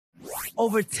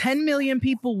Over 10 million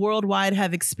people worldwide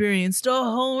have experienced a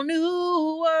whole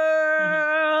new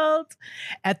world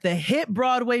at the hit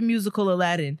Broadway musical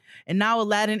Aladdin. And now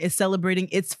Aladdin is celebrating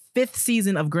its 5th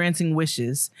season of granting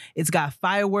wishes. It's got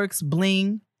fireworks,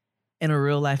 bling, and a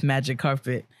real-life magic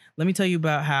carpet. Let me tell you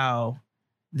about how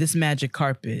this magic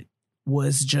carpet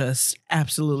was just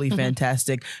absolutely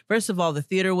fantastic. First of all, the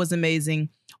theater was amazing.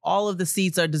 All of the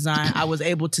seats are designed. I was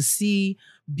able to see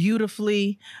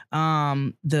beautifully.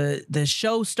 The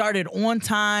show started on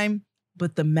time,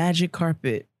 but the magic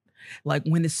carpet, like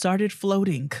when it started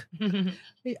floating,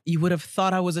 you would have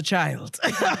thought I was a child.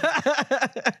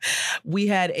 We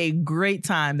had a great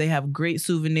time. They have great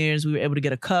souvenirs. We were able to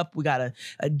get a cup. We got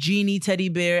a genie teddy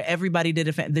bear. Everybody did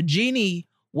the genie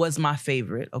was my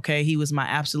favorite, okay? He was my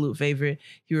absolute favorite.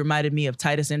 He reminded me of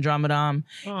Titus Andromedon.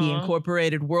 Aww. He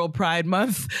incorporated World Pride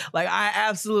Month. Like, I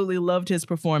absolutely loved his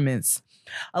performance.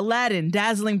 Aladdin,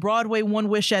 dazzling Broadway one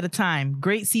wish at a time.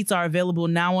 Great seats are available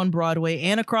now on Broadway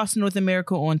and across North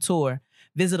America on tour.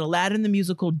 Visit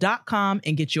AladdinTheMusical.com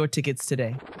and get your tickets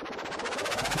today.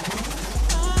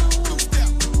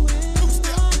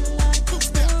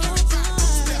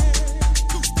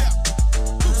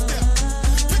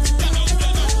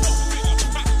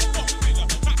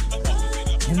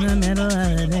 In the middle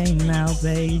of the day now,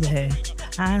 baby,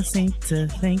 I seem to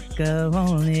think of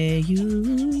only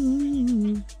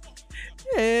you.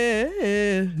 Yeah,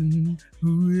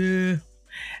 yeah.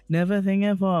 Never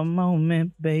thinking for a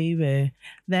moment, baby,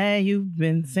 that you've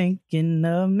been thinking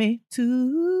of me too.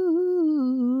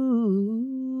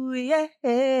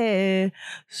 Yeah.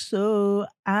 So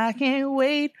I can't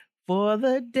wait for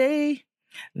the day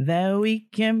that we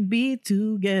can be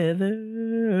together.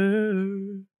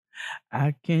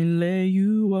 I can't let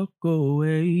you walk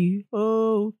away.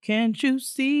 Oh, can't you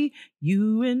see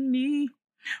you and me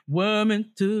were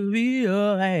meant to be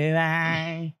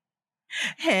alright?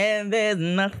 And there's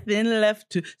nothing left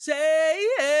to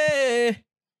say.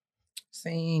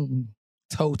 Sing,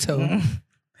 Toto.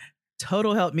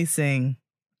 Toto helped me sing.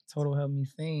 Toto helped me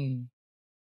sing.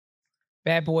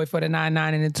 Bad Boy for the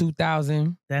 99 and the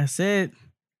 2000. That's it.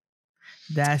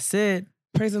 That's it.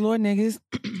 Praise the Lord, niggas.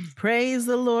 Praise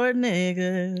the Lord,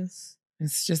 niggas.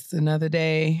 It's just another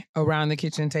day around the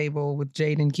kitchen table with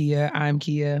Jade and Kia. I'm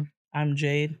Kia. I'm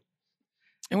Jade.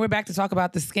 And we're back to talk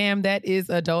about the scam that is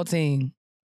adulting.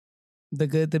 The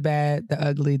good, the bad, the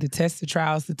ugly, the tests, the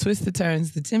trials, the twists, the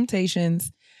turns, the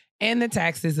temptations, and the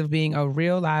taxes of being a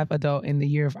real live adult in the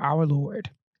year of our Lord,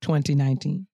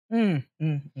 2019.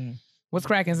 What's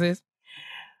cracking, sis?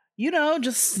 You know,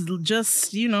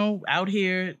 just you know, out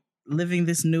here living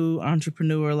this new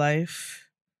entrepreneur life.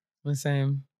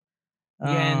 Listen.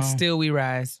 Yeah, and still we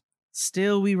rise.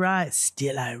 Still we rise.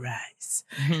 Still I rise.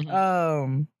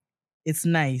 It's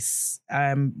nice.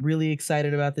 I'm really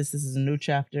excited about this. This is a new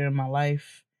chapter in my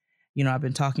life. You know, I've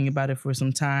been talking about it for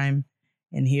some time,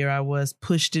 and here I was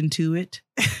pushed into it.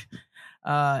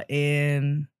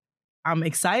 And I'm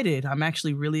excited. I'm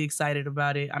actually really excited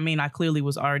about it. I mean, I clearly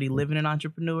was already living an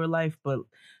entrepreneur life, but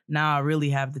now I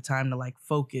really have the time to like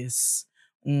focus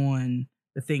on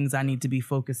the things I need to be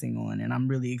focusing on. And I'm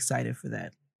really excited for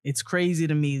that. It's crazy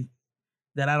to me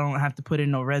that I don't have to put in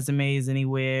no resumes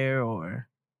anywhere or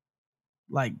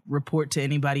like report to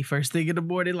anybody first thing in the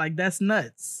morning. Like, that's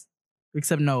nuts.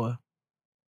 Except Noah.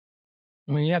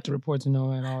 I mean, you have to report to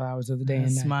Noah at all hours of the day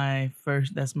and night.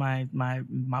 That's my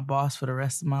boss for the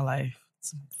rest of my life.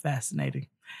 It's fascinating.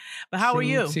 But how are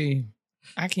you?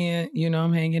 I can't,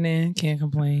 I'm hanging in, can't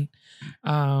complain.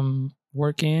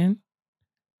 Working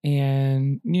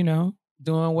and,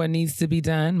 doing what needs to be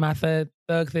done. My thug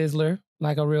thizzler,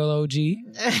 like a real OG.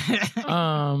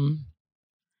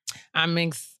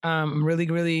 I'm really,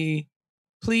 really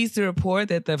pleased to report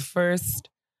that the first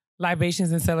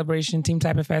Libations and Celebration Team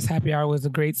Type of Fest Happy Hour was a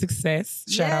great success.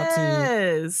 Shout out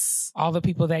to all the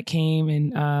people that came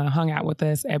and hung out with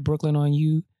us at Brooklyn on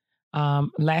You.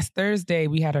 Last Thursday,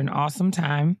 we had an awesome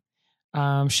time.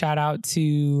 Shout out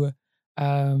to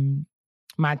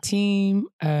my team,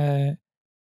 Kia,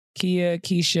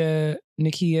 Keisha,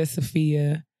 Nakia,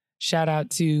 Sophia. Shout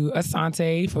out to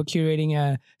Asante for curating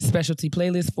a specialty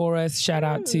playlist for us. Shout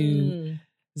out to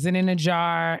Zen in a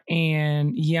Jar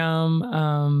and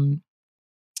Yum.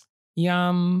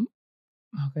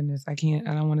 Oh goodness, I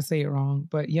don't want to say it wrong,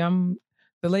 but Yum,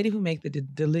 the lady who make the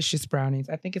delicious brownies.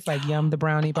 I think it's like Yum the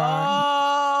Brownie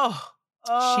Bar.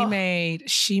 She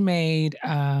made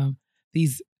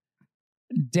these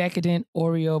decadent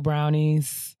Oreo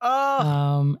brownies.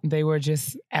 They were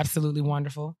just absolutely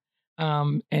wonderful.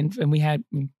 And we had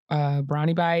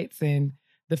brownie bites, and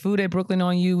The food at Brooklyn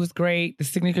on You was great. The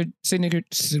signature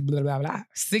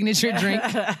drink.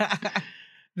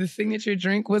 The signature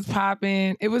drink was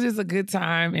popping. It was just a good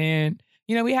time. And,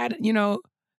 we had,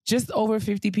 just over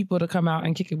 50 people to come out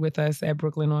and kick it with us at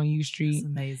Brooklyn on U Street.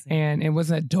 That's amazing. And it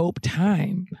was a dope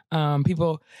time.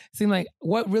 People seemed like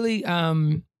what really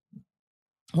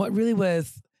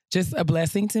was just a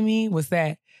blessing to me was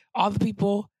that all the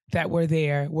people that were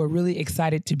there were really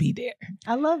excited to be there.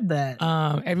 I love that.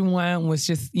 Everyone was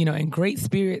just, in great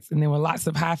spirits, and there were lots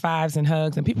of high fives and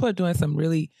hugs, and people are doing some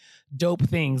really dope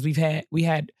things. We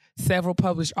had several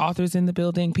published authors in the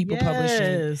building, people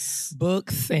publishing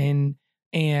books and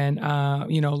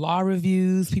law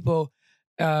reviews, people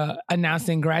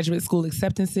announcing graduate school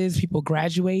acceptances, people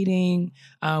graduating.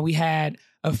 We had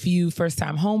a few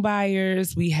first-time home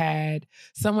buyers. We had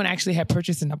someone actually had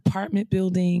purchased an apartment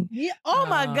building. Yeah. Oh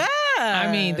my God.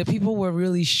 I mean, the people were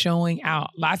really showing out.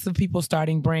 Lots of people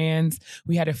starting brands.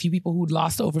 We had a few people who'd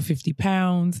lost over 50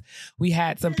 pounds. We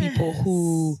had some people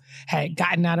who had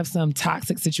gotten out of some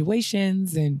toxic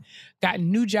situations and gotten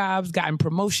new jobs, gotten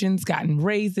promotions, gotten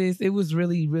raises. It was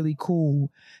really, really cool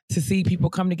to see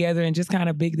people come together and just kind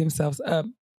of big themselves up.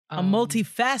 A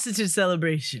multifaceted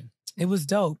celebration. It was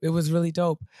dope. It was really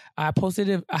dope. I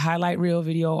posted a highlight reel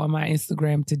video on my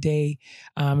Instagram today.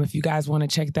 If you guys want to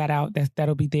check that out,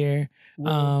 that'll be there.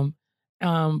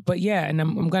 But yeah,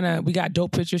 and we got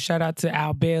dope pictures. Shout out to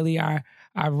Al Bailey, our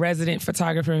resident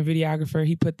photographer and videographer.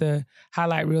 He put the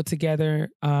highlight reel together.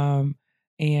 And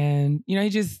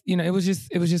it was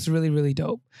just really, really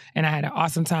dope. And I had an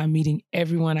awesome time meeting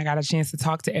everyone. I got a chance to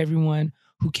talk to everyone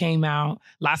who came out.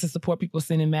 Lots of support, people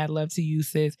sending mad love to you,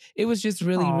 sis. It was just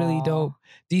really, really dope.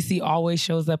 DC always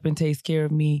shows up and takes care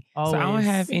of me. Always. So I don't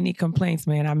have any complaints,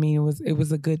 man. I mean, it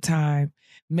was a good time.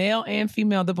 Male and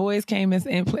female, the boys came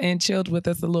and chilled with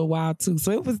us a little while too. So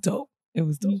it was dope. It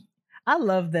was dope. I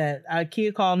love that.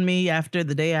 Kia called me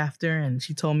the day after, and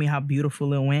she told me how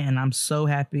beautiful it went, and I'm so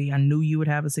happy. I knew you would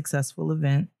have a successful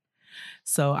event.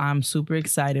 So I'm super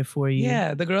excited for you.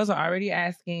 Yeah, the girls are already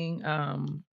asking,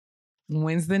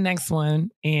 when's the next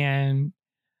one? And,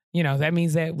 that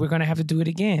means that we're going to have to do it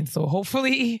again. So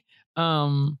hopefully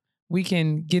we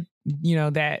can get,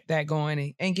 that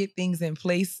going and get things in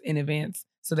place in advance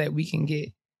so that we can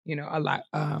get, a lot,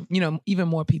 even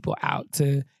more people out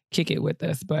to kick it with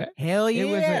us. But hell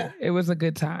yeah, it was a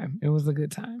good time. It was a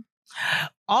good time.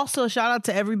 Also, shout out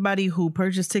to everybody who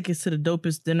purchased tickets to the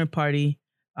dopest dinner party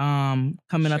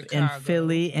coming up in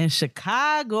Philly and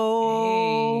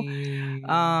Chicago. Hey.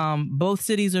 Both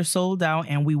cities are sold out,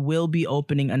 and we will be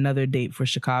opening another date for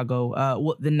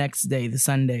Chicago the next day, the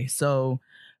Sunday. So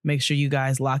make sure you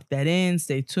guys lock that in.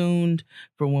 Stay tuned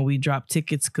for when we drop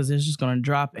tickets, because it's just gonna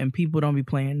drop and people don't be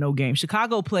playing no games.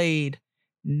 Chicago played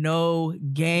no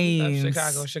games.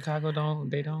 Chicago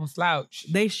don't slouch.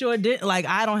 They sure did. Like,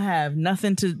 I don't have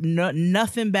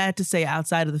nothing bad to say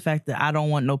outside of the fact that I don't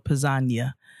want no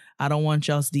pizzagna. I don't want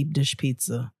y'all's deep dish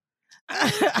pizza.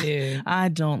 Yeah. I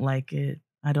don't like it.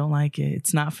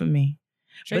 It's not for me.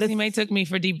 Tracy May took me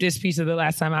for deep dish pizza the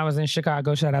last time I was in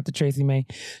Chicago. Shout out to Tracy May.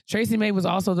 Tracy May was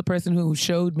also the person who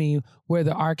showed me where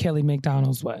the R. Kelly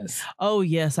McDonald's was. Oh,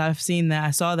 yes. I've seen that.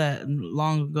 I saw that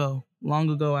long ago.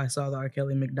 I saw the R.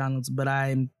 Kelly McDonald's, but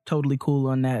I'm totally cool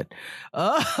on that.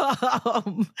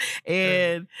 I'm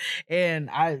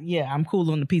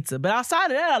cool on the pizza. But outside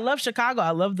of that, I love Chicago.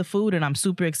 I love the food, and I'm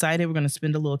super excited. We're going to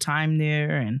spend a little time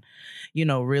there and,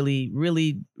 really,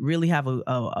 really, really have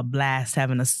a blast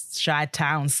having a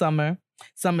Chi-Town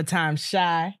summertime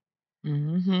Chi.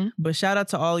 Mm-hmm. But shout out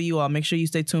to all of you all. Make sure you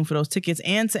stay tuned for those tickets,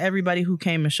 and to everybody who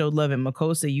came and showed love at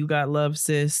Makosa. You got love,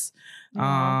 sis.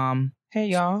 Hey,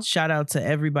 y'all. Shout out to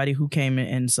everybody who came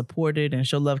and supported and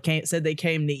showed love. Said they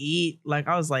came to eat. Like,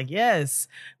 I was like, yes,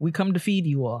 we come to feed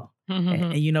you all.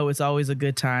 Mm-hmm. And it's always a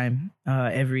good time.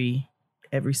 Every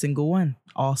single one,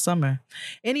 all summer.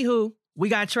 Anywho, we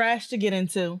got trash to get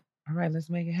into. All right, let's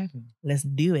make it happen. Let's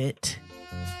do it.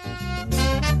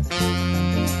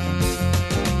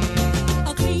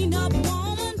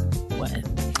 What?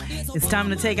 It's time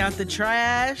to take out the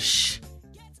trash.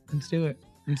 Let's do it.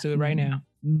 Let's do it right now.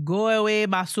 Go away,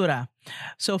 basura.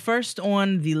 So first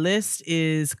on the list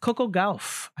is Coco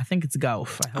Gauff. I think it's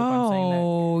Gauff. I hope I'm saying that.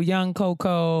 Oh, young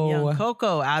Coco. Young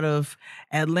Coco out of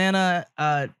Atlanta,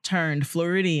 turned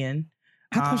Floridian.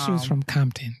 I thought she was from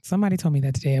Compton. Somebody told me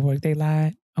that today at work. They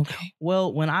lied. Okay.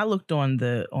 Well, when I looked on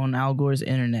Al Gore's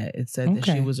internet, it said that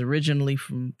she was originally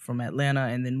from Atlanta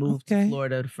and then moved to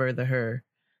Florida to further her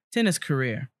tennis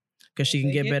career because she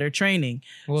can get better training.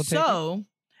 So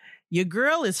your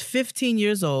girl is 15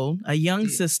 years old, a young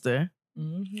sister,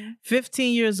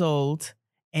 15 years old,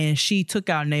 and she took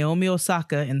out Naomi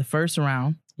Osaka in the first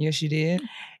round. Yes, she did.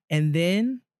 And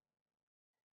then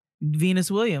Venus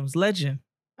Williams, legend.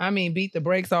 I mean, beat the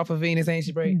brakes off of Venus, ain't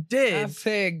she, Break? Did. I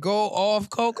said, go off,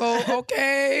 Coco,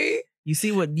 okay? You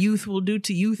see what youth will do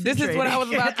to youth. This is what I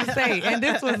was about to say. And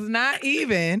this was not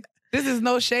even, this is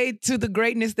no shade to the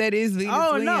greatness that is Venus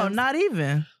Williams. No, not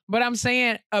even. But I'm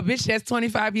saying a bitch that's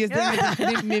 25 years younger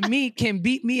than me can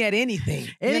beat me at anything.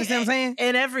 You understand what I'm saying?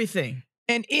 And everything.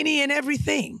 And any and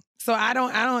everything. So I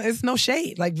don't, it's no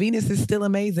shade. Like Venus is still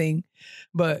amazing,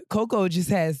 but Coco just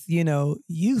has,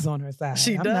 youth on her side.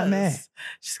 I'm not mad.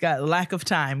 She's got lack of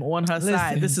time on her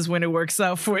side. This is when it works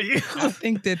out for you. I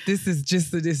think that this is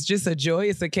just a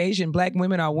joyous occasion. Black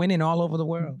women are winning all over the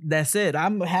world. That's it.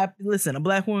 I'm happy. Listen, a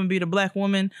black woman beat a black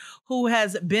woman who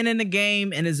has been in the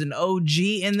game and is an OG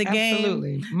in the game.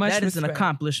 Absolutely. That is an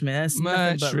accomplishment. That's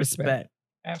nothing but respect.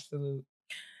 Absolutely.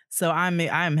 So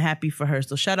I'm happy for her.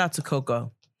 So shout out to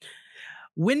Coco.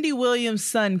 Wendy Williams'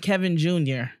 son, Kevin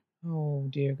Jr. Oh,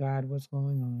 dear God, what's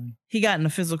going on? He got in a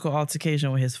physical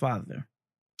altercation with his father.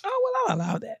 Oh, well, I'll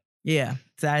allow that. Yeah,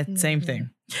 same thing.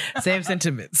 Same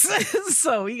sentiments.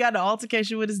 So he got an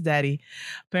altercation with his daddy.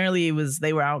 Apparently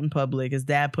they were out in public. His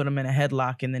dad put him in a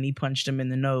headlock and then he punched him in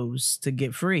the nose to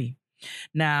get free.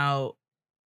 Now,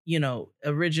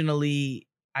 originally,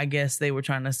 I guess they were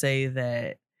trying to say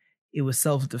that it was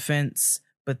self-defense,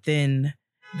 but then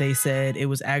they said it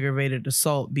was aggravated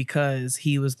assault because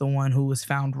he was the one who was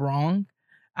found wrong.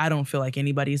 I don't feel like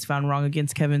anybody is found wrong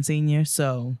against Kevin Sr.,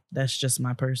 so that's just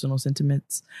my personal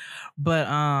sentiments. But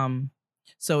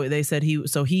so they said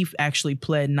he actually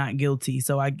pled not guilty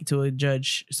to a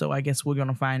judge. So I guess we're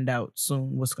gonna find out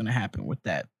soon what's gonna happen with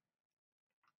that.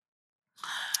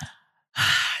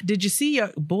 Did you see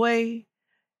your boy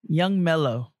Young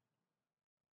Mello?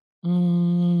 I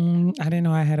didn't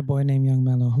know I had a boy named Young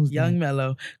Mello. Who's Young that?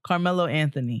 Mello? Carmelo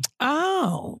Anthony.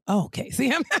 Oh, okay.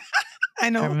 See,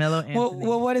 I know. Carmelo Anthony.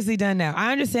 Well, what has he done now?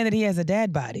 I understand that he has a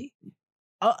dad body.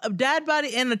 A dad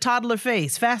body and a toddler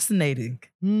face. Fascinating.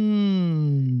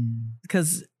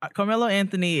 Because Carmelo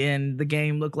Anthony and the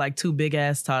game look like two big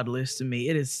ass toddlers to me.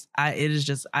 It is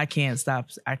just, I can't stop.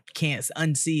 I can't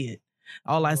unsee it.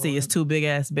 All I see is two big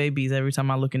ass babies every time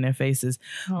I look in their faces.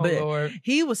 But Lord.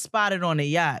 He was spotted on a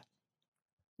yacht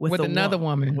with another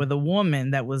woman. With a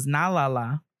woman that was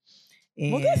Nalala.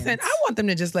 Well, listen, I want them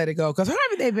to just let it go because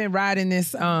however they've been riding this,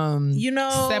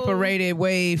 separated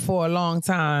way for a long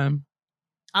time.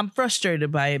 I'm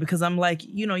frustrated by it because I'm like,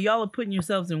 y'all are putting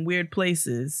yourselves in weird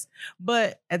places,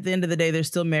 but at the end of the day, they're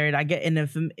still married. I get, and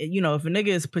if a nigga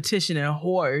is petitioning a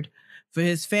horde for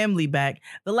his family back,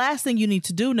 the last thing you need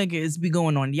to do, nigga, is be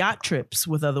going on yacht trips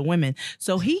with other women.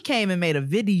 So he came and made a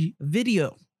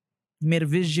video. He made a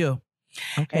video.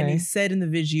 Okay. And he said in the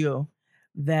video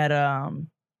that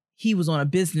he was on a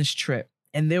business trip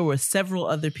and there were several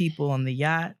other people on the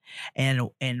yacht, and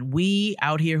we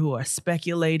out here who are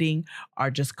speculating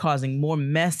are just causing more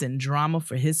mess and drama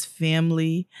for his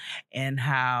family, and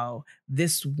how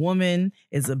this woman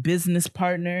is a business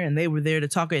partner and they were there to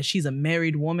talk, and she's a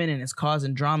married woman and is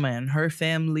causing drama in her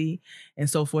family and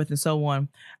so forth and so on.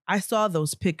 I saw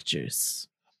those pictures.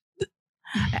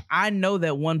 I know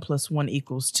that 1 + 1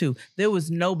 = 2. There was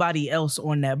nobody else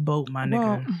on that boat, my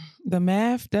nigga. Well, the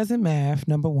math doesn't math,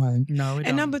 number one. No, it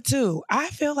and number two, I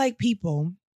feel like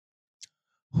people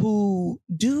who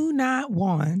do not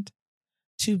want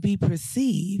to be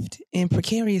perceived in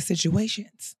precarious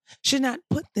situations should not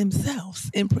put themselves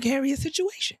in precarious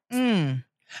situations. I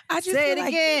just say it feel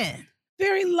like again. it's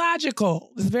very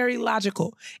logical. It's very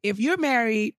logical. If you're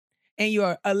married and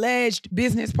your alleged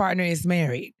business partner is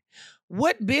married,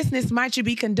 what business might you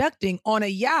be conducting on a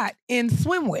yacht in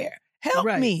swimwear? Help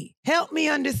me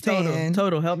understand.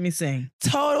 Total, help me sing.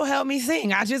 Total, help me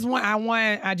sing. You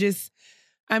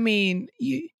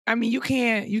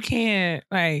can't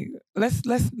like,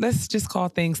 let's just call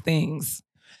things.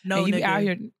 No, you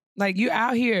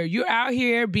out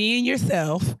here being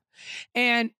yourself.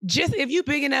 And just if you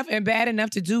big enough and bad enough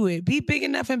to do it, be big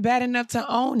enough and bad enough to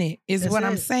own it is what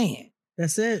I'm saying.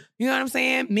 That's it. You know what I'm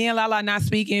saying? Me and Lala not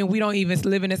speaking. We don't even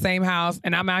live in the same house.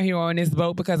 And I'm out here on this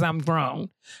boat because I'm grown.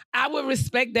 I would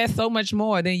respect that so much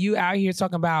more than you out here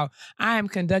talking about, I am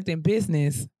conducting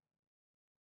business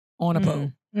on a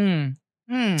boat.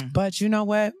 But you know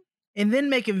what? And then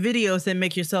making videos that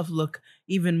make yourself look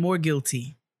even more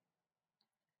guilty.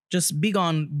 Just be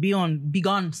gone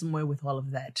somewhere with all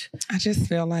of that. I just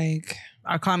feel like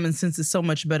our common sense is so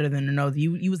much better than to know that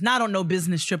you was not on no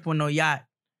business trip on no yacht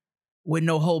with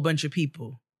no whole bunch of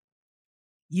people.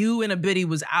 You and a biddy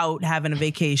was out having a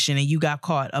vacation and you got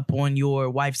caught up on your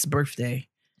wife's birthday.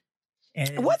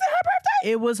 And was it her birthday?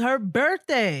 It was her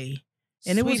birthday.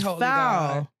 And it was foul.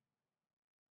 God.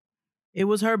 It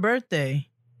was her birthday.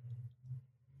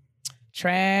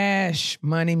 Trash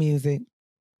money music.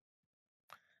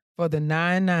 For the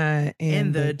 99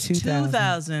 in the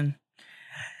 2000.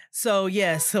 So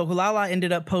Lala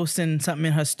ended up posting something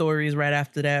in her stories right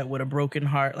after that with a broken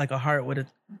heart, like a heart with a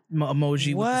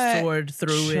emoji with a sword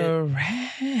through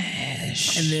Trash.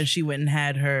 it. And then she went and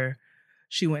had her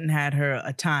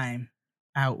a time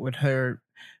out with her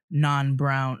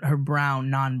brown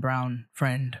non-brown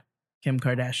friend, Kim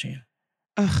Kardashian.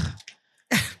 Ugh.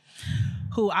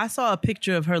 Who I saw a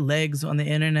picture of her legs on the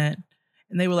internet.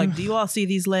 And they were like, do you all see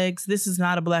these legs? This is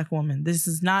not a black woman. This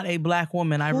is not a black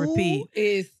woman. I repeat. Who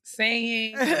is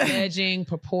saying, alleging,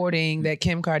 purporting that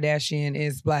Kim Kardashian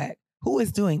is black? Who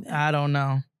is doing that? I don't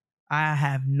know. I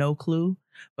have no clue.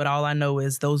 But all I know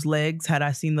is those legs, had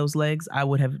I seen those legs, I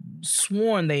would have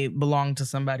sworn they belonged to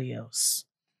somebody else.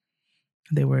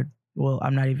 They were, well,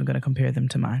 I'm not even going to compare them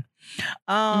to mine.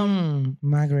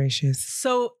 My gracious.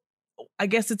 So I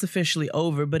guess it's officially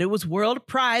over, but it was World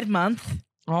Pride Month.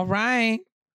 All right.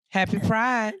 Happy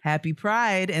Pride. Happy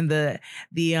Pride. And the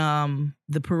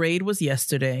parade was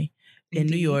yesterday in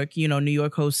New York. You know, New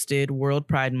York hosted World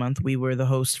Pride Month. We were the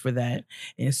host for that.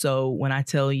 And so when I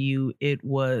tell you it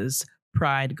was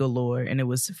Pride galore and it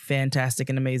was fantastic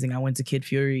and amazing. I went to Kid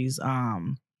Fury's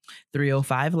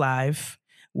 305 Live,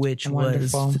 which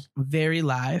Wonderful. Was very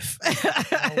live.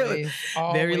 Always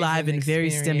very live and very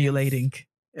stimulating.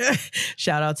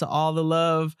 Shout out to all the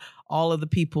love, all of the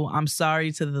people. I'm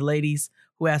sorry to the ladies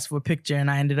who asked for a picture and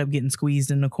I ended up getting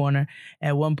squeezed in the corner.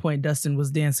 At one point, Dustin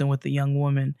was dancing with a young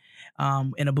woman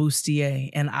in a bustier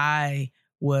and I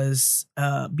was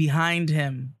behind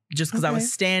him just because I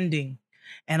was standing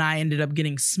and I ended up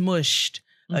getting smushed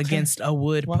against a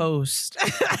wood post.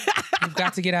 You've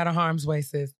got to get out of harm's way,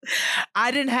 sis.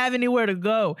 I didn't have anywhere to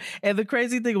go. And the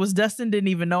crazy thing was Dustin didn't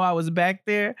even know I was back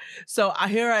there. So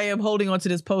here I am holding onto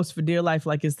this post for dear life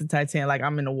like it's the Titanic. Like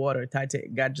I'm in the water.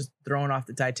 Titanic got just thrown off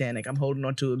the Titanic. I'm holding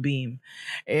onto a beam.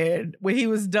 And when he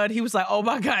was done, he was like, oh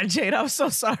my God, Jade, I'm so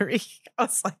sorry. I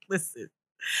was like, listen,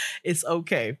 it's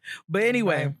okay. But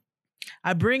anyway,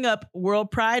 I bring up World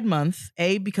Pride Month,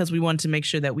 because we wanted to make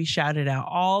sure that we shouted out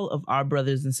all of our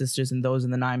brothers and sisters and those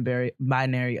in the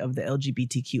non-binary of the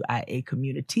LGBTQIA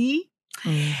community,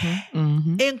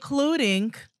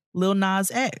 including Lil Nas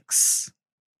X.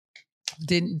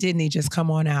 Didn't he just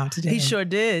come on out today? He sure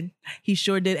did.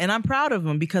 And I'm proud of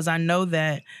him because I know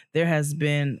that there has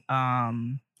been...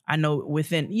 I know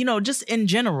within, just in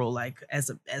general, like as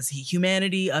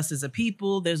humanity, us as a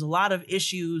people, there's a lot of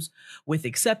issues with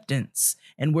acceptance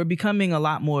and we're becoming a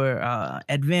lot more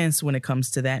advanced when it comes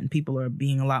to that. And people are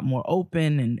being a lot more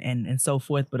open and so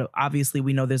forth. But obviously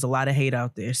we know there's a lot of hate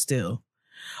out there still.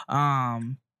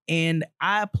 And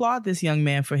I applaud this young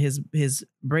man for his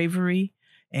bravery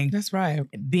and that's right,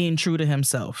 being true to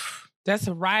himself. That's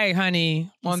right,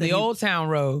 honey. On the Old Town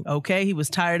Road. Okay. He was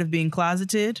tired of being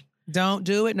closeted. Don't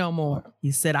do it no more.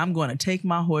 He said, I'm going to take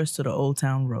my horse to the Old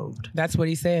Town Road. That's what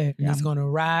he said. Yeah. He's going to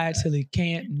ride till he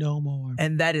can't no more.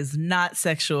 And that is not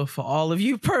sexual for all of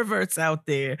you perverts out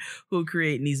there who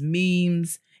create these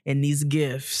memes and these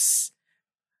GIFs.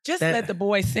 Just let the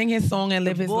boy sing his song and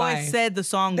live his life. The boy said the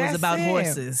song was about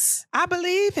horses. I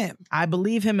believe him. I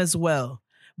believe him as well.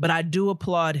 But I do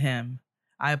applaud him.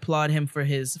 I applaud him for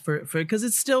because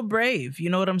it's still brave. You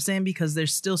know what I'm saying? Because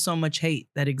there's still so much hate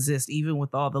that exists, even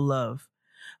with all the love.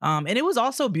 And it was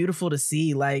also beautiful to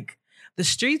see, like, the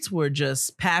streets were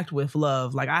just packed with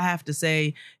love. Like, I have to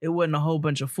say, it wasn't a whole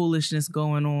bunch of foolishness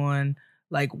going on.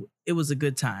 Like, it was a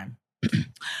good time.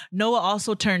 Noah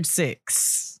also turned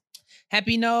 6.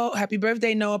 Happy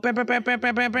birthday, Noah.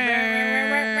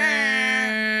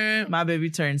 My baby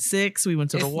turned 6. We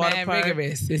went to the water park.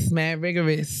 It's mad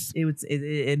rigorous.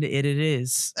 It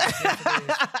is.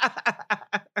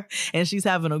 And she's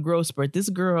having a growth spurt. This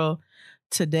girl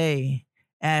today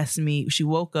asked me, she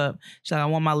woke up, she's like, I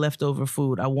want my leftover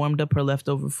food. I warmed up her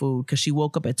leftover food because she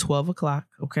woke up at 12 o'clock.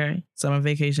 Okay. Summer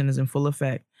vacation is in full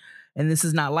effect. And this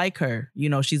is not like her.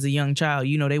 She's a young child.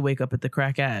 They wake up at the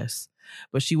crack ass.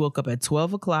 But she woke up at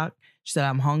 12 o'clock. She said,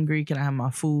 I'm hungry. Can I have my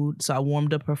food? So I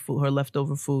warmed up her food, her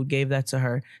leftover food, gave that to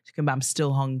her. She came back, I'm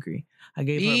still hungry. I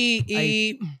gave her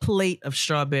a plate of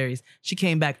strawberries. She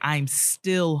came back, I'm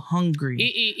still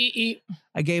hungry.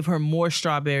 I gave her more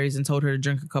strawberries and told her to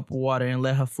drink a cup of water and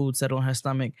let her food settle in her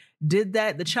stomach. Did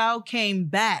that. The child came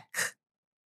back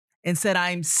and said,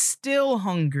 I'm still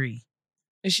hungry.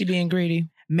 Is she being greedy?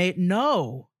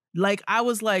 No. Like, I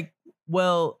was like,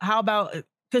 well, how about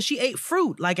because she ate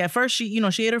fruit. Like at first she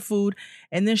ate her food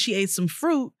and then she ate some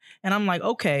fruit. And I'm like,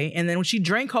 okay. And then when she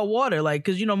drank her water, like,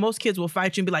 because, most kids will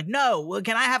fight you and be like, no, well,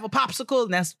 can I have a popsicle?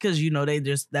 And that's because,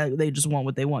 they just want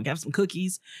what they want. Have some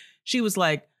cookies. She was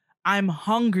like, I'm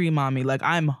hungry, mommy. Like,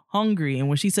 I'm hungry. And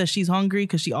when she says she's hungry,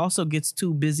 because she also gets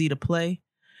too busy to play,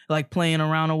 like playing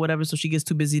around or whatever. So she gets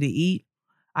too busy to eat.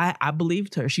 I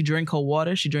believed her. She drank her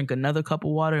water. She drank another cup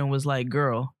of water and was like,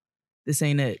 girl, this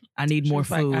ain't it. I need more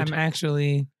food. Like, I'm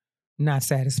actually not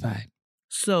satisfied.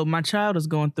 So my child is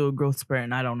going through a growth spurt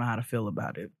and I don't know how to feel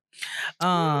about it.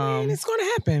 It's going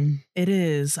to happen. It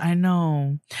is. I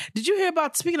know.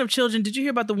 Speaking of children, did you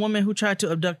hear about the woman who tried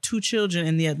to abduct 2 children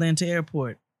in the Atlanta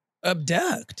airport?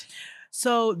 Abduct?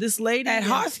 So this lady at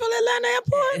Hartsfield Atlanta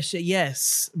Airport?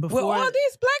 Yes. Before all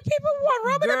these black people were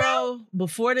roaming about?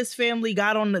 Before this family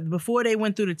before they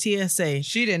went through the TSA.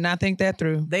 She did not think that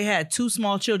through. They had 2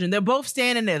 small children. They're both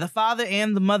standing there, the father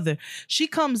and the mother. She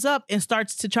comes up and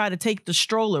starts to try to take the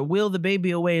stroller, wheel the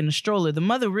baby away in the stroller. The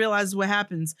mother realizes what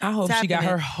happens. I hope she got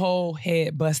her whole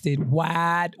head busted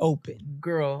wide open.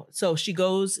 Girl. So she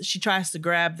tries to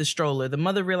grab the stroller. The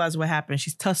mother realizes what happened.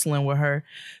 She's tussling with her.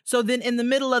 So then in the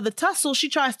middle of the tussle, she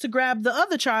tries to grab the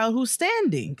other child who's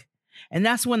standing. And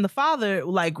that's when the father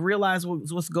realized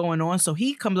what's going on. So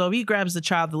he comes over, he grabs the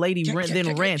child. The lady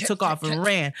took off and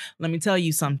ran. Let me tell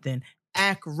you something.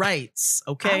 Act rights,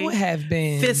 okay? I would have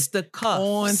been fisticuffs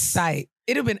on site.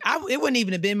 It wouldn't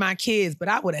even have been my kids, but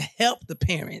I would have helped the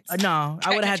parents. No,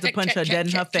 I would have had to punch her dead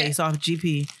in her face off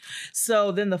GP.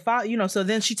 So then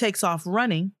then she takes off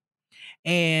running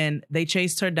and they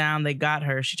chased her down. They got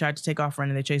her. She tried to take off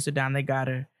running. They chased her down. They got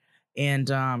her.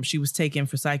 And she was taken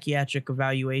for psychiatric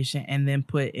evaluation and then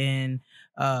put in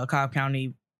Cobb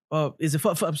County. Oh,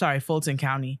 Fulton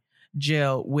County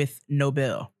jail with no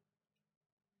bail.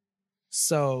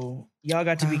 So y'all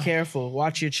got to be careful.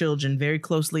 Watch your children very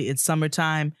closely. It's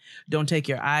summertime. Don't take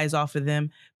your eyes off of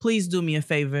them. Please do me a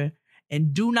favor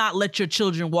and do not let your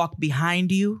children walk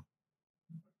behind you.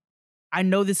 I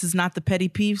know this is not the petty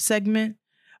peeve segment,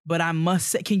 but I must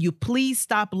say, can you please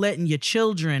stop letting your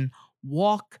children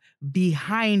walk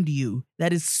behind you?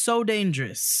 That is so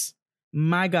dangerous.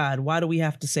 My God, why do we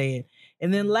have to say it?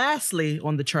 And then lastly,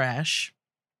 on the trash,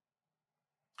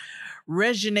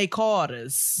 Regine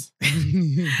Carter's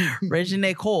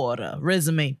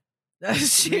resume.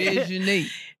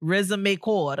 Resume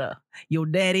Carter. Your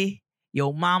daddy,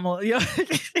 your mama.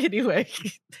 Anyway,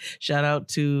 shout out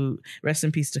to rest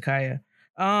in peace to Kaya.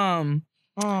 Wyatt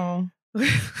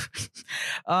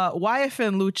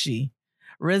Lucci,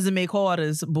 Resume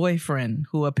Carter's boyfriend,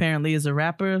 who apparently is a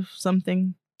rapper of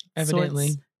something. Evidently.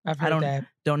 Sorts. I've heard that.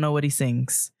 Don't know what he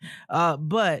sings.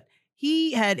 But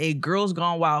he had a Girls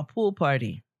Gone Wild pool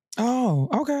party. Oh,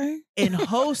 okay. And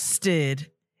hosted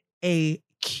a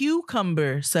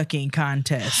cucumber sucking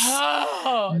contest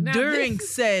during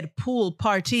said pool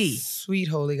party. Sweet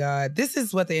holy God. This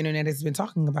is what the internet has been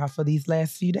talking about for these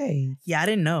last few days. Yeah, I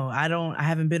didn't know. I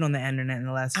haven't been on the internet in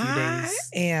the last few days.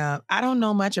 I don't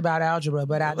know much about algebra,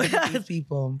 but I think these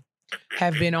people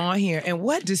have been on here. And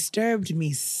what disturbed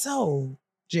me so,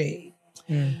 Jay,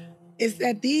 is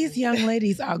that these young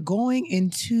ladies are going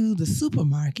into the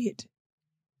supermarket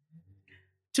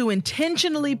to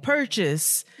intentionally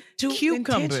purchase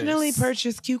cucumbers.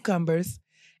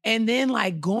 And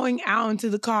then going out into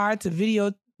the car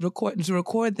to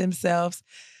record themselves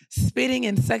spitting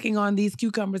and sucking on these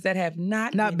cucumbers that have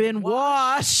not been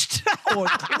washed or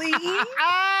cleaned.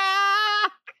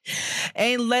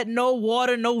 Ain't let no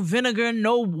water, no vinegar,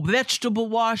 no vegetable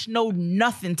wash, no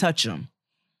nothing touch them.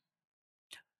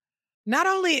 Not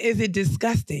only is it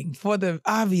disgusting for the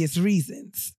obvious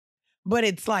reasons, but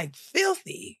it's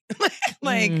filthy.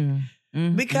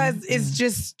 Because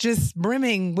it's just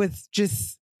brimming with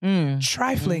just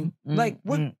trifling. Let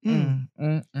me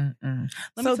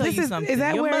tell you something. Is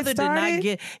that your where mother it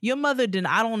started? Your mother didn't.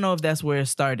 I don't know if that's where it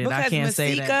started. Because I can't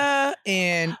say that.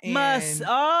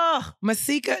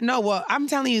 Masika. No, well, I'm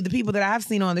telling you, the people that I've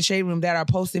seen on the Shade Room that are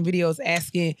posting videos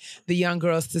asking the young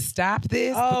girls to stop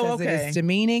this because it is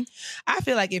demeaning. I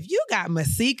feel like if you got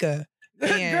Masika,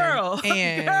 girl,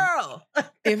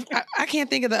 if I can't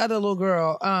think of the other little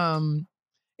girl,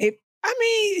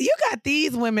 you got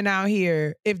these women out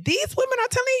here. If these women are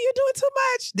telling you you're doing too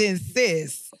much, then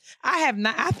sis,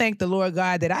 I thank the Lord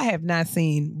God that I have not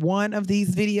seen one of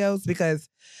these videos because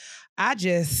I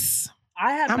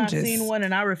have not seen one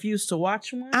and I refuse to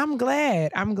watch one. I'm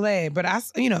glad. But I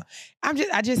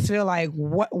just feel like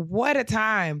what a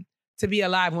time to be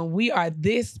alive when we are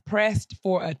this pressed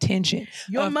for attention.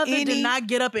 Your mother did not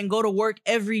get up and go to work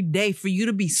every day for you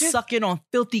to be sucking on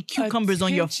filthy cucumbers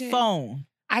on your phone.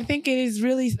 I think it is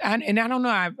really, and I don't know,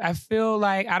 I feel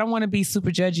like, I don't want to be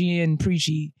super judgy and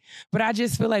preachy, but I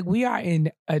just feel like we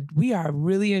are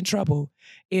really in trouble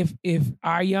if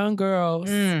our young girls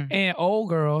and old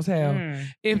girls,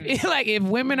 if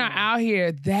women are out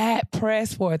here that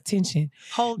pressed for attention,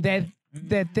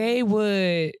 that they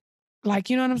would, like,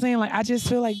 you know what I'm saying? Like, I just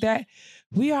feel like that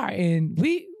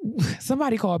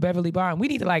somebody called Beverly Bond. We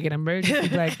need to like an emergency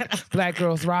Black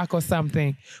Girls Rock or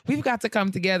something. We've got to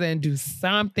come together and do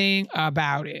something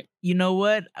about it. You know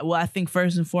what? Well, I think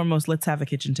first and foremost, let's have a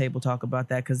kitchen table talk about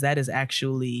that, because that is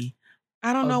actually...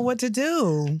 I don't know what to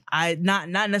do. Not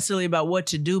necessarily about what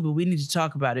to do, but we need to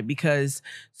talk about it, because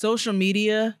social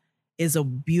media is a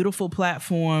beautiful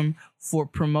platform for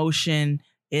promotion.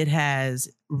 It has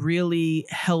really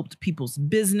helped people's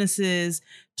businesses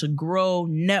to grow,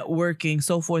 networking,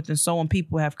 so forth and so on.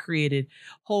 People have created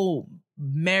whole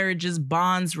marriages,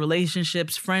 bonds,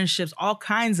 relationships, friendships, all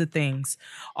kinds of things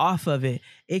off of it.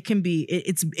 It can be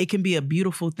a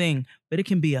beautiful thing, but it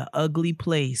can be an ugly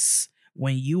place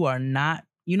when you are not.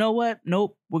 You know what?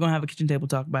 Nope. We're going to have a kitchen table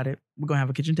talk about it. We're going to have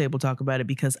a kitchen table talk about it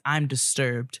because I'm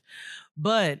disturbed.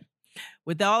 But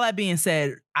with all that being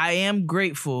said, I am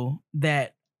grateful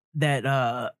that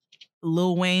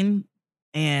Lil Wayne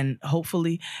and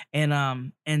hopefully and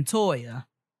Toya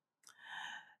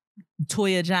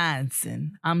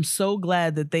Johnson, I'm so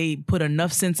glad that they put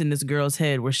enough sense in this girl's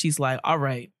head where she's like, all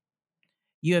right,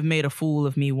 you have made a fool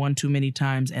of me one too many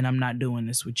times and I'm not doing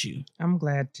this with you. I'm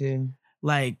glad too.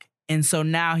 Like, and so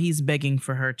now he's begging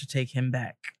for her to take him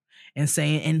back and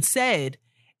said,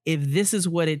 if this is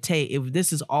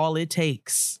all it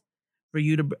takes for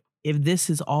you to, if this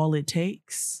is all it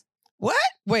takes. What?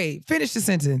 Wait, finish the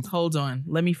sentence. Hold on.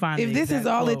 Let me find If this is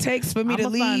all it takes for me to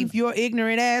leave your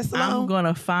ignorant ass alone. I'm going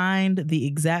to find the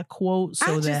exact quote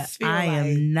so that I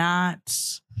am not.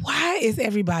 Why is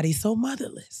everybody so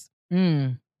motherless?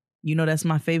 You know, that's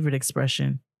my favorite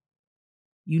expression.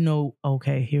 You know,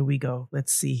 okay, here we go.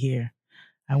 Let's see here.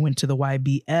 I went to the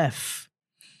YBF.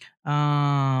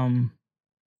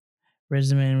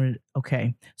 Resume.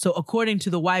 Okay. So according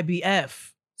to the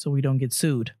YBF, so we don't get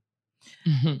sued.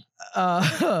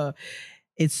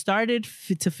 It started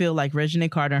to feel like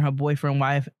Reginae Carter and her boyfriend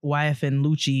YFN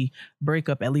Lucci break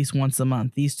up at least once a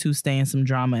month. These two stay in some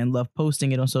drama and love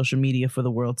posting it on social media for the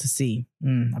world to see.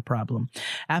 A problem.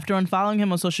 After unfollowing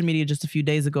him on social media just a few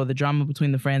days ago, the drama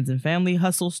between the Friends and Family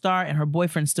Hustle star and her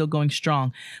boyfriend still going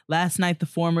strong. Last night, the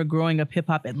former growing up hip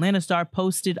hop Atlanta star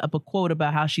posted up a quote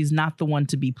about how she's not the one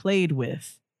to be played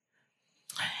with.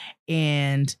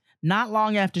 And not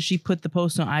long after she put the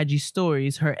post on IG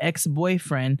stories, her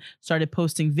ex-boyfriend started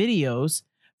posting videos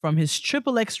from his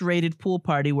XXX rated pool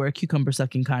party where a cucumber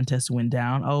sucking contest went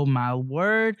down. Oh my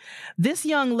word. This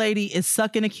young lady is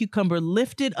sucking a cucumber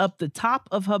lifted up the top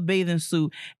of her bathing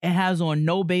suit and has on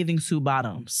no bathing suit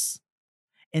bottoms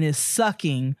and is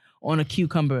sucking on a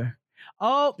cucumber.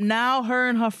 Oh, now her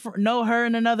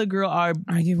and another girl are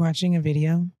you watching a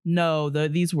video? No,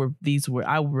 these were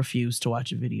I refused to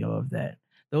watch a video of that.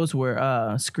 Those were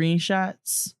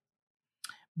screenshots,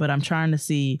 but I'm trying to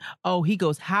see. Oh, he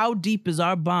goes, how deep is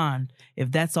our bond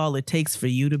if that's all it takes for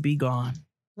you to be gone?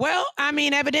 Well, I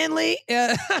mean, evidently,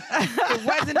 it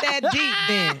wasn't that deep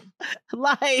then.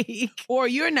 Like, or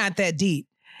you're not that deep.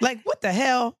 Like, what the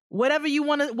hell? Whatever you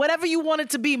want it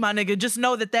to be, my nigga, just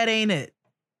know that ain't it.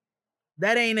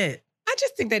 That ain't it. I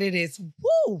just think that it is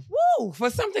woo for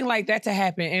something like that to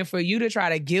happen and for you to try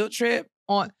to guilt trip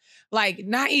on, like,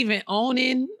 not even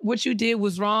owning what you did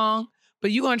was wrong,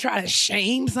 but you gonna try to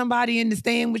shame somebody into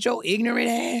staying with your ignorant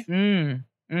ass?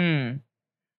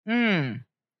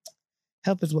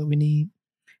 Help is what we need.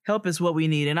 Help is what we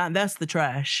need. And that's the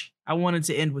trash. I wanted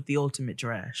to end with the ultimate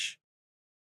trash.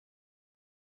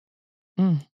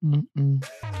 My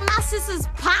sister's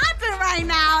popping right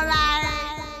now, like.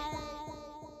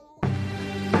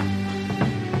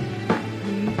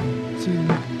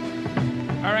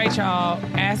 All right, y'all.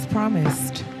 As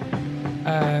promised,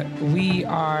 we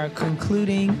are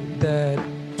concluding the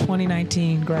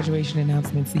 2019 graduation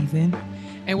announcement season.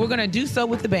 And we're going to do so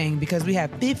with a bang because we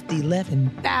have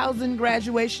 11,000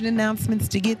 graduation announcements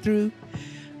to get through.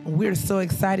 We're so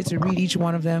excited to read each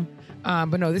one of them.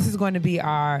 But no, this is going to be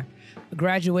our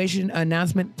graduation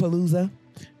announcement palooza.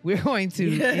 We're going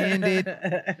to end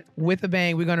it with a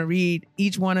bang. We're going to read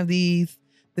each one of these.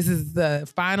 This is the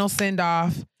final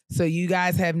send-off. So you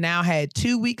guys have now had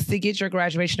 2 weeks to get your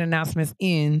graduation announcements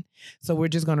in. So we're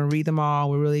just going to read them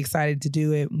all. We're really excited to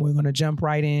do it. We're going to jump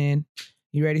right in.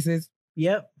 You ready, sis?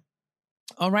 Yep.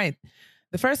 All right.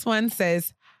 The first one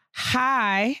says,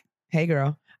 hi. Hey,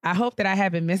 girl. I hope that I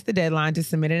haven't missed the deadline to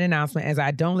submit an announcement, as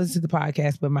I don't listen to the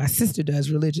podcast, but my sister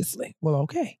does religiously. Well,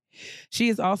 okay. She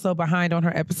is also behind on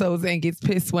her episodes and gets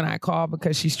pissed when I call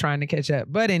because she's trying to catch up.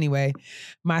 But anyway,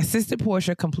 my sister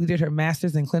Portia completed her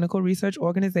master's in clinical research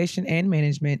organization and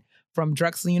management from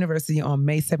Drexel University on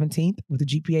May 17th with a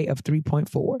GPA of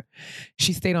 3.4.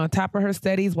 She stayed on top of her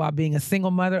studies while being a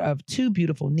single mother of two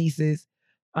beautiful nieces.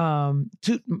 Of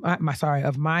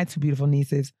my two beautiful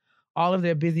nieces, all of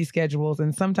their busy schedules,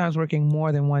 and sometimes working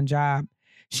more than one job.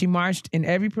 She marched in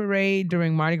every parade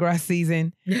during Mardi Gras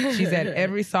season. She's at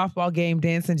every softball game,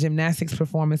 dance, and gymnastics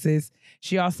performances.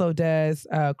 She also does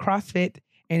CrossFit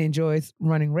and enjoys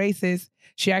running races.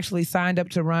 She actually signed up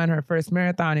to run her first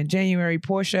marathon in January.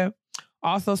 Portia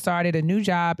also started a new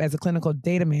job as a clinical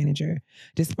data manager.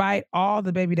 Despite all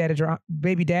the baby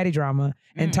daddy drama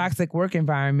and toxic work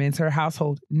environments, her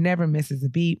household never misses a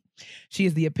beat. She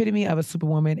is the epitome of a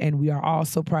superwoman, and we are all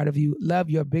so proud of you.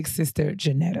 Love, your big sister,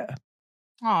 Janetta.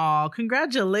 Oh,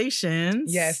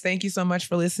 congratulations. Yes, thank you so much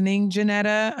for listening,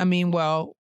 Janetta.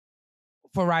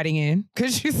 For writing in,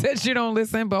 because you said you don't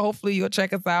listen, but hopefully you'll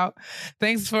check us out.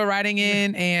 Thanks for writing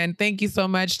in, and thank you so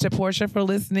much to Portia for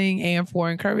listening and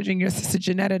for encouraging your sister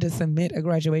Janetta to submit a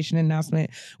graduation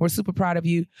announcement. We're super proud of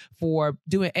you for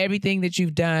doing everything that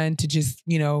you've done to just,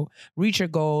 reach your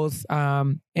goals,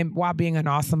 and while being an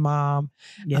awesome mom.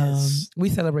 Yes. We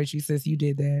celebrate you, sis. You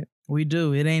did that. We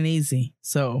do. It ain't easy.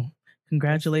 So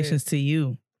congratulations to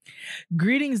you.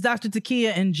 Greetings, Dr.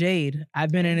 Takia and Jade.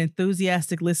 I've been an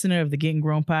enthusiastic listener of the Getting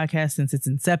Grown podcast since its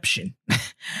inception.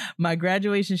 My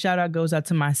graduation shout out goes out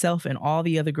to myself and all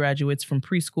the other graduates from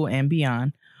preschool and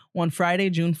beyond. On Friday,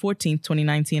 June 14th,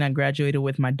 2019, I graduated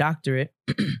with my doctorate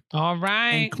all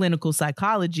right, in clinical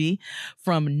psychology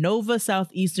from Nova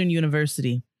Southeastern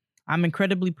University. I'm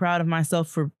incredibly proud of myself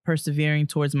for persevering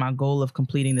towards my goal of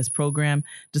completing this program,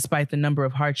 despite the number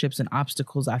of hardships and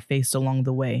obstacles I faced along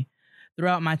the way.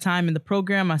 Throughout my time in the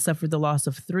program, I suffered the loss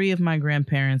of 3 of my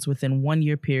grandparents within 1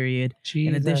 year period,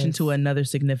 in addition to another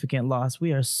significant loss.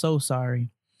 We are so sorry.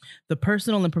 The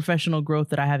personal and professional growth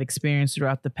that I have experienced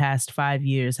throughout the past 5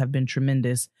 years have been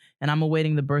tremendous, and I'm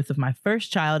awaiting the birth of my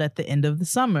first child at the end of the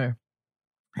summer.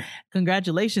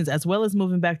 Congratulations, as well as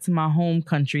moving back to my home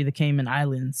country, the Cayman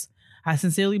Islands. I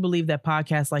sincerely believe that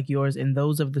podcasts like yours and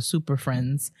those of the Super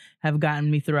Friends have gotten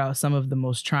me throughout some of the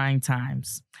most trying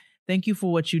times. Thank you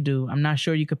for what you do. I'm not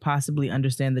sure you could possibly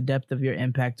understand the depth of your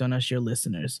impact on us, your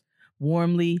listeners.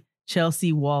 Warmly,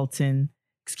 Chelsea Walton.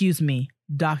 Excuse me,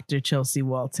 Dr. Chelsea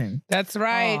Walton. That's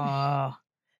right.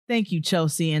 Thank you,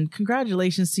 Chelsea, and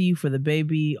congratulations to you for the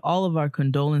baby. All of our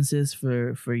condolences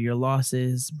for your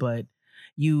losses, but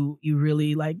you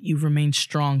really, you've remained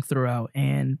strong throughout,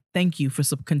 and thank you for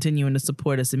continuing to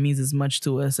support us. It means as much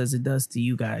to us as it does to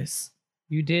you guys.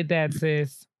 You did that,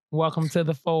 sis. Welcome to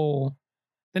the fold.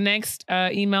 The next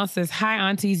email says, "Hi,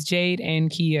 Aunties Jade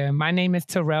and Kia. My name is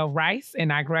Terrell Rice,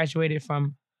 and I graduated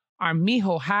from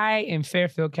Armijo High in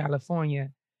Fairfield,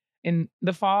 California. In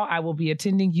the fall, I will be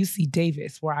attending UC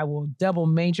Davis, where I will double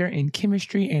major in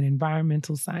chemistry and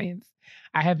environmental science.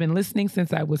 I have been listening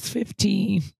since I was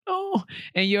 15.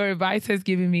 And your advice has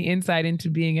given me insight into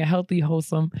being a healthy,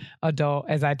 wholesome adult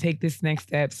as I take this next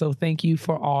step. So thank you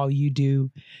for all you do."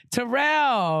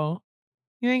 Terrell,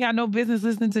 you ain't got no business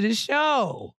listening to this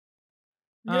show.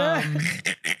 But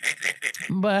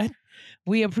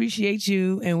we appreciate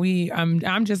you, and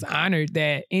I'm just honored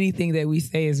that anything that we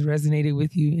say has resonated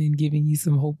with you and giving you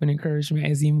some hope and encouragement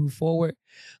as you move forward.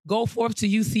 Go forth to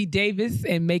UC Davis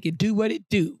and make it do what it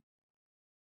do.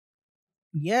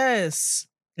 Yes.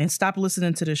 And stop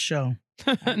listening to this show.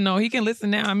 No, he can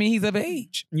listen now. I mean, he's of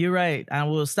age. You're right. I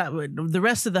will stop with the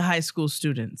rest of the high school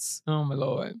students. Oh, my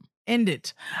Lord. End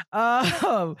it.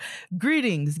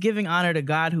 Greetings, giving honor to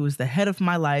God, who is the head of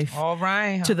my life. All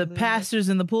right. To the pastors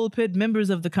in the pulpit, members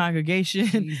of the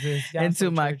congregation, and to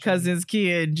my cousins,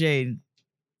 Kia and Jade.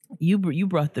 You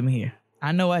brought them here.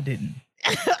 I know I didn't.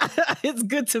 It's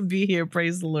good to be here.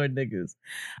 Praise the Lord, niggas.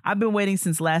 I've been waiting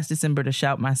since last December to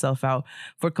shout myself out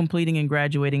for completing and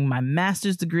graduating my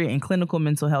master's degree in clinical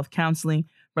mental health counseling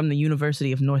from the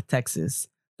University of North Texas.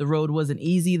 The road wasn't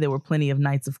easy. There were plenty of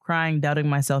nights of crying, doubting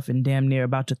myself, and damn near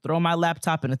about to throw my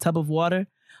laptop in a tub of water.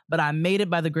 But I made it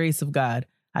by the grace of God.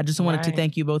 I just wanted to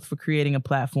thank you both for creating a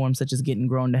platform such as Getting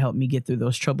Grown to help me get through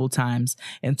those troubled times.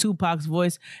 In Tupac's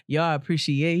voice, y'all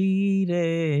appreciate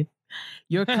it.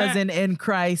 Your cousin in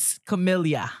Christ,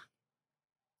 Camellia.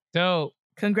 Dope.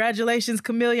 Congratulations,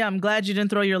 Camellia. I'm glad you didn't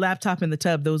throw your laptop in the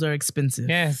tub. Those are expensive.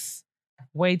 Yes.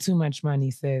 Way too much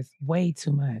money, sis. Way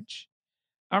too much.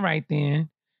 All right, then.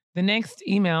 The next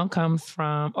email comes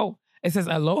from, it says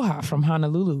Aloha from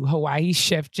Honolulu, Hawaii,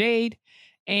 Chef Jade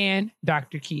and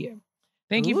Dr. Kia.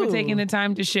 Thank you for taking the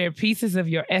time to share pieces of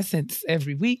your essence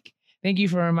every week. Thank you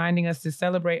for reminding us to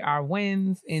celebrate our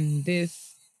wins in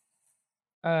this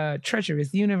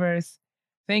treacherous universe.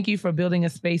 Thank you for building a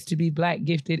space to be Black,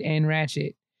 gifted, and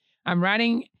ratchet. I'm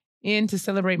writing in to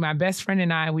celebrate my best friend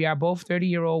and I. We are both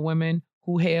 30-year-old women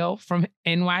who hail from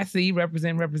NYC.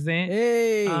 Represent.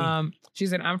 Hey. She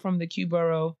said, I'm from the Q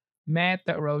Borough, Mad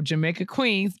Thorough, Jamaica,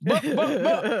 Queens.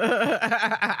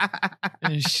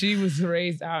 And she was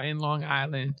raised out in Long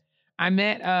Island. I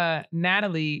met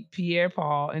Natalie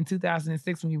Pierre-Paul in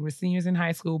 2006 when we were seniors in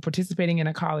high school, participating in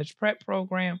a college prep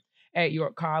program at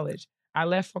York College. I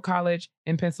left for college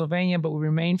in Pennsylvania, but we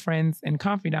remained friends and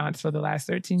confidants for the last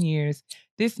 13 years.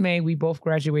 This May, we both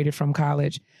graduated from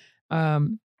college.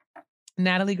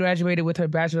 Natalie graduated with her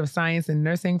Bachelor of Science in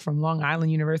Nursing from Long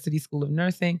Island University School of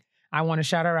Nursing. I want to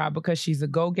shout her out because she's a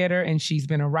go-getter and she's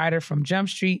been a writer from Jump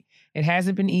Street. It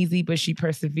hasn't been easy, but she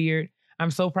persevered.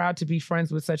 I'm so proud to be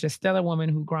friends with such a stellar woman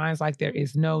who grinds like there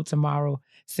is no tomorrow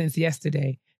since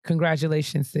yesterday.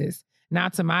 Congratulations, sis. Now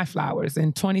to my flowers.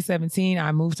 In 2017,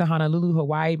 I moved to Honolulu,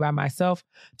 Hawaii by myself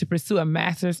to pursue a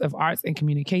Master's of Arts in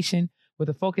Communication with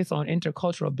a focus on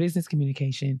intercultural business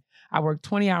communication. I worked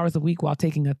 20 hours a week while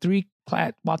taking three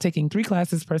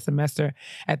classes per semester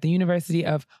at the University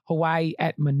of Hawaii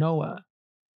at Manoa.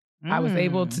 I was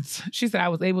able to, she said, I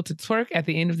was able to twerk at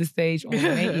the end of the stage on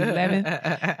May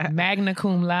 11th, magna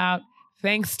cum laude,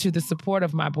 thanks to the support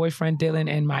of my boyfriend Dylan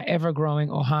and my ever-growing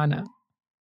Ohana.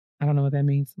 I don't know what that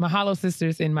means. Mahalo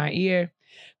sisters in my ear,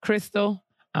 Crystal,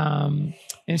 and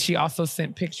she also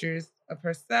sent pictures of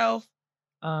herself,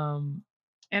 and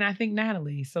I think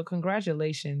Natalie. So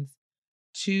congratulations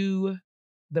to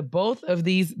the both of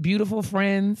these beautiful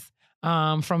friends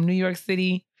from New York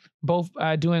City, both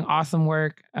doing awesome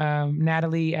work.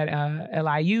 Natalie at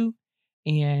LIU,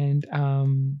 and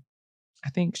I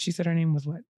think she said her name was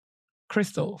what?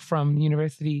 Crystal from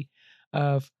University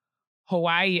of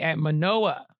Hawaii at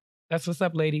Manoa. That's what's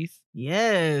up, ladies.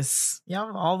 Yes.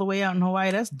 Y'all all the way out in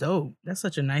Hawaii. That's dope. That's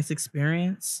such a nice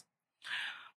experience.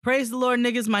 Praise the Lord,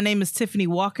 niggas. My name is Tiffany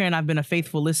Walker, and I've been a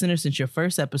faithful listener since your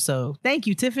first episode. Thank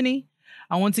you, Tiffany.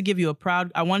 I wanted to give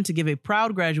a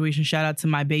proud graduation shout out to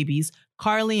my babies,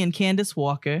 Carly and Candace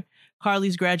Walker.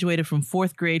 Carly's graduated from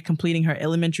 4th grade, completing her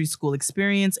elementary school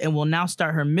experience, and will now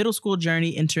start her middle school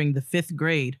journey entering the 5th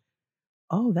grade.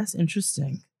 Oh, that's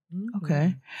interesting. Mm-hmm.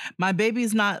 Okay. My baby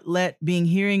is not let being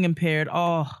hearing impaired.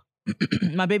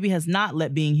 My baby has not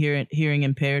let being hearing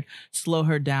impaired slow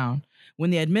her down.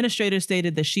 When the administrator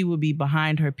stated that she would be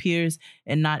behind her peers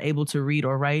and not able to read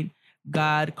or write,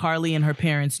 Carly and her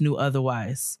parents knew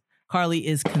otherwise. Carly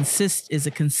is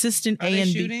a consistent A and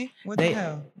B. Shooting? What the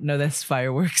hell? No, that's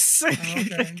fireworks. Oh,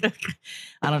 okay.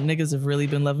 Niggas have really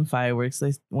been loving fireworks.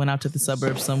 They went out to the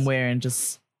suburbs somewhere and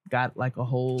just got like a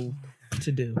whole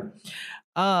to do.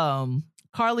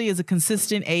 Carly is a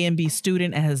consistent A and B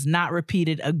student and has not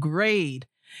repeated a grade.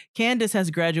 Candace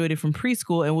has graduated from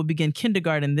preschool and will begin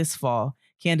kindergarten this fall.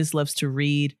 Candace loves to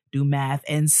read, do math,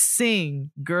 and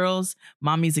sing. Girls,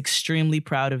 mommy's extremely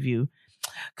proud of you.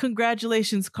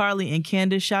 Congratulations, Carly and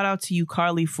Candace. Shout out to you,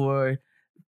 Carly, for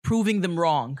proving them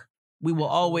wrong. We will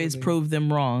always prove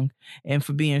them wrong, and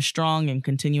for being strong and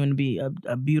continuing to be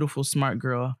a beautiful, smart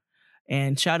girl.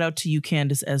 And shout out to you,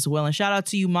 Candace, as well. And shout out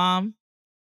to you, Mom.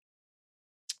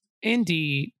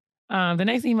 Indeed. The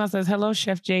next email says, hello,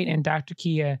 Chef Jade and Dr.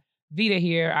 Kia. Vita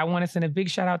here. I want to send a big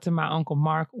shout out to my uncle,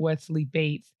 Mark Wesley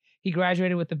Bates. He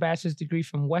graduated with a bachelor's degree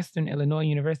from Western Illinois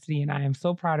University, and I am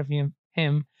so proud of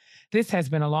him. This has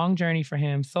been a long journey for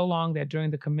him, so long that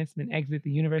during the commencement exit,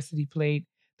 the university played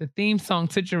the theme song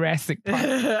to Jurassic Park.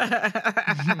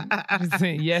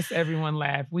 Yes, everyone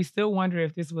laughed. We still wonder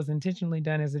if this was intentionally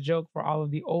done as a joke for all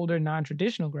of the older,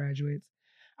 non-traditional graduates.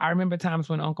 I remember times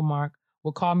when Uncle Mark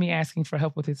would call me asking for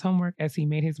help with his homework as he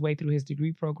made his way through his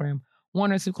degree program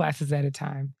 1 or 2 classes at a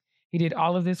time. He did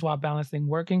all of this while balancing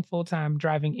working full-time,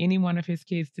 driving any one of his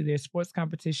kids to their sports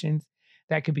competitions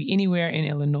that could be anywhere in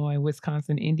Illinois,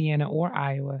 Wisconsin, Indiana, or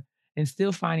Iowa, and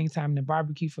still finding time to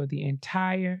barbecue for the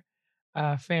entire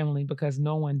family because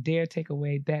no one dare take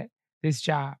away this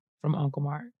job from Uncle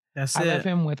Mark. I love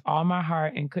him with all my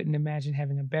heart and couldn't imagine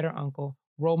having a better uncle,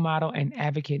 role model, and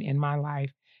advocate in my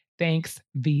life. Thanks,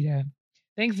 Vita.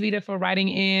 Thanks, Vita, for writing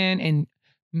in, and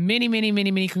many, many,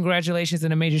 many, many congratulations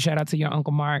and a major shout out to your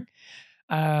Uncle Mark.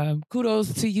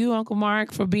 Kudos to you, Uncle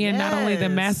Mark, for being not only the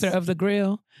master of the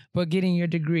grill, but getting your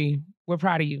degree. We're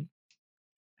proud of you.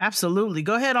 Absolutely.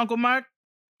 Go ahead, Uncle Mark.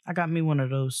 I got me one of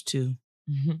those too.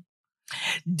 Mm-hmm.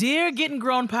 Dear Getting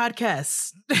Grown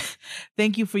Podcast,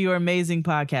 thank you for your amazing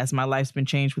podcast. My life's been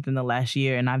changed within the last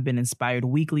year, and I've been inspired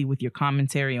weekly with your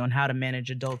commentary on how to manage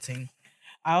adulting.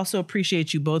 I also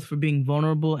appreciate you both for being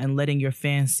vulnerable and letting your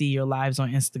fans see your lives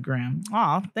on Instagram.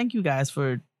 Aw, thank you guys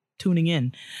for tuning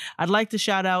in. I'd like to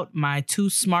shout out my two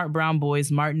smart brown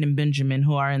boys, Martin and Benjamin,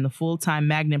 who are in the full-time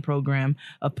magnet program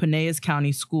of Pinellas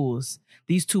County Schools.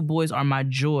 These two boys are my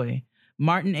joy.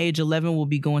 Martin, age 11, will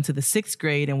be going to the 6th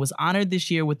grade and was honored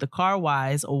this year with the Carl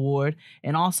Wise Award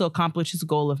and also accomplished his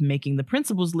goal of making the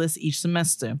principal's list each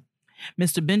semester.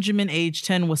 Mr. Benjamin, age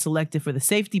 10, was selected for the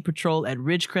safety patrol at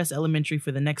Ridgecrest Elementary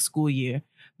for the next school year.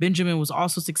 Benjamin was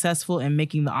also successful in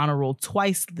making the honor roll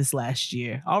twice this last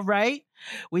year. All right.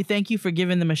 We thank you for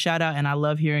giving them a shout out, and I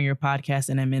love hearing your podcast,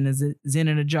 and I'm in a Zen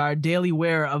in a Jar daily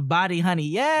wearer of Body Honey.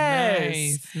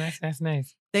 Yes.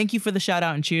 Nice. Thank you for the shout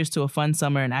out and cheers to a fun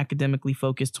summer and academically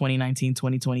focused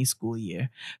 2019-2020 school year.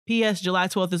 P.S. July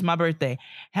 12th is my birthday.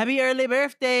 Happy early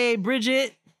birthday,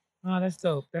 Bridget. Oh, that's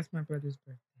dope. That's my brother's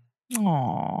birthday.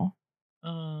 Aww. Hold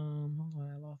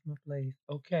on, I lost my place.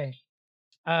 Okay.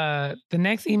 The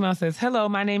next email says, "Hello,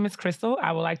 my name is Crystal.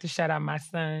 I would like to shout out my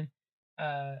son,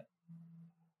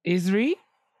 Isri.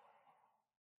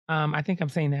 I think I'm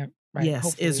saying that right. Yes,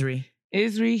 hopefully.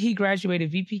 Isri, he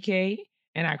graduated VPK,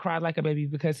 and I cried like a baby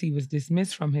because he was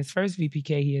dismissed from his first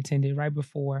VPK he attended right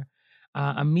before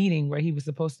a meeting where he was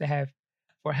supposed to have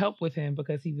for help with him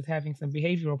because he was having some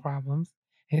behavioral problems.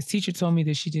 His teacher told me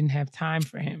that she didn't have time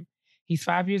for him. He's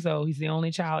 5 years old. He's the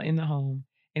only child in the home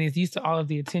and is used to all of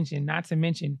the attention. Not to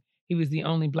mention, he was the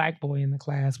only Black boy in the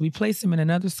class. We placed him in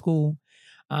another school.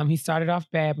 He started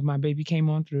off bad, but my baby came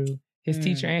on through. His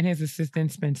teacher and his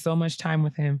assistant spent so much time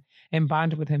with him and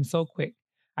bonded with him so quick.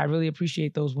 I really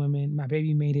appreciate those women. My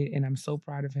baby made it, and I'm so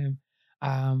proud of him.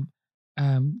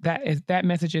 That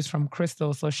message is from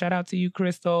Crystal. So shout out to you,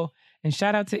 Crystal, and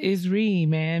shout out to Isri,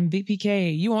 man.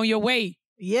 VPK, you on your way.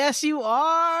 Yes, you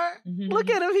are. Mm-hmm. Look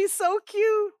at him. He's so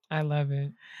cute. I love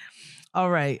it. All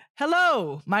right.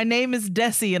 Hello, my name is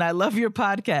Desi, and I love your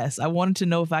podcast. I wanted to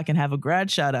know if I can have a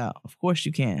grad shout out. Of course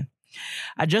you can.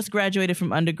 I just graduated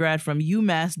from undergrad from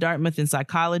UMass Dartmouth in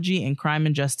psychology and crime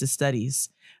and justice studies.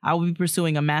 I will be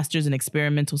pursuing a master's in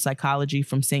experimental psychology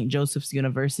from St. Joseph's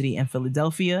University in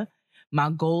Philadelphia. My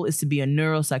goal is to be a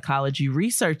neuropsychology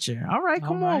researcher. All right,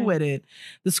 come on with it.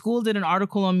 The school did an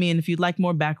article on me, and if you'd like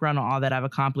more background on all that I've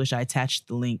accomplished, I attached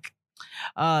the link.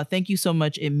 Thank you so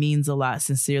much. It means a lot.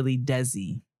 Sincerely,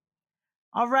 Desi.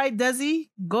 All right, Desi,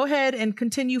 go ahead and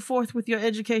continue forth with your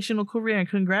educational career, and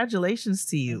congratulations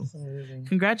to you. Absolutely.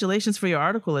 Congratulations for your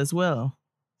article as well.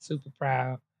 Super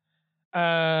proud.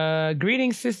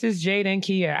 Greetings, sisters Jade and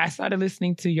Kia. I started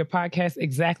listening to your podcast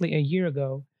exactly a year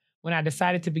ago when I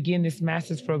decided to begin this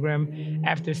master's program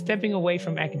after stepping away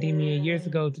from academia years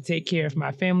ago to take care of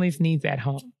my family's needs at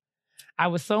home. I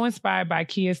was so inspired by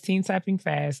Kia's teen typing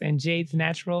fast and Jade's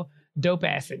natural dope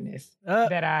acidness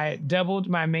that I doubled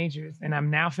my majors, and I'm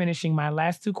now finishing my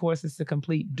last 2 courses to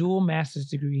complete dual master's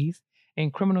degrees in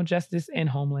criminal justice and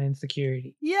homeland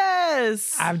security.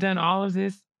 Yes! I've done all of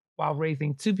this while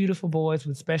raising 2 beautiful boys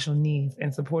with special needs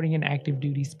and supporting an active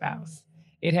duty spouse.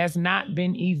 It has not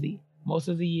been easy. Most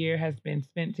of the year has been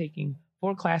spent taking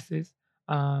 4 classes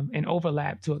and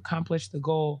overlap to accomplish the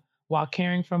goal while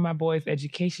caring for my boys'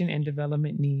 education and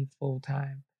development needs full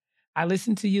time. I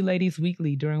listen to you ladies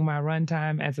weekly during my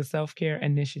runtime as a self-care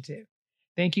initiative.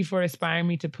 Thank you for inspiring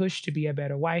me to push to be a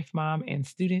better wife, mom, and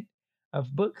student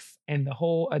of books and the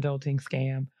whole adulting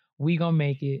scam. We gonna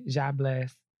make it. Ja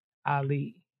bless.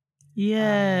 Ali.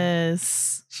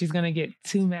 Yes. She's going to get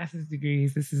 2 master's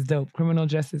degrees. This is dope. Criminal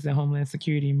justice and homeland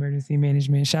security, emergency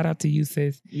management. Shout out to you,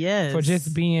 sis. Yes. For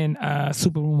just being a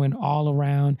superwoman all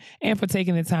around and for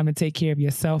taking the time to take care of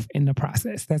yourself in the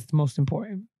process. That's the most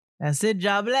important. That's it.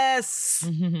 God bless.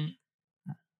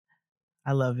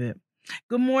 I love it.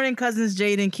 Good morning, cousins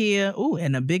Jade and Kia. Ooh,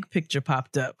 and a big picture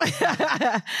popped up.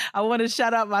 I want to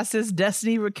shout out my sis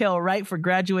Destiny Raquel Wright for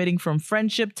graduating from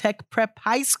Friendship Tech Prep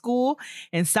High School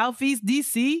in Southeast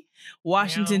DC,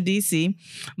 Washington, D.C.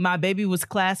 My baby was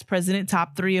class president,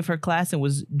 top 3 of her class, and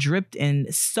was dripped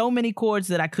in so many cords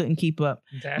that I couldn't keep up.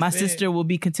 My sister will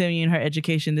be continuing her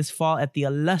education this fall at the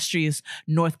illustrious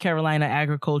North Carolina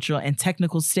Agricultural and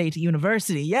Technical State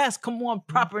University. Yes, come on,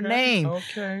 proper name.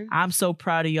 Okay. I'm so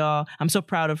proud of y'all. I'm so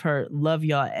proud of her. Love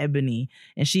y'all, Ebony.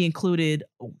 And she included,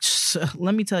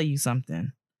 let me tell you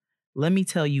something. Let me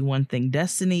tell you one thing.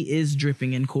 Destiny is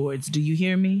dripping in cords. Do you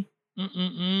hear me?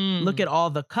 Look at all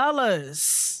the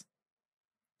colors.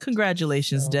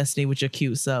 Congratulations, Destiny, with your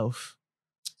cute self.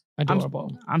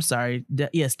 Adorable. I'm sorry.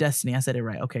 Yes, Destiny. I said it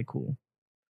right. Okay, cool.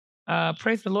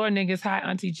 Praise the Lord, niggas. Hi,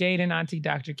 Auntie Jade and Auntie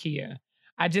Dr. Kia.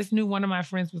 I just knew one of my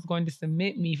friends was going to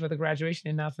submit me for the graduation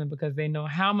announcement because they know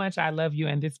how much I love you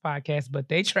and this podcast, but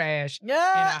they trash. Yeah.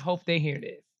 And I hope they hear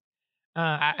this.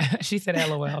 She said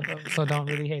LOL, though, so don't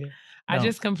really hate it. No. I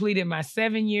just completed my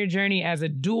 7-year journey as a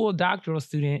dual doctoral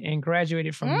student and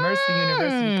graduated from Mercer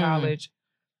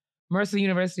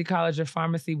University College of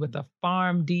Pharmacy with a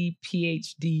PharmD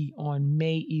PhD on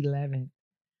May 11th.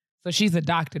 So she's a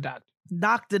doctor.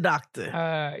 Doctor.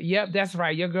 Yep, that's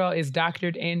right. Your girl is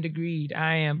doctored and degreed.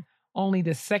 I am only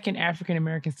the second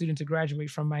African-American student to graduate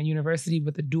from my university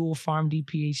with a dual PharmD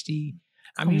PhD.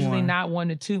 I'm usually not one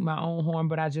to toot my own horn,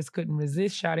 but I just couldn't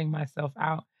resist shouting myself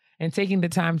out and taking the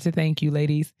time to thank you,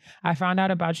 ladies. I found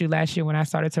out about you last year when I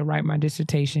started to write my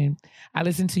dissertation. I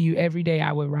listened to you every day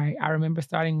I would write. I remember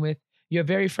starting with your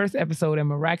very first episode, and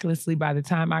miraculously, by the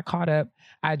time I caught up,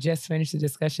 I just finished the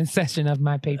discussion session of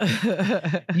my paper.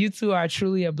 You two are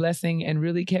truly a blessing and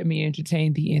really kept me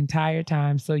entertained the entire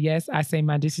time. So yes, I say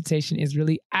my dissertation is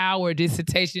really our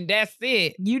dissertation. That's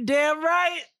it. You damn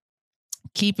right.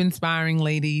 Keep inspiring,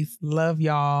 ladies. Love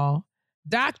y'all.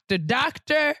 Dr.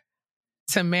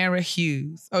 Tamara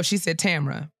Hughes. Oh, she said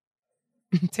Tamara.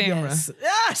 Tamara. Yes.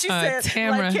 Yeah, she said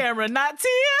Tamara. Like camera, not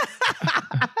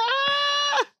Tia.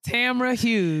 Tamara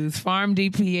Hughes,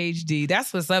 PharmD PhD.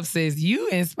 That's what's up, sis. You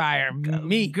inspire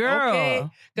me, girl.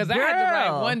 Because I had to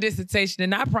write one dissertation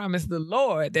and I promised the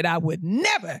Lord that I would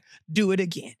never do it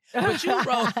again. But you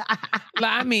wrote,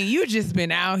 you just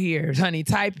been out here, honey,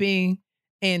 typing.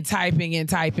 And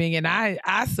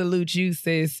I salute you,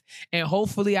 sis. And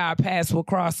hopefully our paths will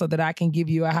cross so that I can give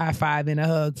you a high five and a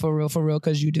hug for real,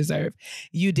 because you deserve.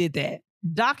 You did that.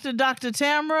 Dr.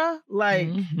 Tamara,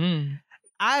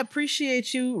 I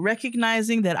appreciate you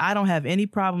recognizing that I don't have any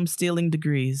problem stealing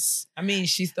degrees. I mean,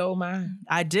 she stole mine.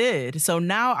 I did. So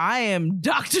now I am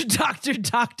Dr.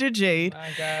 Jade. My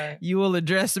God. You will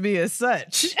address me as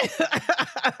such.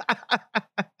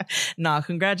 Nah,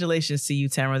 congratulations to you,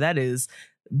 Tamara. That is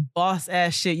boss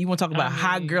ass shit. You want to talk about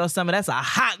hot girl summer? That's a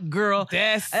hot girl.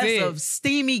 That's a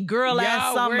steamy girl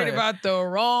ass summer. Y'all worried about the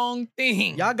wrong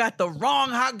thing. Y'all got the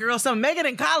wrong hot girl summer. Make it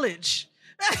in college.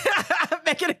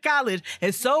 Make it in college.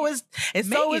 And so is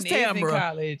Tamara. In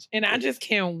college. And I just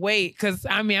can't wait because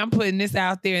I'm putting this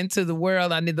out there into the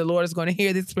world. I need the Lord is going to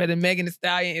hear this spread, and Megan Thee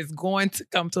Stallion is going to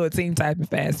come to a Team Type and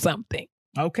Fast something.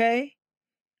 Okay.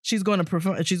 She's going to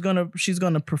perform. She's going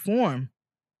to perform.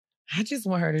 I just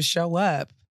want her to show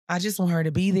up. I just want her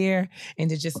to be there and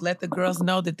to just let the girls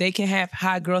know that they can have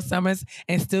hot girl summers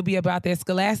and still be about their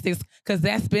scholastics, because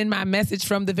that's been my message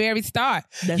from the very start.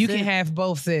 You can have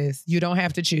both, sis. You don't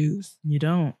have to choose. You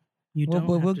don't.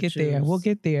 We'll get there. We'll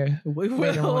get there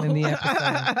later on in the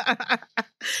episode.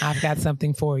 I've got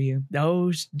something for you.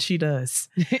 Oh, she does.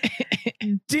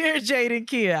 Dear Jade and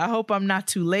Kia, I hope I'm not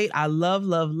too late. I love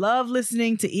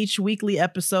listening to each weekly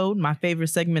episode. My favorite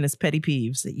segment is Petty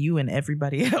Peeves, you and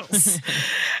everybody else.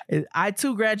 I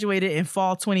too graduated in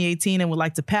fall 2018 and would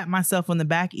like to pat myself on the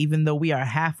back, even though we are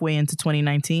halfway into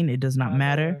 2019. It does not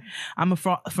matter. I'm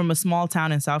from a small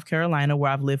town in South Carolina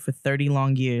where I've lived for 30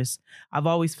 long years. I've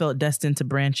always felt destined to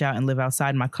branch out and live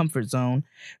outside my comfort zone.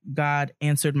 God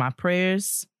answered my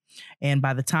prayers. And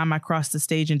by the time I crossed the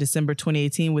stage in December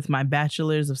 2018 with my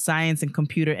bachelor's of science in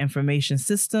computer information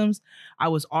systems, I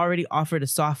was already offered a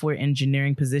software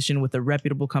engineering position with a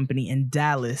reputable company in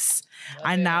Dallas.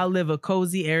 I now live a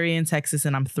cozy area in Texas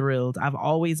and I'm thrilled. I've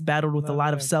always battled with a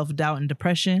lot of self-doubt and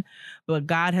depression, but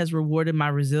God has rewarded my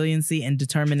resiliency and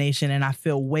determination, and I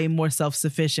feel way more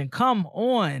self-sufficient. Come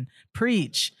on,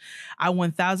 preach. I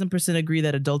 1000% agree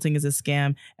that adulting is a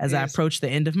scam as I approach the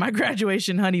end of my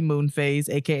graduation honeymoon phase,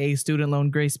 aka student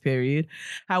loan grace period.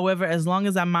 However, as long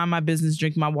as I mind my business,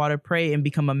 drink my water, pray, and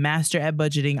become a master at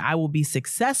budgeting, I will be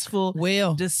successful.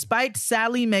 Despite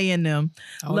Sally Mae and them.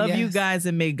 Love you guys,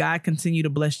 and may God continue to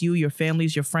bless you, your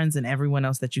families, your friends, and everyone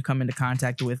else that you come into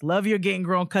contact with. Love your getting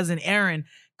grown cousin, Aaron.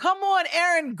 Come on,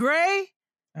 Aaron Gray.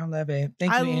 I love it.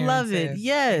 Thank you, Aaron. I love it.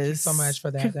 Yes. Thank you so much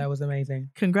for that. That was amazing.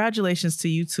 Congratulations to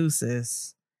you too,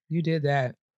 sis. You did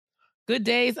that. Good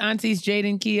days, Aunties Jade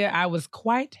and Kia. I was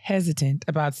quite hesitant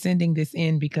about sending this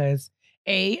in because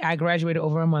A, I graduated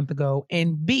over a month ago,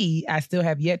 and B, I still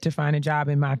have yet to find a job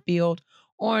in my field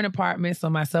or an apartment, so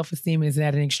my self-esteem is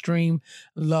at an extreme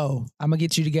low. I'm going to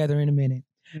get you together in a minute.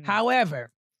 Mm-hmm.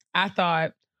 However, I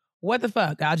thought, what the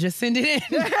fuck? I'll just send it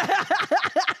in.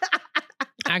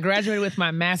 I graduated with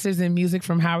my master's in music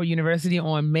from Howard University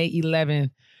on May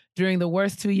 11th. During the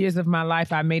worst 2 years of my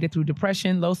life, I made it through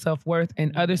depression, low self-worth,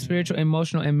 and other spiritual,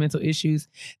 emotional, and mental issues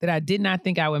that I did not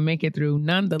think I would make it through.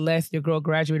 Nonetheless, your girl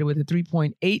graduated with a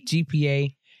 3.8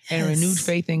 GPA and renewed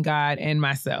faith in God and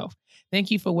myself. Thank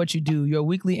you for what you do. Your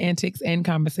weekly antics and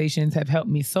conversations have helped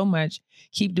me so much.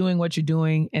 Keep doing what you're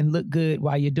doing and look good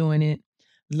while you're doing it.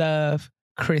 Love,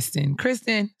 Kristen.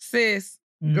 Kristen, sis,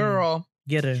 girl.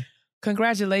 Get her.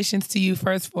 Congratulations to you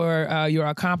first for your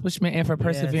accomplishment and for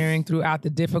persevering throughout the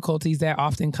difficulties that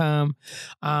often come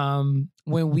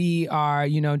when we are,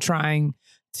 trying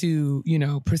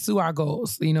to, pursue our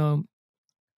goals.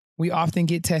 We often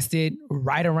get tested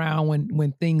right around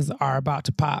when things are about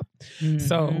to pop. Mm-hmm.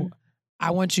 So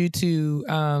I want you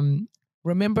to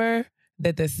remember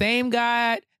that the same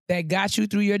God that got you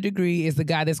through your degree is the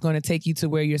God that's going to take you to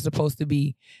where you're supposed to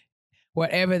be,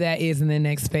 whatever that is in the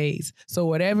next phase. So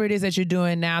whatever it is that you're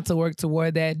doing now to work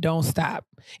toward that, don't stop.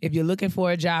 If you're looking for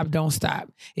a job, don't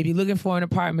stop. If you're looking for an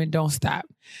apartment, don't stop.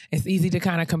 It's easy to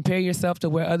kind of compare yourself to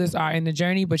where others are in the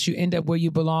journey, but you end up where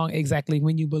you belong exactly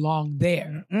when you belong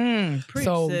there.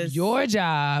 So your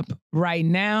job right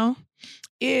now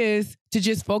is to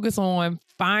just focus on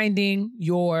finding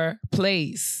your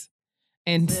place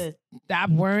and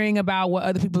stop worrying about what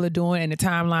other people are doing and the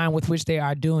timeline with which they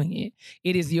are doing it.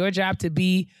 It is your job to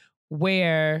be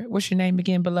where, what's your name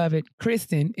again, beloved?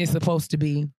 Kristen is supposed to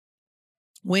be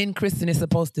when Kristen is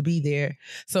supposed to be there.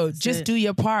 So just do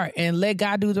your part and let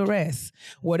God do the rest.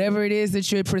 Whatever it is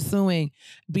that you're pursuing,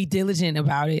 be diligent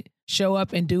about it. Show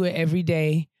up and do it every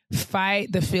day.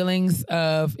 Fight the feelings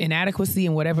of inadequacy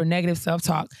and whatever negative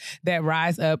self-talk that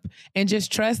rise up, and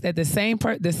just trust that the same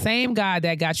God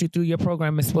that got you through your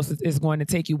program is going to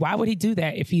take you. Why would he do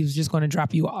that if he was just going to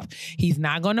drop you off? He's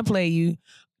not going to play you.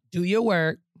 Do your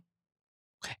work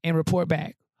and report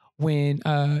back when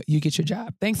you get your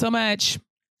job. Thanks so much.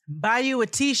 Buy you a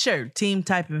t-shirt, Team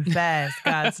Typing Fast.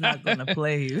 God's not going to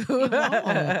play you.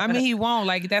 He won't.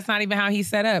 Like, that's not even how he's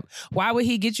set up. Why would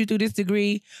he get you through this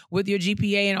degree with your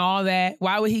GPA and all that?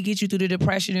 Why would he get you through the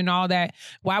depression and all that?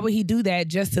 Why would he do that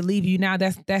just to leave you now?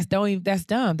 That's dumb.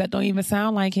 That don't even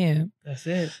sound like him. That's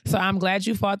it. So I'm glad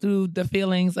you fought through the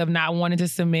feelings of not wanting to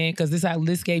submit, because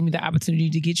this gave me the opportunity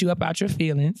to get you up out your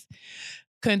feelings.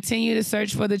 Continue to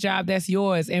search for the job that's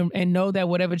yours, and know that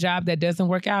whatever job that doesn't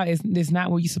work out is not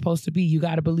where you're supposed to be. You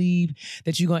got to believe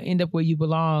that you're going to end up where you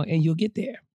belong, and you'll get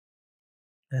there.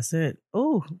 That's it.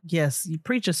 Oh, yes. You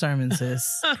preach a sermon, sis.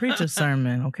 Preach a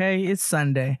sermon, okay? It's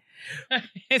Sunday.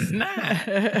 It's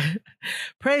not.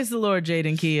 Praise the Lord, Jade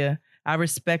and Kia. I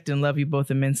respect and love you both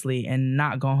immensely, and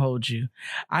not gonna hold you.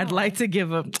 I'd like to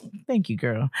give a thank you,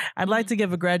 girl. I'd like to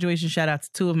give a graduation shout out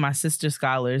to two of my sister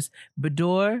scholars,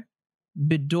 Bidor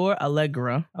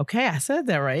Allegra. Okay, I said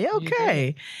that right.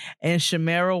 Okay. And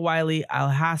Shamara Wiley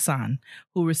Al-Hassan,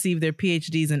 who received their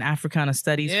PhDs in Africana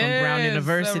Studies from Brown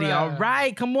University. All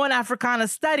right, come on, Africana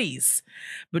Studies.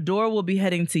 Bidor will be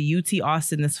heading to UT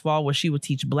Austin this fall, where she will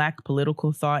teach Black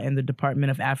political thought in the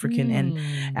Department of African and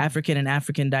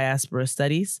African Diaspora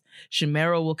Studies.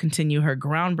 Shamara will continue her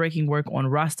groundbreaking work on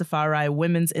Rastafari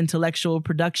women's intellectual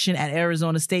production at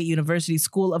Arizona State University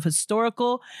School of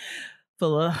Historical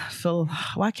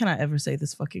why can't I ever say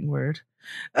this fucking word?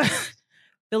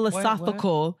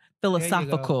 Philosophical.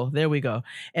 There we go.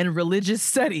 And religious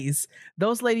studies.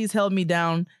 Those ladies held me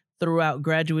down throughout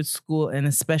graduate school, and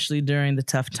especially during the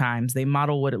tough times. They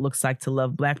model what it looks like to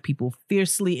love Black people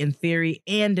fiercely in theory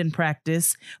and in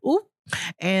practice. Ooh.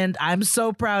 And I'm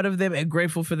so proud of them and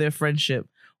grateful for their friendship.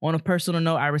 On a personal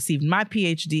note, I received my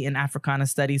PhD in Africana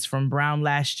Studies from Brown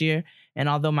last year. And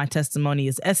although my testimony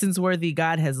is essence-worthy,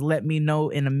 God has let me know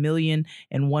in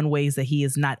 1,000,001 ways that he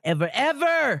is not ever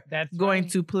going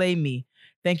to play me.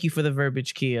 Thank you for the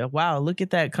verbiage, Kia. Wow, look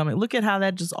at that coming. Look at how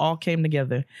that just all came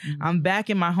together. Mm-hmm. I'm back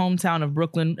in my hometown of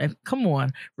Brooklyn. And come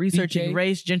on, researching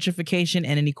race, gentrification,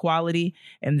 and inequality.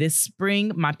 And this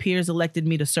spring, my peers elected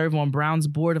me to serve on Brown's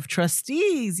Board of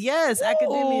Trustees. Yes,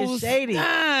 academia is shady.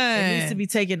 It needs to be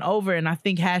taken over. And I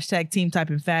think hashtag Team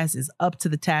Typing Fast is up to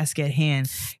the task at hand.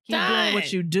 Keep doing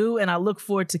what you do. And I look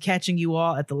forward to catching you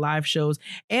all at the live shows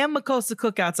and Makosa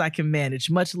cookouts I can manage.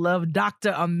 Much love,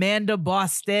 Dr. Amanda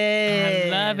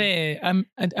Boston. Love it.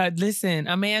 Listen,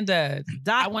 Amanda,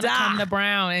 I want to come to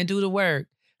Brown and do the work.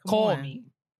 Call me.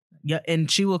 Yeah, and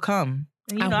she will come.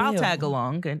 And, I'll tag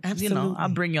along, and I'll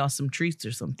bring y'all some treats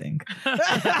or something.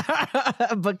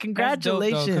 But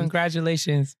congratulations. Dope,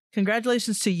 congratulations.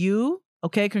 Congratulations to you.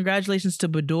 Okay, congratulations to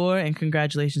Bidor, and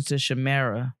congratulations to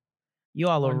Shamara. You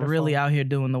all are really out here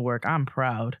doing the work. I'm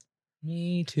proud.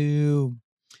 Me too.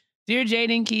 Dear Jade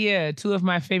and Kia, two of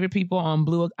my favorite people on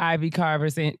Blue Ivy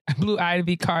Carter's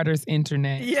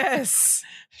internet. Yes.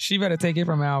 She better take it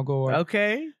from Al Gore.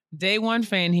 Okay. Day one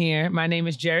fan here. My name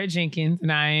is Jared Jenkins, and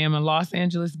I am a Los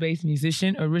Angeles-based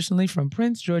musician, originally from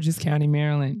Prince George's County,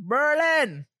 Maryland.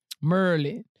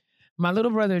 Merlin. My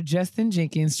little brother, Justin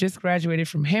Jenkins, just graduated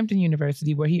from Hampton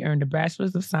University, where he earned a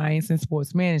Bachelor's of Science in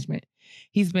Sports Management.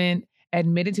 He's been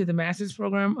admitted to the Master's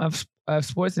Program of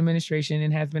Sports Administration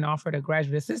and has been offered a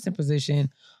graduate assistant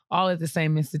position, all at the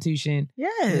same institution.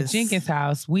 Yes. The Jenkins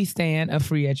House, we stand a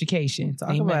free education.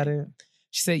 Talk about it.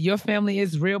 She said, your family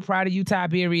is real proud of you,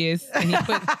 Tiberius. And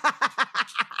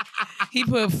he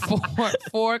put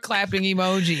four clapping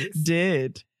emojis.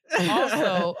 Did.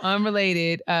 Also,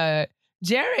 unrelated,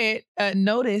 Jared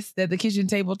noticed that the Kitchen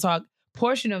Table Talk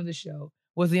portion of the show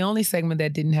was the only segment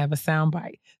that didn't have a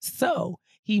soundbite. So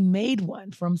he made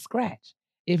one from scratch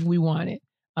if we want it.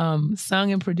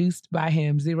 Sung and produced by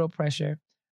him, zero pressure.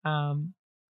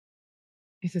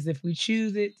 He says, if we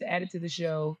choose it to add it to the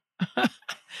show,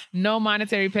 no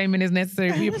monetary payment is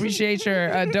necessary. We appreciate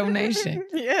your donation.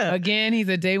 Yeah. Again, he's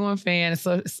a day one fan.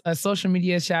 A social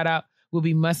media shout out will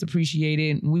be much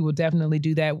appreciated. We will definitely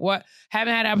do that.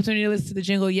 Haven't had an opportunity to listen to the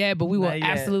jingle yet, but we will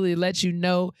absolutely let you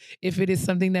know if it is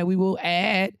something that we will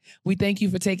add. We thank you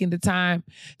for taking the time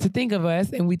to think of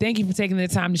us, and we thank you for taking the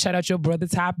time to shout out your brother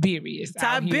Tiberius.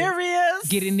 Tiberius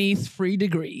getting these free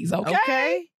degrees.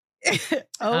 Okay.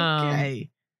 Okay.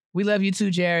 We love you too,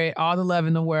 Jared. All the love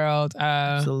in the world.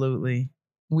 Absolutely.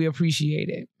 We appreciate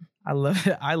it. I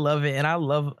love it. And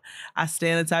I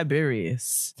stand at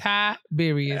Tiberius.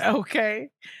 Tiberius. Okay.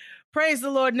 Praise the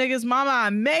Lord, niggas. Mama,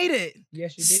 I made it.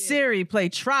 Yes, you did. Siri, play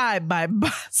Tribe by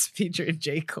Boss featuring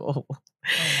J. Cole. Oh,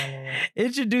 my Lord.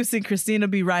 Introducing Christina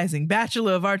B. Rising,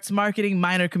 Bachelor of Arts Marketing,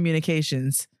 Minor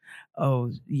Communications.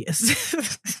 Oh,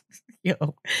 yes. Yo,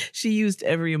 she used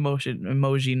every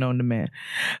emoji known to man.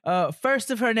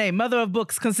 First of her name, mother of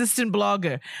books, consistent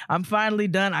blogger. I'm finally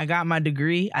done. I got my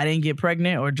degree. I didn't get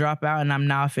pregnant or drop out, and I'm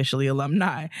now officially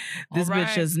alumni. This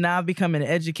bitch has now become an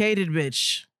educated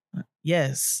bitch.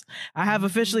 Yes. I have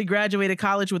officially graduated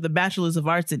college with a bachelor's of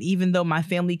arts, and even though my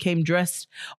family came dressed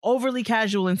overly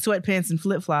casual in sweatpants and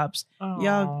flip-flops,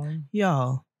 y'all,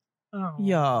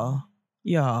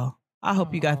 I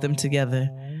hope you got them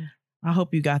together. I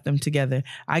hope you got them together.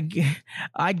 I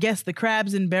guess the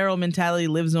crabs in barrel mentality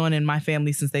lives on in my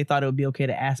family since they thought it would be okay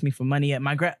to ask me for money at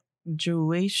my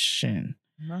graduation.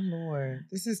 My Lord,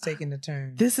 this is taking a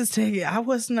turn. I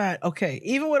was not, okay.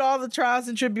 Even with all the trials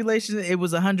and tribulations, it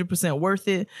was 100% worth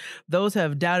it. Those who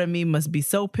have doubted me must be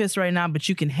so pissed right now, but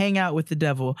you can hang out with the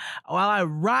devil while I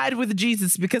ride with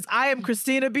Jesus, because I am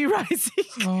Christina B. Rising.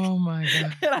 Oh my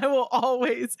God. And I will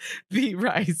always be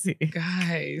rising.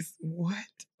 Guys, what?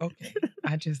 Okay,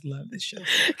 I just love this show.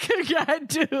 I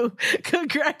do.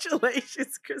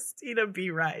 Congratulations, Christina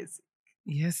B. Rising.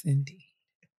 Yes, indeed.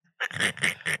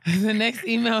 The next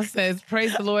email says,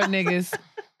 praise the Lord, niggas.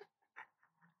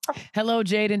 Hello,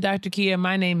 Jade and Dr. Kia.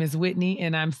 My name is Whitney,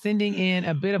 and I'm sending in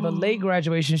a bit of a late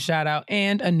graduation shout out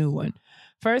and a new one.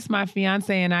 First, my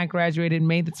fiance and I graduated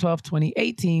May the 12th,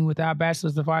 2018 with our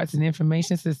Bachelor's of Arts in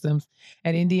Information Systems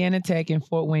at Indiana Tech in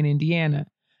Fort Wayne, Indiana.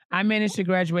 I managed to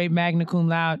graduate magna cum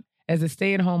laude as a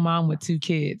stay-at-home mom with 2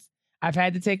 kids. I've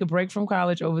had to take a break from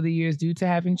college over the years due to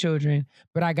having children,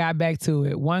 but I got back to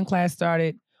it. One class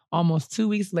started almost 2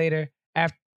 weeks after,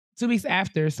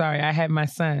 I had my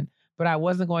son, but I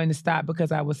wasn't going to stop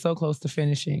because I was so close to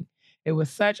finishing. It was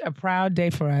such a proud day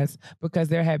for us because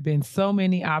there had been so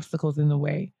many obstacles in the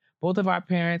way. Both of our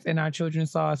parents and our children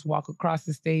saw us walk across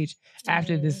the stage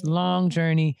after this long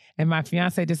journey, and my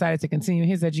fiance decided to continue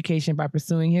his education by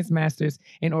pursuing his master's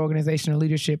in organizational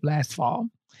leadership last fall.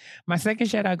 My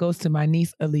second shout out goes to my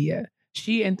niece, Aaliyah.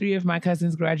 She and 3 of my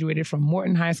cousins graduated from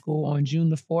Morton High School on June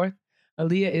the 4th.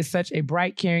 Aaliyah is such a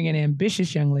bright, caring, and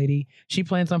ambitious young lady. She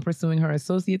plans on pursuing her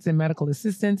associates in medical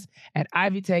assistance at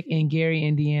Ivy Tech in Gary,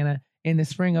 Indiana in the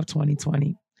spring of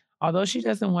 2020. Although she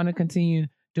doesn't want to continue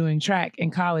doing track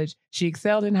in college, she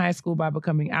excelled in high school by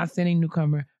becoming outstanding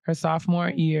newcomer her sophomore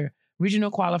year, regional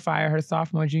qualifier her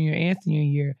sophomore, junior, and senior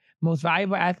year, most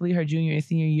valuable athlete her junior and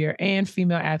senior year, and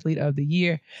female athlete of the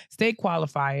year, state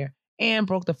qualifier, and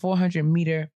broke the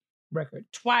 400-meter record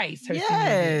twice her senior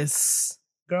year.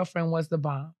 Girlfriend was the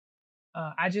bomb.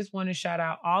 I just want to shout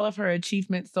out all of her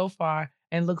achievements so far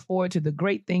and look forward to the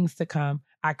great things to come.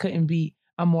 I couldn't be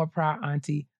a more proud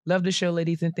auntie. Love the show,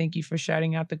 ladies, and thank you for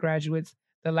shouting out the graduates.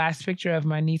 The last picture of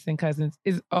my niece and cousins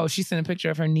is, she sent a picture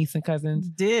of her niece and cousins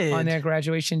on their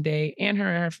graduation day, and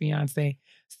her fiance.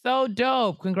 So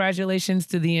dope. Congratulations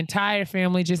to the entire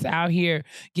family just out here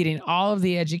getting all of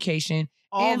the education.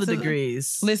 All the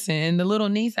degrees. Listen, and the little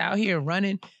niece out here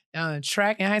running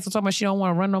track in high school, talking about she don't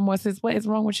want to run no more. Sis, what is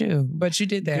wrong with you? But you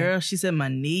did that. Girl, she said my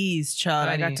knees, child.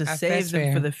 I got to save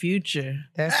them for the future.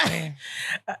 That's fair.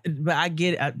 But I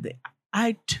get it.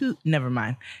 I too, never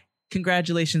mind.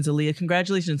 Congratulations, Aaliyah.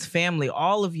 Congratulations, family.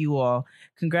 All of you all.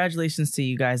 Congratulations to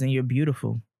you guys, and you're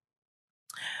beautiful.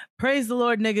 Praise the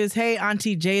Lord, niggas. Hey,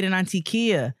 Auntie Jade and Auntie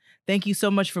Kia. Thank you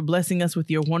so much for blessing us with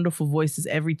your wonderful voices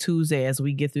every Tuesday as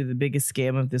we get through the biggest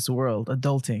scam of this world,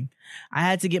 adulting. I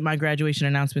had to get my graduation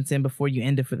announcements in before you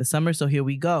ended for the summer, so here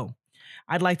we go.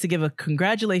 I'd like to give a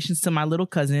congratulations to my little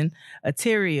cousin,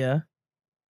 Ateria,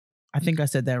 I think I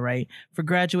said that right, for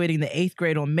graduating the 8th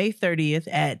grade on May 30th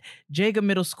at Jaga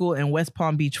Middle School in West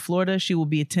Palm Beach, Florida. She will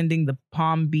be attending the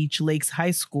Palm Beach Lakes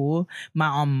High School, my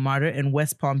alma mater, in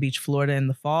West Palm Beach, Florida in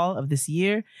the fall of this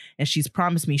year. And she's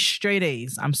promised me straight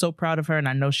A's. I'm so proud of her and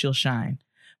I know she'll shine.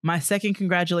 My second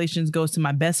congratulations goes to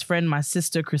my best friend, my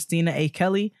sister, Christina A.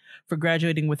 Kelly, for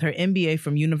graduating with her MBA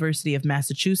from University of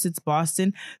Massachusetts,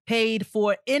 Boston, paid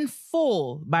for in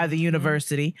full by the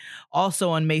university, also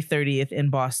on May 30th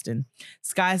in Boston.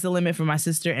 Sky's the limit for my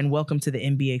sister, and welcome to the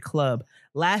MBA club.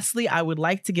 Lastly, I would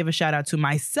like to give a shout out to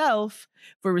myself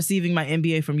for receiving my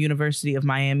MBA from University of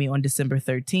Miami on December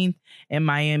 13th in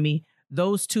Miami.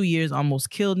 Those 2 years almost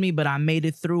killed me, but I made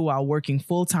it through while working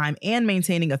full-time and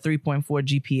maintaining a 3.4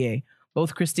 GPA.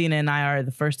 Both Christina and I are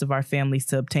the first of our families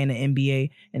to obtain an MBA,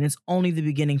 and it's only the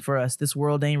beginning for us. This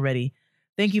world ain't ready.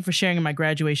 Thank you for sharing my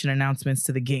graduation announcements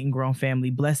to the Getting Grown family.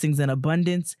 Blessings and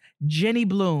abundance, Jenny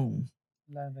Bloom.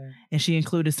 Love it. And she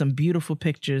included some beautiful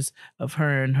pictures of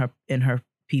her and her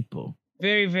people.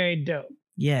 Very, very dope.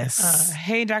 Yes.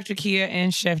 Hey, Dr. Kia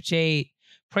and Chef Jade.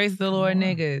 Praise the Lord,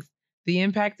 niggas. The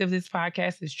impact of this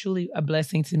podcast is truly a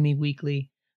blessing to me weekly.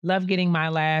 Love getting my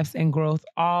laughs and growth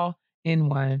all in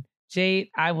one. Jade,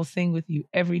 I will sing with you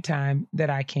every time that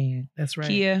I can. That's right.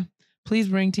 Kia, please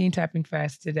bring Teen Tapping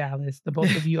Fast to Dallas. The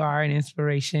both of you are an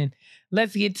inspiration.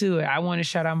 Let's get to it. I want to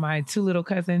shout out my two little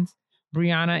cousins,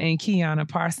 Brianna and Kiana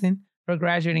Parson, for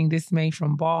graduating this May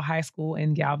from Ball High School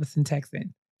in Galveston,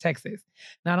 Texas.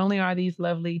 Not only are these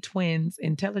lovely twins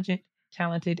intelligent,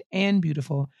 talented, and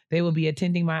beautiful, they will be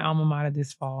attending my alma mater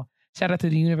this fall. Shout out to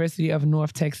the University of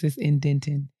North Texas in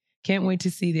Denton. Can't wait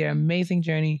to see their amazing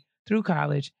journey through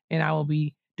college, and I will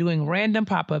be doing random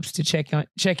pop-ups to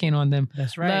check in on them.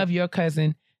 That's right. Love, your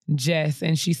cousin, Jess.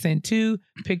 And she sent 2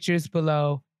 pictures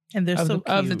below. And they're so cute.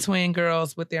 Of the twin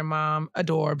girls with their mom.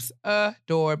 Adorbs.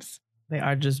 Adorbs. They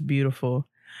are just beautiful.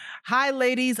 Hi,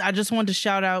 ladies. I just want to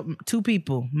shout out 2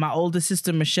 people. My older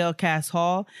sister, Michelle Cass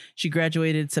Hall. She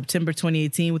graduated September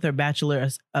 2018 with her Bachelor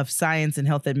of Science in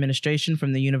Health Administration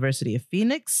from the University of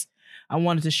Phoenix. I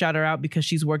wanted to shout her out because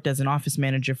she's worked as an office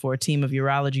manager for a team of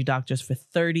urology doctors for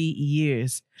 30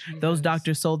 years. Jesus. Those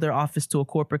doctors sold their office to a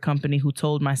corporate company who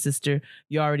told my sister,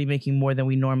 "You're already making more than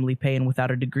we normally pay, and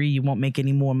without a degree, you won't make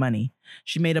any more money."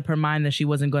 She made up her mind that she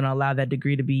wasn't going to allow that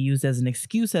degree to be used as an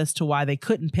excuse as to why they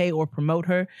couldn't pay or promote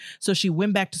her. So she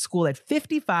went back to school at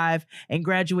 55 and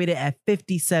graduated at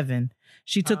 57.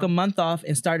 She took a month off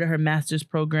and started her master's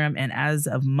program. And as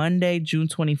of Monday, June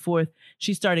 24th,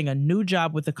 she's starting a new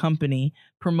job with the company,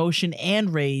 promotion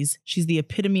and raise. She's the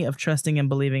epitome of trusting and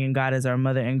believing in God as our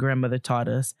mother and grandmother taught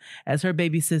us. As her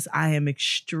baby sis, I am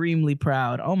extremely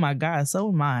proud. Oh my God, so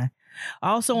am I. I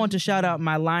also want to shout out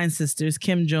my line sisters,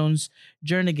 Kim Jones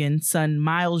Jernigan, son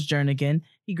Miles Jernigan.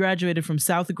 He graduated from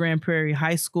South Grand Prairie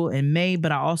High School in May,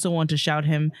 but I also want to shout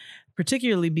him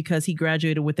particularly because he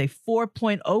graduated with a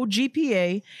 4.0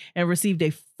 GPA and received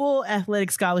a full athletic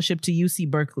scholarship to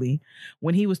UC Berkeley.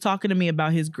 When he was talking to me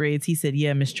about his grades, he said,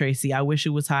 "Yeah, Miss Tracy, I wish it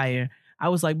was higher." I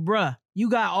was like, bruh,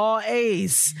 you got all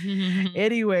A's.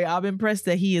 Anyway, I'm impressed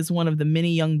that he is one of the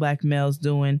many young Black males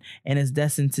doing and is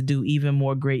destined to do even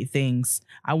more great things.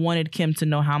 I wanted Kim to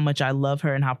know how much I love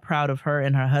her and how proud of her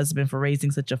and her husband for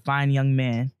raising such a fine young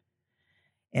man.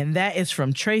 And that is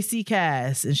from Tracy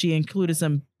Cass. And she included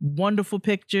some wonderful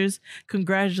pictures.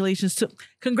 Congratulations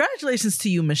to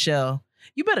you, Michelle.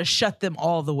 You better shut them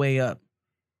all the way up.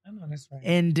 I know that's right.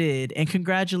 And did. And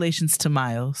congratulations to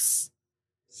Miles.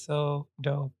 So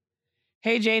dope.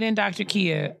 Hey, Jade and Dr.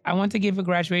 Kia. I want to give a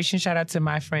graduation shout out to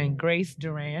my friend Grace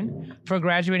Duran for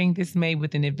graduating this May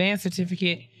with an advanced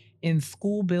certificate in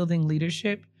school building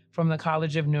leadership from the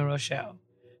College of New Rochelle.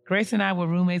 Grace and I were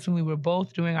roommates when we were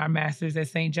both doing our master's at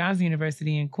St. John's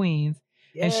University in Queens,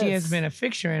 and she has been a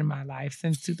fixture in my life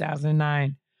since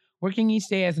 2009. Working each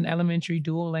day as an elementary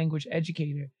dual language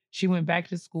educator, she went back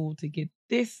to school to get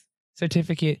this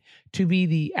certificate to be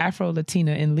the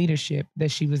Afro-Latina in leadership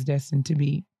that she was destined to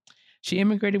be. She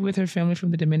immigrated with her family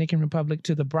from the Dominican Republic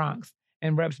to the Bronx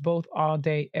and reps both all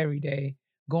day, every day,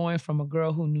 going from a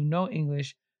girl who knew no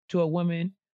English to a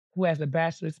woman who has a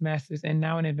bachelor's, master's, and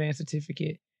now an advanced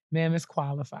certificate. Ma'am is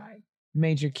qualified.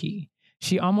 Major key.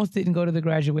 She almost didn't go to the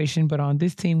graduation, but on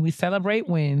this team, we celebrate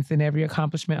wins and every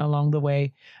accomplishment along the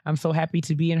way. I'm so happy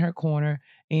to be in her corner.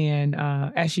 And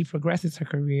as she progresses her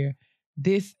career,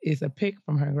 this is a pic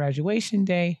from her graduation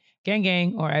day. Gang,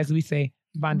 gang, or as we say,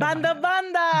 banda, banda.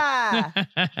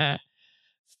 Banda.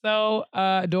 So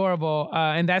adorable.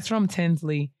 And that's from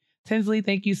Tinsley. Tinsley,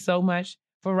 thank you so much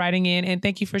for writing in. And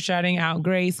thank you for shouting out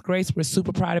Grace. Grace, we're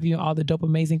super proud of you and all the dope,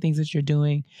 amazing things that you're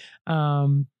doing.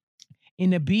 In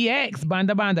the BX,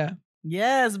 banda, banda.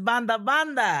 Yes, banda,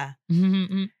 banda.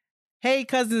 Hey,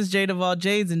 cousins Jay Duvall,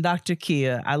 Jades, and Dr.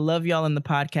 Kia. I love y'all in the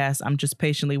podcast. I'm just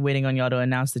patiently waiting on y'all to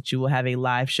announce that you will have a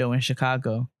live show in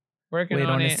Chicago. Working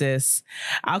on it. Sis.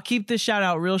 I'll keep this shout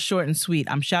out real short and sweet.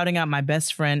 I'm shouting out my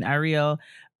best friend, Ariel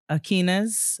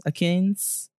Akins.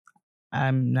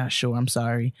 I'm not sure. I'm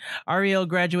sorry. Ariel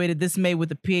graduated this May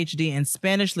with a PhD in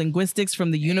Spanish linguistics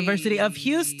from the University of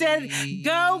Houston.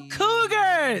 Go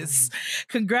Cougars!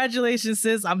 Congratulations,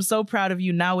 sis. I'm so proud of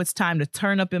you. Now it's time to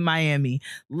turn up in Miami.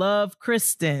 Love,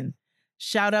 Kristen.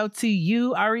 Shout out to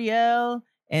you, Ariel.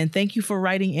 And thank you for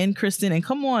writing in, Kristen. And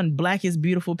come on, Black is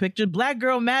Beautiful picture. Black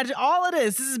Girl Magic. All of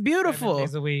this. This is beautiful. 7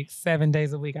 days a week. 7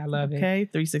 days a week. I love it. Okay,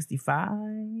 365.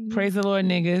 Praise the Lord,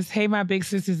 niggas. Hey, my big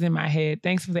sisters in my head.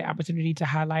 Thanks for the opportunity to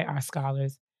highlight our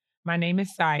scholars. My name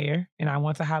is Sire, and I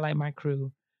want to highlight my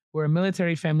crew. We're a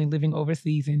military family living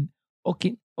overseas in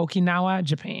Okinawa,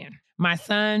 Japan. My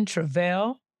son,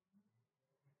 Travell,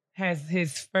 has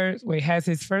his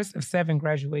first of 7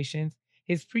 graduations.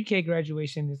 His pre-K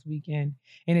graduation this weekend.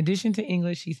 In addition to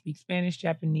English, he speaks Spanish,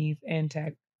 Japanese, and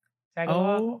Tagalog.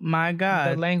 Oh my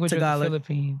God. The language Tagalog. of the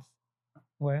Philippines.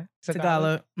 What?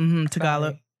 Tagalog.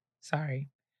 Tagalog. Sorry.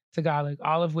 Tagalog.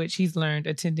 All of which he's learned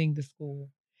attending the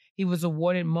school. He was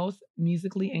awarded most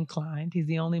musically inclined. He's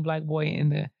the only Black boy in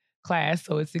the class,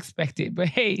 so it's expected. But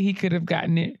hey, he could have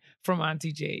gotten it from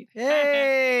Auntie Jade.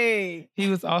 Hey! He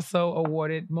was also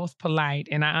awarded most polite,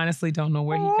 and I honestly don't know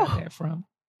where he got that from.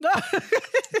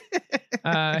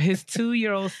 His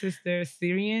 2-year-old sister,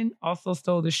 Syrian, also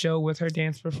stole the show with her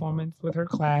dance performance with her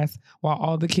class while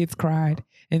all the kids cried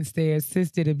and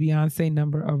assisted a Beyonce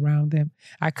number around them.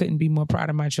 I couldn't be more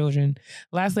proud of my children.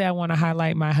 Lastly, I want to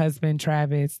highlight my husband,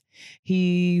 Travis.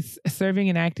 He's serving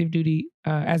an active duty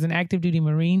as an active duty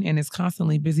Marine and is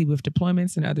constantly busy with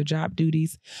deployments and other job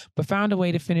duties, but found a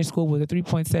way to finish school with a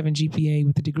 3.7 GPA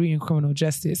with a degree in criminal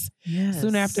justice. Yes.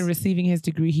 Soon after receiving his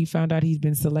degree, he found out he's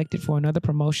been selected for another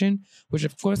promotion, which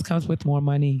of course comes with more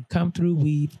money. Come through,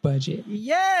 weave budget.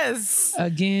 Yes.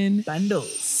 Again,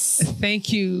 bundles.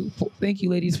 Thank you,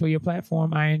 ladies, for your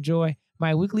platform. I enjoy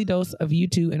my weekly dose of you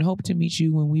two and hope to meet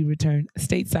you when we return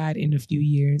stateside in a few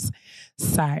years.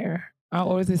 Sire.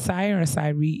 Or is it Sire or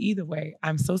Sire? Either way,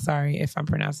 I'm so sorry if I'm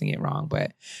pronouncing it wrong,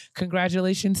 but